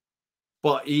money,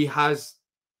 but he has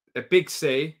a big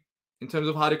say in terms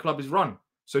of how the club is run.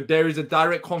 So there is a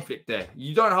direct conflict there.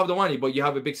 You don't have the money, but you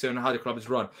have a big say on how the club is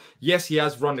run. Yes, he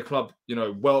has run the club,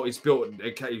 well. He's built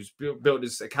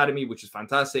this academy, which is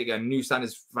fantastic, and new stand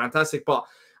is fantastic. But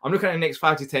I'm looking at the next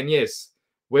 5 to 10 years.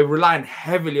 We're relying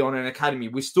heavily on an academy.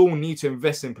 We still need to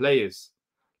invest in players.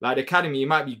 Like the academy, it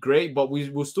might be great, but we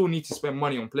will still need to spend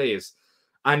money on players.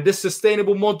 And this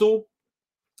sustainable model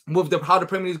with how the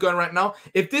Premier League is going right now,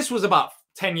 if this was about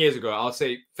 10 years ago, I'll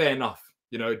say fair enough.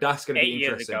 That's going to be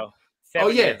interesting.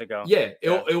 7 years ago.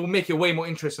 It will make it way more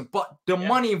interesting. But the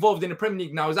money involved in the Premier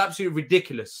League now is absolutely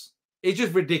ridiculous. It's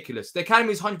just ridiculous. The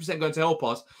academy is 100% going to help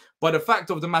us. But the fact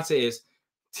of the matter is,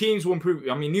 teams will improve.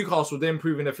 I mean, Newcastle, they're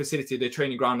improving their facility, their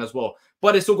training ground as well.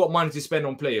 But they still got money to spend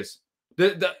on players.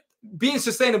 Being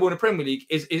sustainable in the Premier League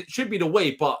it should be the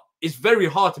way, but it's very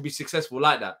hard to be successful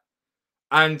like that.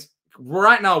 And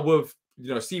right now with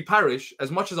Steve Parish, as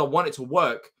much as I want it to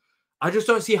work, I just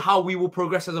don't see how we will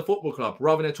progress as a football club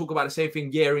rather than talk about the same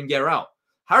thing year in, year out.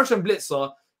 Harrison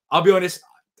Blitzer, I'll be honest,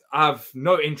 I have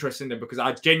no interest in them because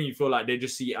I genuinely feel like they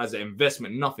just see it as an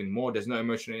investment, nothing more. There's no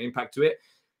emotional impact to it.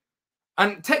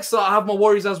 And Texter, I have my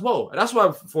worries as well. And that's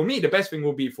why, for me, the best thing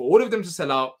will be for all of them to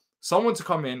sell out, someone to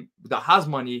come in that has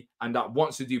money and that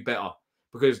wants to do better.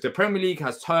 Because the Premier League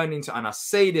has turned into, and I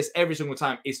say this every single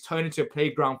time, it's turned into a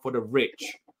playground for the rich.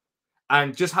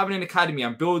 And just having an academy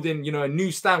and building, a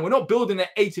new stand. We're not building an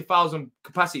 80,000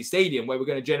 capacity stadium where we're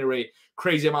going to generate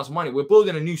crazy amounts of money. We're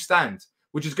building a new stand,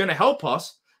 which is going to help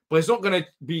us, but it's not going to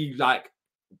be like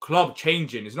club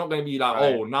changing. It's not going to be like,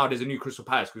 oh, now there's a new Crystal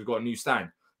Palace because we've got a new stand.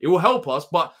 It will help us,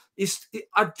 but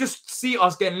I just see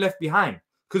us getting left behind.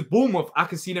 Because Bournemouth, I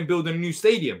can see them building a new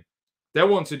stadium. They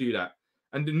want to do that.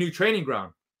 And the new training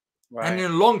ground. Right. And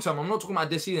in the long term, I'm not talking about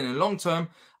this season. In the long term,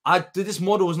 this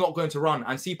model is not going to run.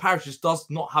 And Steve Parish just does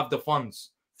not have the funds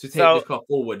to take this club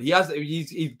forward.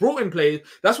 He's brought in players.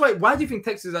 That's why do you think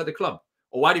Texas is at the club?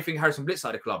 Or why do you think Harrison Blitz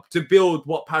at the club? To build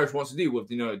what Parish wants to do with,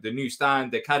 the new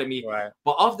stand, the academy. Right.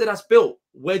 But after that's built,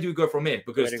 where do we go from here?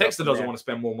 Because Texas doesn't want to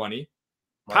spend more money.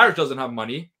 Right. Parish doesn't have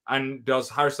money. And does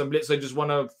Harrison Blitzer just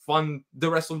want to fund the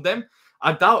rest of them?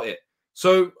 I doubt it.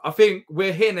 So I think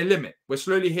we're hitting a limit. We're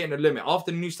slowly hitting a limit.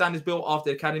 After the new stand is built, after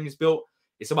the academy is built,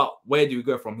 it's about where do we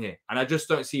go from here? And I just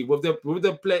don't see with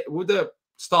the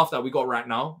staff that we got right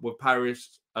now with Parish,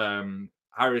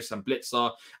 Harris and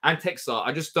Blitzer and Texter,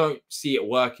 I just don't see it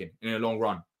working in the long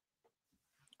run.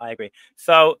 I agree.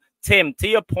 So Tim, to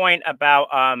your point about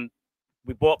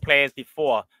we bought players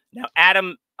before. Now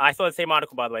Adam, I saw the same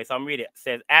article by the way, so I'm reading it. It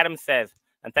says Adam says.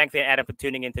 And thanks again, Adam, for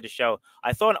tuning into the show.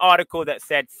 I saw an article that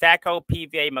said Sacco,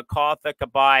 PVA, MacArthur,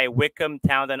 Cabaye, Wickham,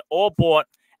 Townsend all bought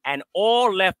and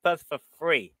all left us for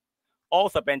free.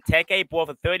 Also, Benteke bought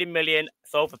for 30 million,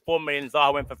 sold for 4 million.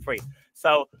 Zaha went for free.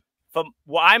 So, from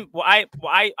what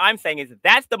I'm saying is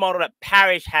that's the model that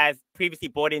Parish has previously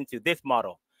bought into. This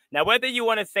model. Now, whether you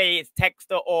want to say it's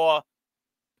Texter or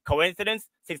coincidence,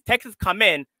 since Texas come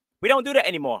in, we don't do that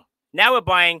anymore. Now we're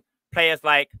buying players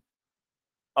like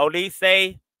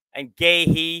Olise and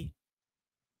Gehi,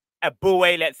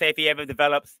 Abue, let's say if he ever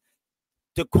develops,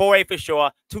 Decore for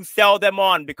sure, to sell them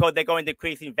on because they're going to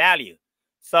decrease in value.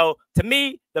 So to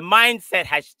me, the mindset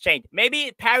has changed.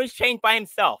 Maybe Parish changed by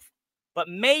himself, but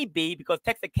maybe because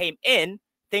Texas came in,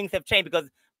 things have changed because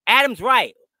Adam's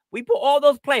right. We bought all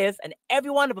those players and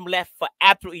every one of them left for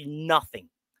absolutely nothing.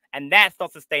 And that's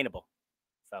not sustainable.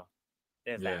 So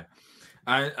there's that.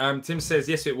 And Tim says,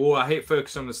 yes, it will. I hate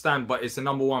focus on the stand, but it's the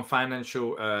number one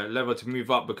financial lever to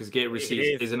move up because gate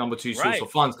receipts is the number two source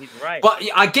of funds. Right. But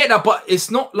I get that, but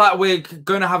it's not like we're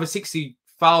going to have a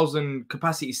 60,000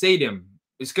 capacity stadium.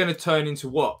 It's going to turn into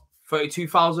what?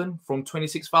 32,000 from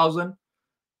 26,000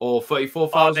 or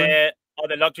 34,000? Oh,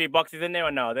 the luxury boxes in there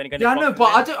or no? Then yeah, I know,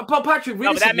 but I don't. But Patrick,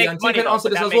 realistically, and you can answer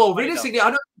this as well. Realistically,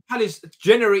 I don't think Palace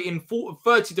generating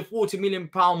 30 to 40 million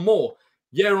pound more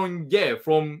year on year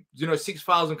from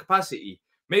 6,000 capacity.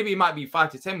 Maybe it might be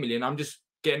 5 to 10 million. I'm just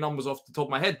getting numbers off the top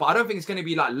of my head, but I don't think it's going to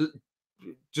be like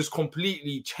just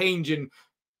completely changing,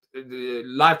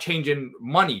 life-changing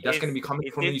money that's going to be coming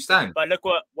from the new stand. But look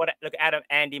look at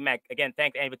Andy Mack again.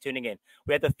 Thanks Andy for tuning in.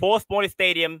 We had the 4th smallest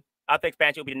stadium after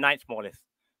expansion. Will be the 9th smallest.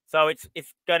 So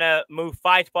it's gonna move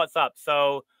 5 spots up.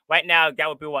 So right now that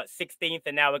would be what 16th,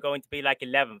 and now we're going to be like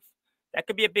 11th. That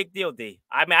could be a big deal, D.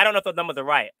 I mean, I don't know if those numbers are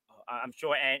right. I'm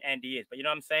sure Andy is, but you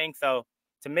know what I'm saying. So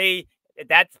to me,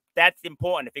 that's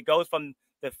important. If it goes from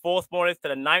the 4th smallest to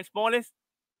the 9th smallest,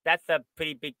 that's a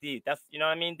pretty big deal. That's what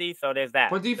I mean, D. So there's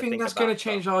that. But do you think that's going to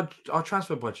change our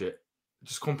transfer budget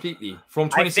just completely from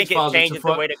 26,000 to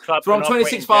from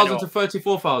 26,000 to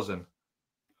 34,000,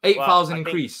 8,000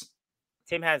 increase?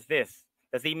 Tim has this.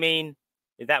 Does he mean,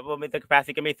 is that what the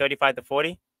capacity can be 35 to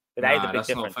 40? But that is a big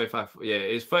difference. Not 35. Yeah,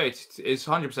 it's 30. It's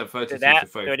 100% 32 to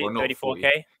 34.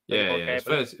 34K. Yeah,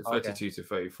 it's 32 to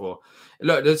 34.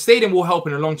 Look, the stadium will help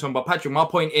in the long term, but Patrick, my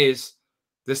point is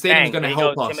the stadium is going to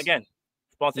help us. Tim again.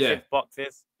 Sponsorship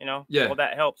boxes, all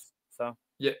that helps. So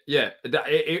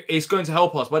it's going to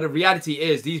help us. But the reality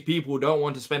is, these people don't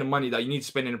want to spend the money that you need to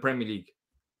spend in the Premier League.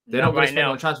 They're not going to spend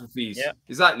on transfer fees. Yeah.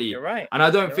 Exactly. You're right. And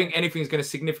I don't think anything's going to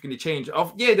significantly change.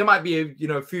 There might be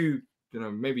a few,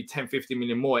 maybe 10, 15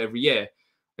 million more every year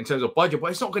in terms of budget, but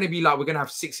it's not going to be like we're going to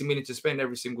have 60 million to spend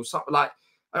every single summer. Like,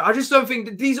 I just don't think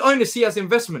that these owners see as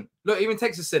investment. Look, even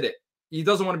Texas said it. He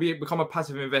doesn't want to become a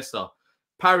passive investor.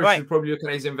 Paris should probably look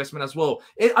at his investment as well.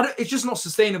 It's just not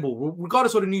sustainable.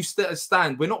 Regardless of the new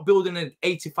stand, we're not building an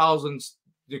 80,000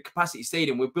 capacity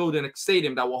stadium. We're building a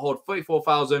stadium that will hold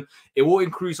 34,000. It will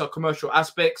increase our commercial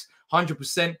aspects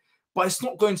 100%, but it's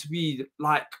not going to be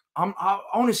like,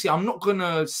 honestly, I'm not going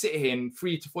to sit here in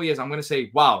 3 to 4 years. I'm going to say,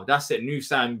 wow, that's it. New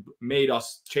stand made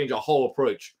us change our whole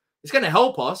approach. It's going to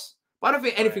help us, but I don't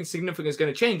think anything significant is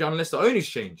going to change unless the owners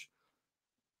change.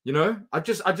 I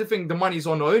just think the money's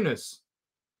on the owners.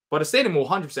 But the stadium will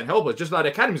 100% help us, just like the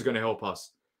academy is going to help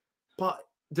us. But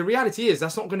the reality is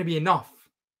that's not going to be enough.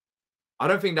 I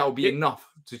don't think that will be enough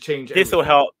to change everything. This will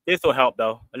help. This will help,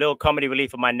 though. A little comedy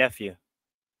relief for my nephew.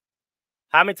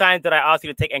 How many times did I ask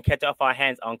you to take Nketiah off our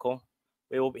hands, Uncle?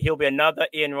 He'll be another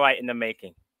Ian Wright in the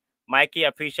making. Mikey, I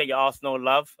appreciate your Arsenal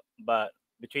love, but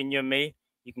between you and me,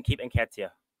 you can keep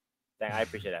Nketiah. I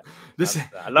appreciate that. This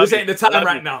ain't the time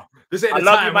right now. This ain't the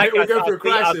time. We're going through a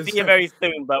crisis. I'll see you very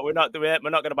soon, but we're not going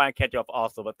to buy Nketiah off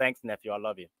Arsenal. But thanks, nephew. I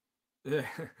love you. Yeah,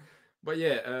 but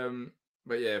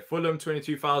yeah, Fulham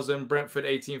 22,000, Brentford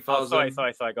 18,000.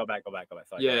 Oh, sorry. Go back.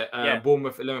 Sorry.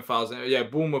 Bournemouth 11,000. Yeah,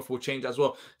 Bournemouth will change as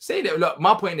well. Look,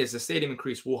 my point is the stadium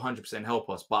increase will 100% help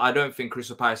us, but I don't think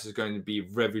Crystal Palace is going to be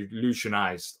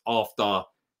revolutionized after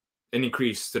an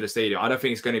increase to the stadium. I don't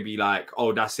think it's going to be like,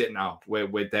 oh, that's it now.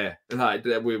 We're there. Like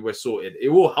we're sorted. It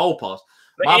will help us.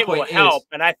 But it will help,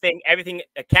 and I think everything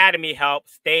academy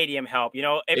helps, stadium help.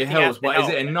 It helps, but is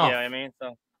it enough? You know what I mean?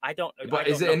 So I don't. But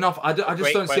is it enough? I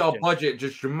just don't see our budget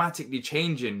just dramatically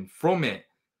changing from it.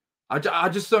 I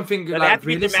just don't think like have to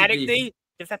be dramatically.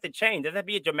 Just have to change. Does that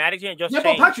be a dramatic change? Just change.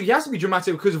 But Patrick, it has to be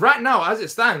dramatic because right now, as it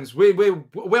stands, we're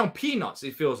on peanuts.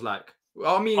 It feels like.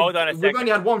 I mean, we've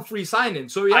only had one free signing,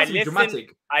 so it has to be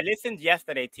dramatic. I listened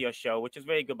yesterday to your show, which is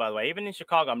very good, by the way. Even in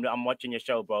Chicago, I'm watching your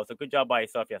show, bro. So good job by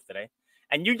yourself yesterday.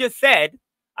 And you just said,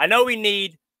 I know we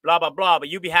need blah, blah, blah, but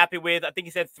you'd be happy with, I think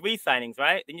you said 3 signings,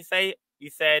 right? Didn't you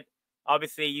say,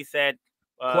 obviously,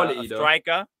 quality, a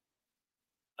striker.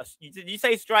 Did you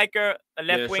say striker, a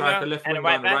left winger, and a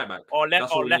right back? Or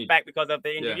left back because of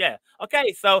the injury? Yeah.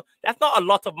 Okay, so that's not a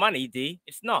lot of money, D.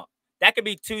 It's not. That could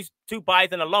be two buys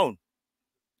and a loan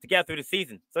to get through the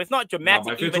season. So it's not dramatic.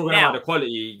 No, but if you're talking about the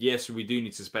quality, yes, we do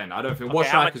need to spend. I don't think what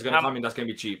striker is going to come in that's going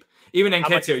to be cheap. Even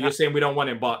Nketiah, you're saying we don't want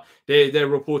him, but they're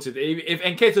reported. If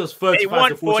Nketiah's 35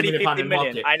 to 40 million pound in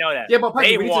market. I know that. Yeah, but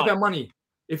Patrick, we need to spend money.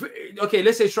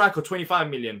 Let's say striker 25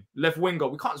 million, left winger.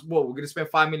 We can't. Well, we're going to spend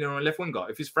 5 million on a left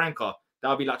winger. If it's Franca,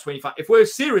 that'll be like 25. If we're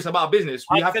serious about business,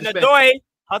 we have to spend.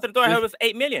 Hudson-Odoi was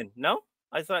 8 million. No.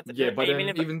 But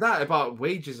then even that about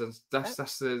wages and that's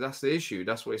the issue.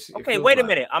 That's what it's. Okay, wait a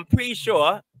minute. I'm pretty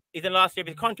sure he's in last year of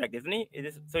his contract, isn't he?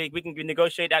 So we can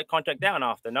negotiate that contract down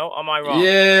after. No, am I wrong?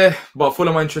 Yeah, but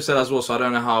Fulham are interested as well, so I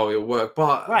don't know how it'll work.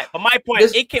 But but my point,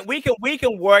 we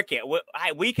can work it.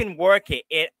 We can work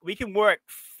it. We can work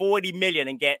 40 million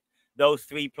and get those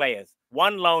 3 players.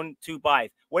 1 loan, 2 buys.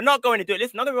 We're not going to do it.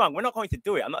 Listen, nothing wrong. We're not going to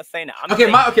do it. I'm not saying that.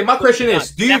 My question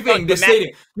is, do you think this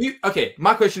stadium?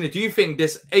 My question is, do you think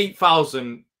this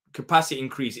 8,000 capacity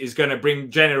increase is going to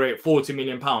generate £40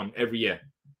 million every year?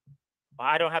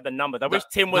 I don't have the numbers. I wish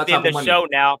Tim was in the show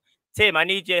now. Tim, I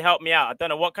need you to help me out. I don't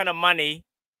know what kind of money.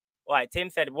 All right, Tim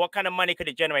said, what kind of money could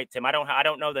it generate, Tim? I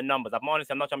don't know the numbers. I'm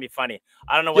honest. I'm not trying to be funny.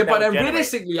 I don't know what. Yeah, but then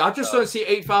realistically, I just don't see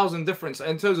 8,000 difference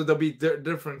in terms of there'll be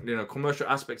different, commercial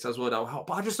aspects as well that will help.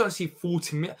 But I just don't see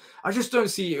 40 million. I just don't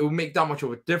see it will make that much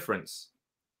of a difference.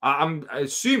 I'm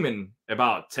assuming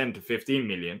about 10 to 15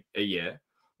 million a year,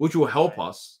 which will help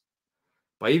us.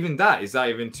 But even that, is that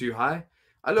even too high?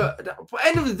 Look, at the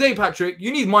end of the day, Patrick,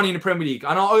 you need money in the Premier League.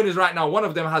 And our owners right now, one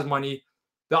of them has money.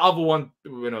 The other one,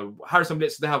 Harrison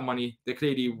Blitz, they have money. They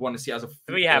clearly want to see as a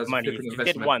three have money. You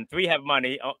did one. Three have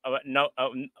money.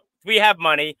 Three have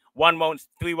money.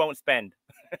 Three won't spend.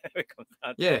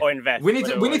 Yeah, or invest. We need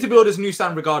to build this new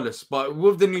stand regardless. But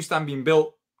with the new stand being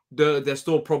built, there's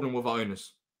still a problem with our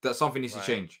owners. That something needs to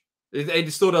change.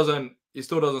 It still doesn't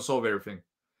solve everything.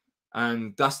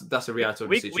 And that's a reality of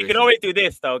the situation. We can always do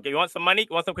this though. You want some money?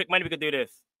 You want some quick money? We could do this.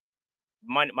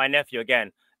 My nephew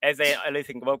again. As at least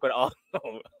can work with all.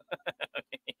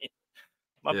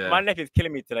 My nephew's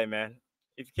killing me today, man.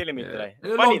 He's killing me today.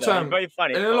 In the long term, very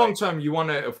funny. In the long term, you want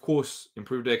to, of course,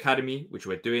 improve the academy, which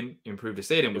we're doing. Improve the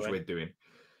stadium, which we're doing.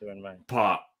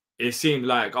 But it seemed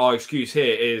like our excuse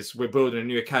here is we're building a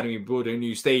new academy, building a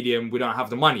new stadium. We don't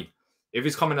have the money. If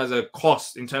it's coming as a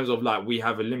cost in terms of like we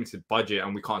have a limited budget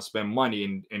and we can't spend money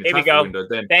in the transfer window,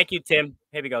 then thank you, Tim.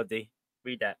 Here we go, D.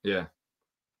 Read that. Yeah.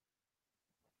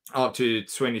 Up to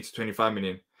 20 to 25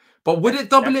 million. But would it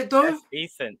double it though? That's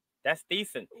decent. That's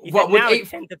decent. Now it's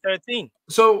 10 to 13.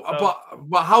 So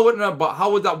but how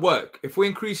would that work? If we're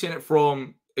increasing it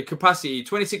from a capacity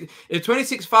 26, if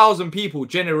 26,000 people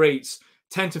generates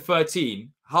 10 to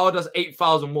 13, how does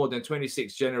 8,000 more than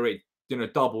 26 generate,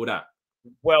 double that?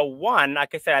 Well, one,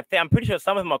 like I said, I'm pretty sure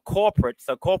some of them are corporate,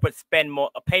 so corporates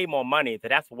pay more money. So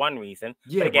that's one reason.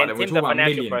 Yeah, but again, but Tim's a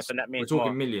financial person. That means we're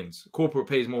talking millions. Corporate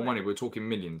pays more money. We're talking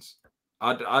millions.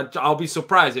 I'll be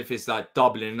surprised if it's like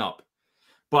doubling up.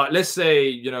 But let's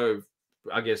say,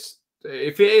 I guess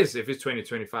if it's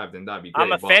 2025, then that'd be great.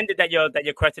 I'm offended that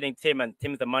you're questioning Tim, and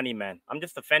Tim's the money man. I'm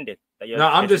just offended that you're. No,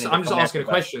 I'm just asking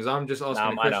questions. I'm just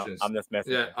asking questions. I'm just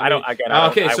messing. Yeah,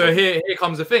 I so here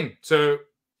comes the thing. So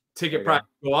ticket price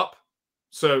go up.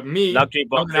 So me luxury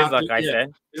boxes, like I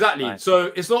said. Exactly. Right. So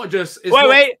it's not just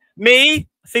wait, me me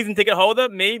season ticket holder,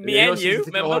 me and you,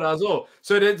 ticket holder as well.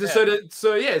 So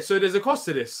there's a cost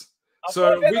to this.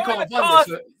 So we can't fund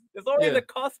this. There's always a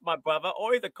cost, my brother.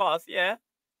 Always a cost, yeah.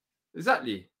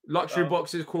 Exactly. Luxury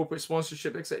boxes, corporate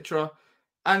sponsorship, etc.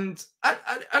 And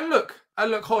look,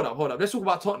 hold up. Let's talk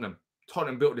about Tottenham.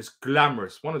 Tottenham built this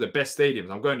glamorous, one of the best stadiums.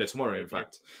 I'm going there tomorrow, in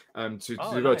fact, to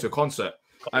go to a concert.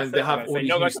 And they have all these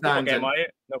new stands.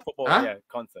 No football,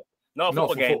 concert. Not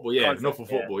for football, yeah. Not for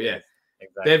football, yeah.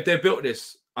 Exactly. They've built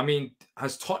this. I mean,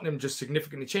 has Tottenham just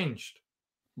significantly changed?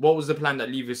 What was the plan that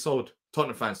Levy sold?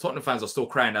 Tottenham fans are still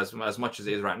crying as much as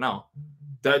it is right now.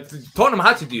 Tottenham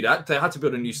had to do that. They had to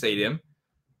build a new stadium.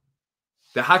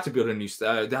 They had to build a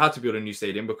new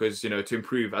stadium because to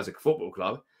improve as a football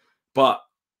club. But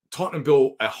Tottenham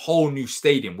built a whole new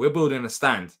stadium. We're building a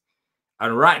stand,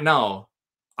 and right now,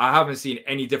 I haven't seen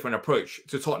any different approach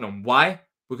to Tottenham. Why?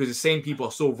 Because the same people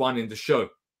are still running the show.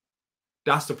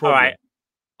 That's the problem. All right.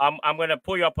 I'm going to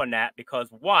pull you up on that because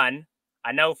one,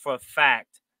 I know for a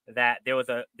fact that there's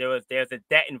a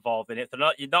debt involved in it.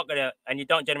 So you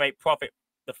don't generate profit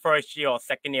the first year or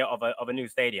second year of a new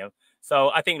stadium. So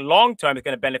I think long term is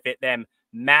going to benefit them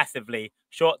massively.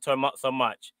 Short term, not so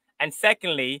much. And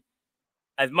secondly,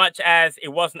 as much as it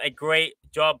wasn't a great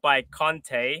job by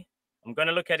Conte, I'm going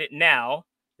to look at it now.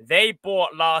 They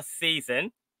bought last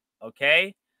season,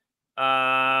 okay?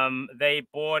 They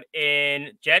bought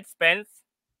in Jed Spence.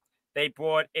 They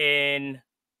brought in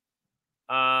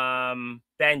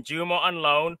Dan Juma on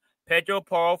loan, Pedro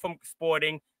Porro from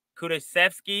Sporting,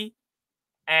 Kulusevski,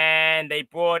 and they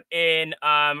brought in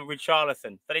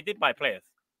Richarlison. So they did buy players.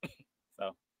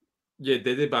 Yeah,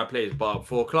 they did buy players, but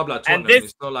for a club like Tottenham,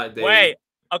 it's not like they...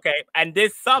 And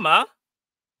this summer,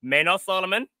 Maynard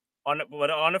Solomon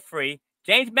on a free,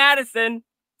 James Maddison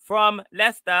from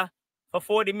Leicester for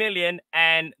 40 million,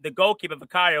 and the goalkeeper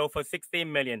Vicario for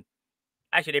 16 million.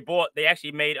 Actually, they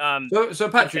actually made So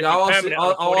Patrick, I'll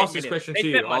ask this question to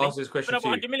you. I'll ask this question to you.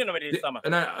 100 million already this summer.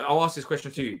 No, I'll ask this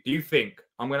question to you. Do you think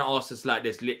I'm going to ask this like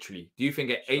this literally? Do you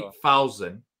think at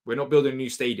 8,000, we're not building a new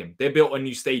stadium? They built a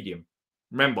new stadium.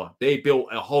 Remember, they built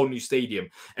a whole new stadium,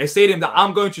 a stadium that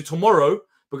I'm going to tomorrow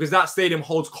because that stadium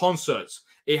holds concerts.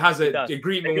 it has an does.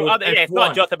 agreement Yeah, with F1. it's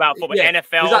not just about football. Yeah,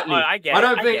 NFL. exactly. I get I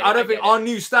it. don't think our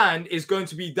new stand is going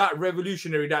to be that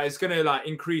revolutionary that it's going to like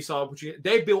increase our opportunity.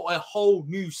 They built a whole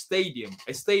new stadium,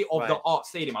 a state of the art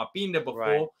stadium. I've been there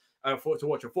before to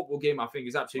watch a football game. I think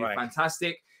it's absolutely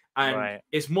fantastic, and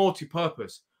it's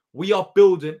multi-purpose. We are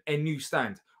building a new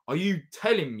stand. Are you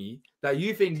telling me that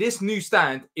you think this new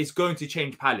stand is going to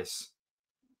change Palace?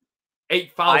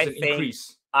 8,000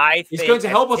 increase. It's going to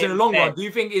help us in the long run. Do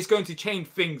you think it's going to change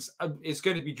things? It's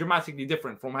going to be dramatically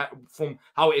different from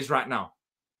how it is right now.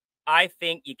 I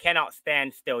think you cannot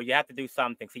stand still. You have to do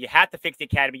something. So you had to fix the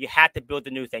academy. You had to build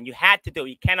the new thing. You had to do it.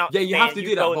 You cannot. Yeah, you have to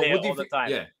do that. But what do you all the time.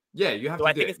 Yeah, you have to. Do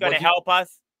I think it's going to help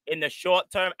us in the short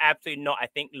term? Absolutely not. I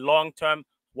think long term,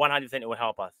 100% it will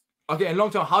help us. Okay, in long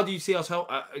term, how do you see us help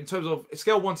in terms of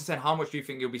scale 1 to 10? How much do you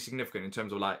think it'll be significant in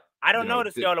terms of like? I don't know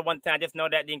the scale of 1 to 10. I just know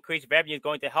that the increased revenue is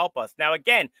going to help us. Now,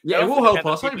 again, yeah, it will help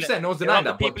us 100%. No one's denying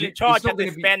that. People in charge have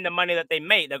to spend the money that they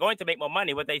make. They're going to make more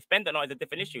money. Whether they spend or not is a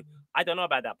different issue. I don't know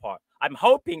about that part. I'm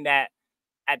hoping that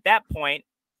at that point,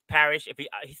 Parrish, if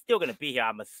he's still going to be here,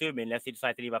 I'm assuming, unless he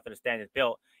decides to leave after the stand is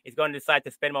built, he's going to decide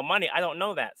to spend more money. I don't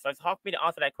know that, so it's hard for me to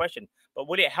answer that question. But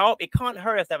would it help? It can't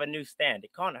hurt us to have a new stand.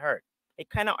 It can't hurt. It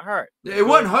cannot hurt. Yeah, it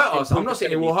won't hurt us. I'm not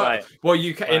saying it will hurt. Well,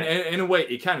 you can in a way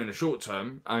it can in the short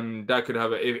term, and that could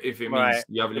have if it means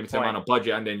you have a limited amount of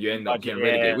budget and then you end up getting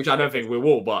relegated, which I don't think we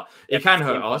will, but it can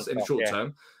hurt us in the short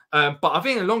term. But I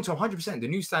think in the long term, 100%, the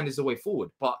new stand is the way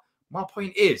forward. But my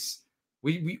point is,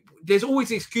 there's always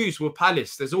an excuse with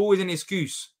Palace. There's always an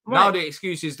excuse. Now the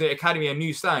excuse is the academy and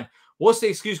new stand. What's the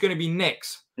excuse going to be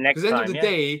next? Because at the end of the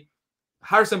day,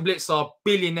 Harrison Blitz are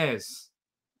billionaires.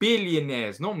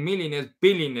 Billionaires, not millionaires,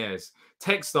 billionaires.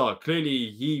 Textor, clearly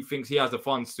he thinks he has the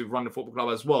funds to run the football club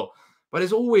as well. But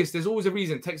there's always a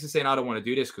reason. Textor saying, I don't want to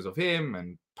do this because of him,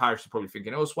 and Parrish is probably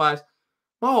thinking elsewise.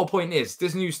 My whole point is,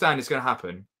 this new stand is going to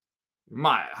happen. We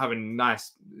might have a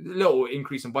nice little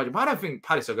increase in budget, but I don't think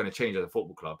Palace are going to change as a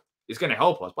football club. It's going to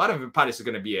help us, but I don't think Palace is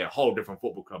going to be a whole different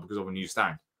football club because of a new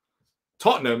stand.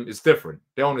 Tottenham is different.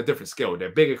 They're on a different scale. They're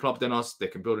a bigger club than us. They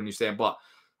can build a new stand, but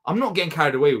I'm not getting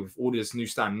carried away with all this new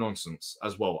stand nonsense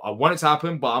as well. I want it to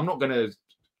happen, but I'm not going to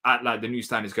act like the new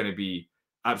stand is going to be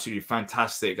absolutely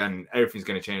fantastic and everything's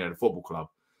going to change at the football club.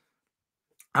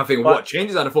 I think what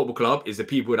changes at the football club is the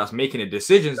people that's making the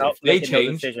decisions. If they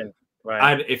change, and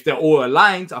if they're all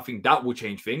aligned, I think that will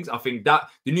change things. I think that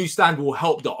the new stand will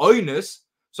help the owners.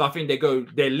 So I think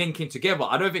they're linking together.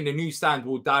 I don't think the new stand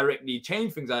will directly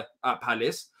change things at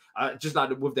Palace. Just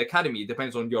like with the academy, it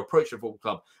depends on your approach to the football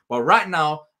club. But right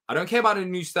now, I don't care about the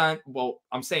new stand. Well,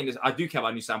 I'm saying this, I do care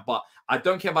about the new stand, but I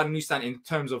don't care about the new stand in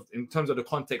terms of the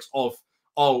context of,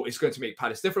 oh, it's going to make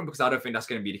Palace different, because I don't think that's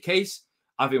going to be the case.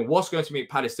 I think what's going to make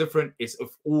Palace different is if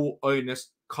all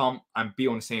owners come and be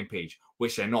on the same page,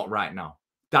 which they're not right now.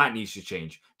 That needs to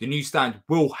change. The new stand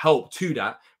will help to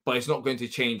that, but it's not going to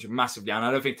change massively. And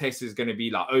I don't think Textor is going to be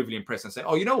like overly impressed and say,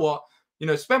 oh, you know what?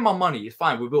 Spend my money. It's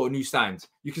fine. We built a new stand.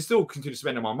 You can still continue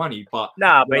spending my money, but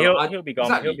but he'll be gone.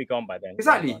 Exactly. He'll be gone by then.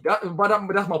 Exactly.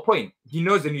 But that's my point. He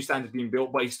knows the new stand is being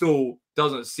built, but he still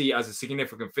doesn't see it as a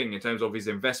significant thing in terms of his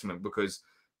investment because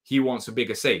he wants a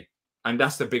bigger say, and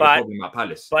that's the bigger problem at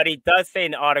Palace. But he does say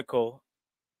in the article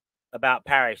about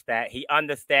Parrish that he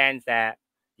understands that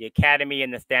the academy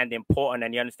and the stand are important,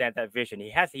 and he understands that vision.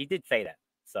 He did say that.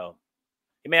 So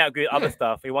he may not agree with other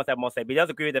stuff. He wants to have more say, but he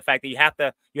does agree with the fact that you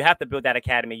have to build that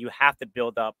academy. You have to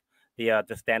build up the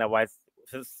standard-wise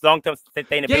long-term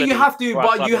sustainability. Yeah, you have to,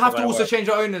 but you have to also change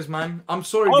your owners, man. I'm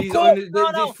sorry, these owners,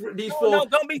 these four. No,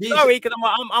 don't be sorry, because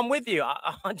I'm with you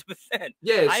 100%.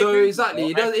 Yeah, so exactly,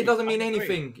 it doesn't mean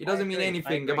anything. It doesn't mean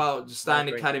anything about the stand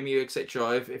academy,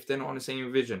 etc. If they're not on the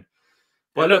same vision.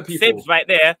 But look, Sibs right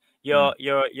there. Your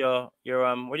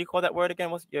what do you call that word again?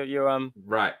 What's your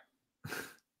right?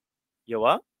 You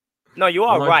what? No, you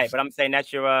are right, but I'm saying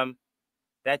that's your account.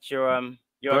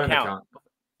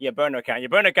 Yeah, burner account. Your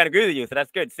burner account agrees with you, so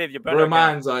that's good. Save your burner account.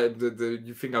 Mine's like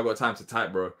you think I've got time to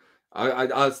type, bro.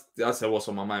 I say what's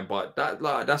on my mind, but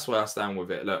that's where I stand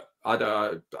with it. Look,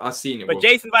 I've seen it. But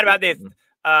Jason's right about this.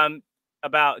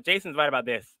 Jason's right about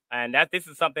this, and this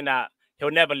is something that he'll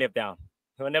never live down.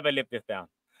 He'll never live this down.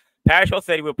 Parrish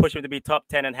said he will push him to be top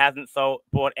 10 and hasn't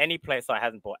bought any players. So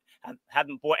hasn't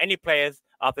bought any players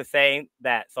after saying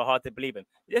that. So hard to believe him.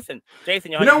 Listen,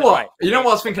 Jason, you know what? Right. You know what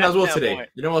I was thinking as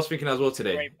well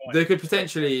today. They could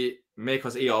potentially make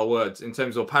us eat our words in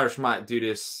terms of Parrish might do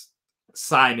this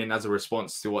signing as a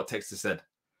response to what Textor said,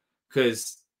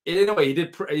 because in a way he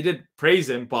did praise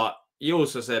him, but he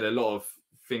also said a lot of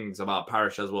things about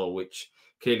Parrish as well, which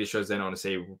clearly shows they're not on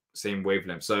the same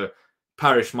wavelength. So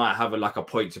Parrish might have a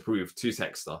point to prove to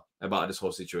Textor about this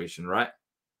whole situation, right?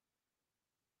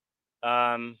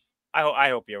 I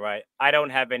hope you're right. I don't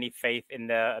have any faith in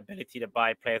the ability to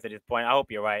buy players at this point. I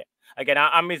hope you're right. Again,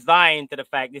 I'm resigned to the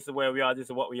fact this is where we are. This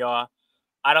is what we are.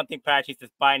 I don't think Parrish needs to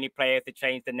buy any players to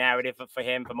change the narrative for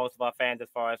him, for most of our fans, as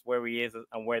far as where he is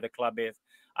and where the club is.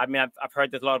 I mean, I've heard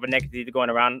there's a lot of negativity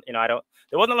going around. You know,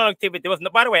 there wasn't a lot of activity. There was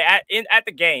no, by the way, at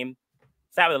the game,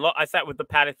 I sat with the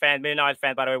Palace fans. Millionaires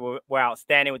fans, by the way, were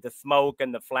outstanding with the smoke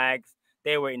and the flags.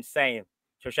 They were insane.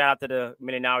 So shout out to the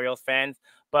Millonarios fans.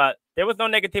 But there was no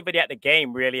negativity at the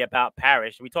game really about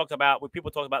Parrish. People talked about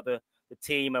the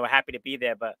team and were happy to be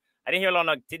there, but I didn't hear a lot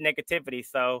of negativity.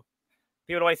 So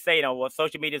people always say, you know, well,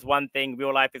 social media is one thing,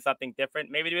 real life is something different.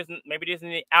 Maybe there isn't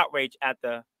any outrage at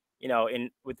the, you know,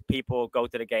 with people go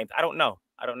to the games. I don't know.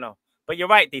 But you're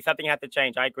right, D. Something has to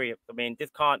change. I agree. I mean,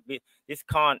 this can't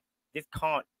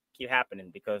keep happening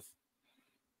because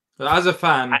as a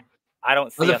fan, I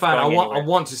don't see. As a fan, I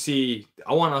want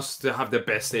us to have the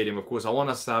best stadium, of course. I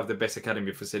want us to have the best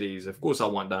academy facilities. Of course, I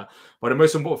want that. But the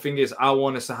most important thing is I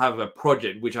want us to have a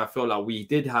project, which I feel like we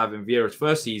did have in Vieira's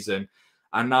first season,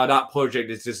 and now that project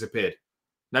has disappeared.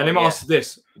 Now, let me ask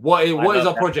this. What is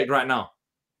our project right now?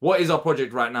 What is our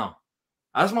project right now?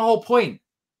 That's my whole point.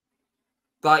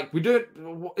 Like,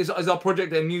 is our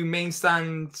project a new main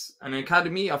stand and an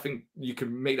academy? I think you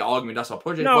can make the argument that's our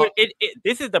project. No,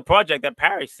 this is the project that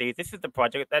Parrish sees. This is the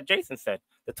project that Jason said,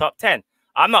 the top 10.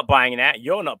 I'm not buying that.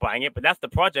 You're not buying it, but that's the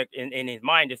project in his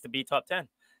mind, is to be top 10.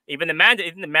 Even the manager,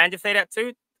 didn't the manager say that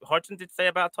too? Hodgson did say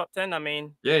about top 10. I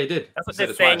mean, yeah, he did. That's what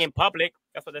they're saying in public.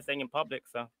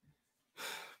 So,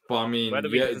 but I mean, whether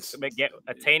we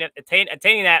attaining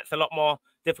that's a lot more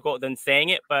difficult than saying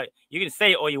it. But you can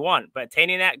say it all you want. But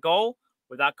attaining that goal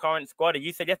with our current squad,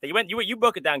 you said yesterday, you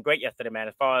broke it down great yesterday, man.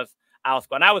 As far as our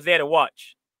squad, and I was there to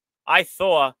watch. I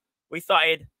saw we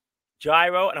started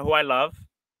Gyro and who I love,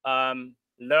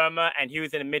 Lerma and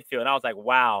Hughes in the midfield, and I was like,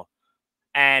 wow.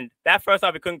 And that first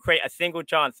half, we couldn't create a single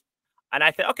chance. And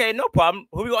I said, okay, no problem.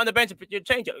 Who we got on the bench? You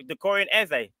change it. Decore and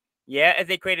Eze. Yeah,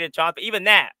 Eze created a chance, but even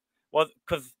that was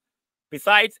because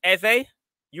besides Eze,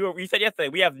 you said yesterday,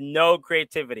 we have no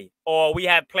creativity, or we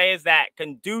have players that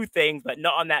can do things, but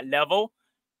not on that level.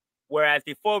 Whereas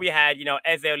before we had, you know,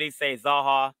 Eze, Elise,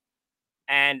 Zaha.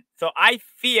 And so I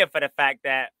fear for the fact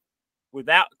that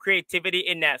without creativity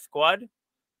in that squad,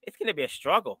 it's going to be a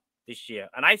struggle this year.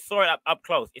 And I saw it up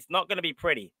close. It's not going to be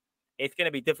pretty. It's going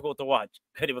to be difficult to watch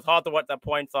because it was hard to watch the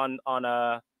points on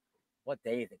what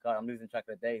day is it? God, I'm losing track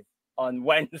of the days. On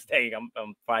Wednesday, I'm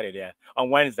Friday, yeah,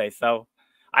 on Wednesday. So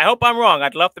I hope I'm wrong.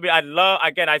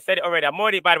 Again, I said it already. I'm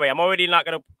already not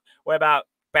going to worry about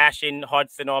bashing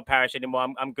Hodgson or Parrish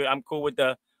anymore. I'm good. I'm cool with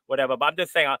the whatever. But I'm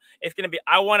just saying, it's going to be,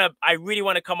 I really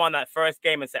want to come on that first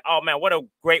game and say, oh man, what a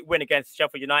great win against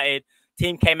Sheffield United.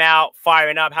 Team came out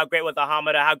firing up. How great was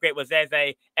Hamada? How great was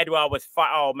Eze? Edouard was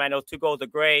fire. Oh man, those 2 goals are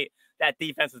great. That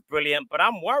defense was brilliant. But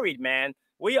I'm worried, man.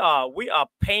 We are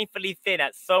painfully thin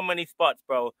at so many spots,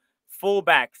 bro.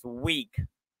 Fullbacks, weak.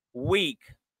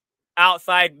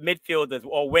 Outside midfielders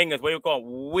or wingers, what you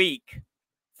call weak.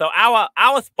 So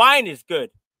our spine is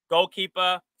good.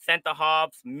 Goalkeeper, center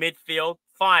halves, midfield,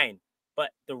 fine.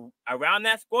 But around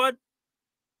that squad,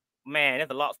 man, there's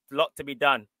a lot to be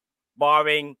done.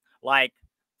 Barring like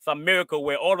some miracle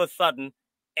where all of a sudden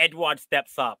Edouard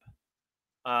steps up.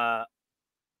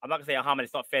 I'm not gonna say Ahmed.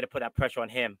 It's not fair to put that pressure on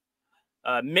him.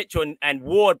 Mitchell and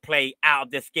Ward play out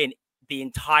of their skin the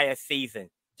entire season.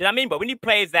 Do you know what I mean? But when you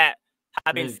players that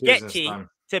have been sketchy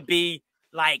to be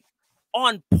like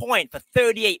on point for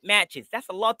 38 matches, that's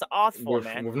a lot to ask for,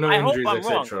 man. With no injuries,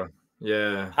 etc.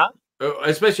 Yeah. Huh?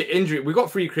 Especially injury. We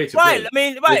got 3 creative players. I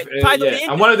mean, right.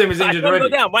 And one of them is injured already.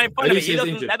 Right in front of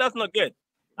me. That doesn't look good.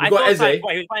 I got Eze. He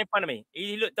was right in front of me.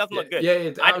 He doesn't look good.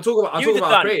 Yeah. I'm talking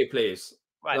about creative players.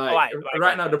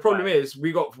 Right now, the problem is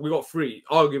we got 3.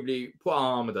 Arguably, put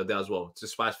Armada there as well to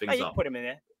spice things up. Put him in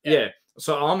there. Yeah.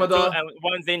 So Armada,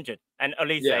 one's injured, and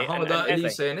Elise. Yeah, Armada,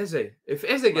 Elise, and Eze. If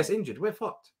Eze gets injured, we're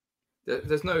fucked.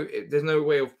 There's no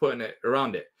way of putting it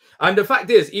around it. And the fact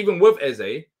is, even with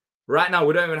Eze, right now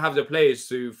we don't even have the players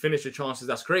to finish the chances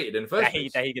that's created in the first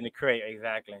place. That he's going to create,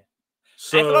 exactly.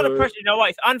 So it's a lot of pressure. You know what?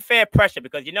 It's unfair pressure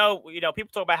because you know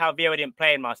people talk about how Vieira didn't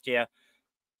play in last year.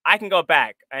 I can go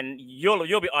back and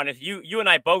you'll be honest. You and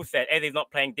I both said Eze's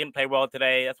didn't play well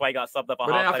today. That's why he got subbed up.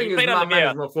 I think it's not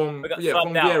management from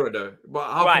Vieira though. But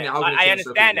I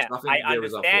understand that. I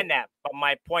understand that. But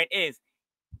my point is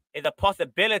a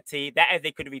possibility that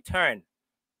Eze could return,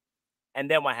 and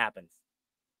then what happens?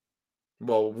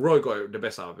 Well, Roy got the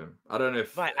best out of him. I don't know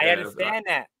if. Right, I understand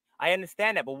that.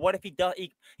 But what if he does?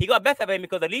 He got best out of him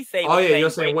because at least say. Oh yeah, you're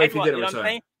saying what if he didn't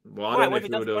return? Well, I Why? don't know What if if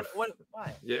he he would doesn't? have.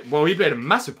 Why? Yeah, well, he played a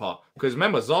massive part because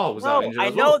remember Zaha was out No, injured I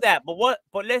as know well. that, but what?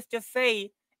 But let's just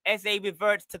say Eze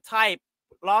reverts to type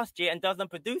last year and doesn't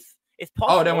produce. It's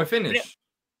possible. Oh, then we're finished.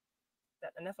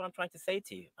 And that's what I'm trying to say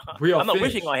to you. We are I'm not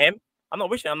finished. wishing on him. I'm not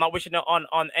wishing it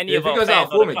on any If of he our goes out fans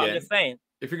of form or the club. I'm again, just saying.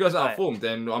 if he goes out of Right. form,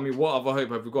 then I mean, what other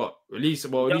hope have we got? At least,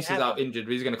 well, at least he's out injured.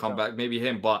 But he's going to come back. Maybe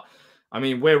him, but I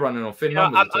mean, we're running on thin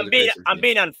numbers. I'm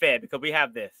being unfair because we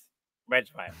have this.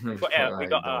 Red's right. We got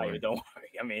Ayu. Don't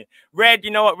worry. I mean, Red.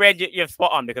 You know what, Red? You're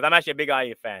spot on because I'm actually a big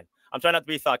Ayu fan. I'm trying not to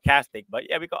be sarcastic, but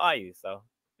yeah, we got Ayu, so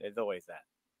there's always that.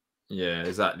 Yeah,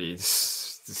 exactly. This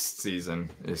season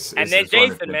is. And then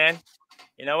Jason, man.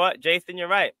 You know what, Jason? You're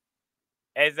right.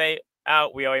 Eze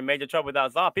out. We are in major trouble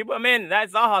without Zaha. People, man,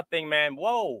 that Zaha thing, man.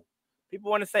 Whoa. People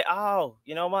want to say, oh,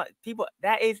 you know what? People,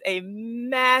 that is a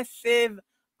massive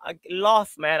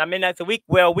loss, man. I mean, that's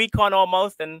we're a week on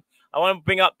almost, and I want to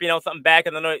bring up, something back,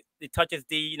 and I know it touches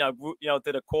the,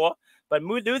 to the core. But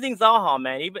losing Zaha,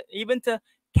 man, even to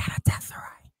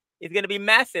Galatasaray, it's gonna be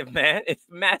massive, man. It's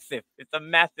massive. It's a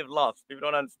massive loss. People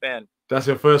don't understand. That's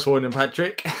your first warning,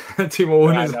 Patrick. 2 more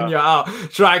warnings and you're out.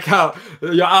 Strike out.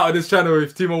 You're out of this channel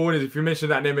with 2 more warnings if you mention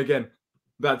that name again.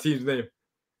 That team's name.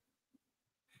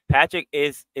 Patrick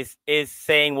is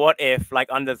saying what if, like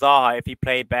under Zaha, if he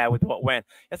played bad with what went.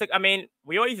 It's like, I mean,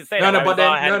 we always used to say no, that. No, but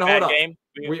then hold up. Game.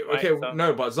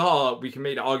 No, but Zaha, we can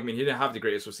make the argument he didn't have the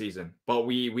greatest of season, but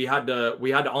we had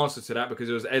the answer to that because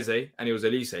it was Eze and it was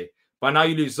Elise. But now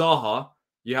you lose Zaha,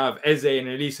 you have Eze and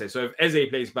Elise. So if Eze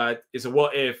plays bad, it's a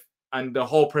what if, and the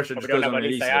whole pressure just goes on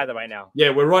Elise either right now. Yeah,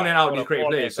 we're running out these great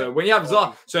players. So when you have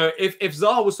Zaha, so if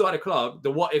Zaha was still at the club, the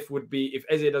what if would be if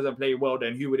Eze doesn't play well,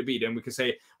 then who would it be? Then we could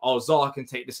say, oh, Zaha can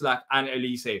take the slack and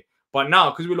Elise. But now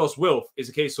because we lost Wilf, it's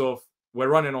a case of we're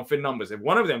running on thin numbers. If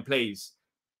one of them plays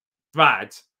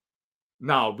bad,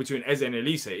 now between Eze and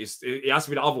Elise, it has to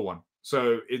be the other one.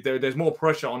 So there's more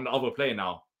pressure on the other player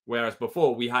now. Whereas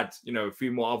before we had, a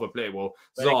few more other players. Well,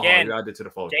 Zaha again, who added to the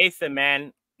fold. Jason,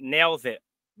 man, nails it.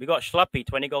 We got Schluppy,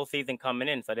 20-goal season coming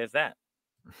in, so there's that.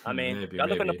 I mean,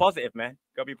 gotta look on the positive, man.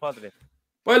 Gotta be positive.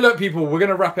 Well, look, people, we're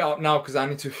gonna wrap it up now because I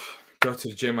need to go to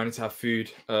the gym. I need to have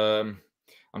food. I'm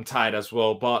tired as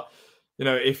well. But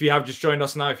if you have just joined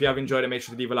us now, if you have enjoyed it, make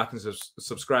sure to leave a like and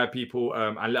subscribe, people,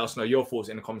 and let us know your thoughts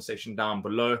in the comment section down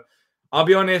below. I'll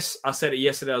be honest, I said it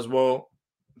yesterday as well.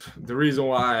 The reason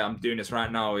why I'm doing this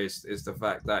right now is the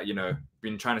fact that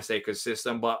been trying to stay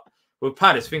consistent, but with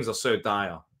Palace things are so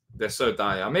dire. They're so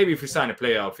dire. Maybe if we sign a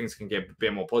player, things can get a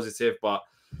bit more positive, but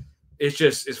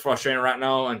it's frustrating right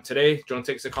now. And today, John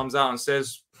Textor comes out and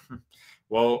says,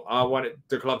 well, I wanted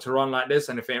the club to run like this,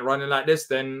 and if it ain't running like this,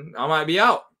 then I might be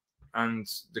out. And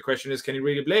the question is, can you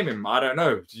really blame him? I don't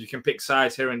know. You can pick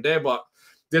sides here and there, but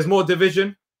there's more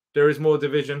division. There is more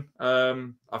division.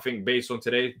 I think based on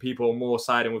today, people are more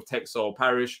siding with Textor or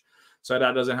Parish, so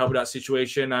that doesn't help that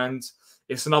situation. And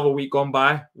it's another week gone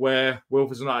by where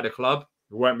Wilf is not at the club.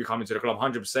 We won't be coming to the club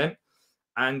 100%,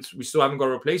 and we still haven't got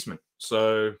a replacement.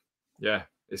 So, yeah,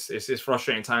 it's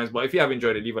frustrating times. But if you have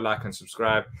enjoyed it, leave a like and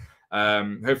subscribe.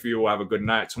 Hopefully, you all have a good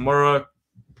night. Tomorrow,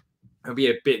 it'll be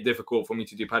a bit difficult for me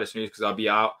to do Palace news because I'll be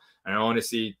out. And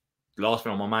honestly, the last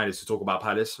thing on my mind is to talk about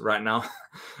Palace right now.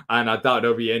 And I doubt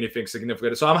there'll be anything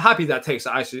significant. So I'm happy that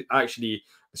Textor actually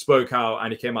spoke out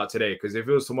and he came out today, because if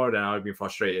it was tomorrow, then I would have been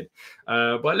frustrated.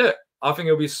 But look, I think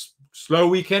it'll be slow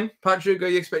weekend. Patrick, are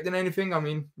you expecting anything? I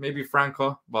mean, maybe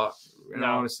Franco, but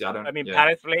honestly, I don't. I mean,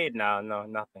 Palace played? No,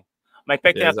 nothing. I'm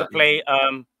expecting us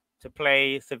to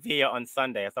play Sevilla on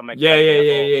Sunday. So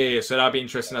Yeah. So that'll be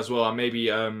interesting as well. And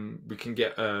maybe we can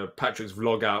get Patrick's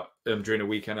vlog out during the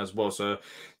weekend as well. So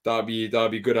that'll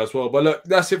be good as well. But look,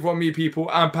 that's it from me, people.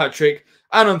 I'm Patrick,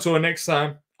 and until next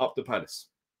time, up the Palace.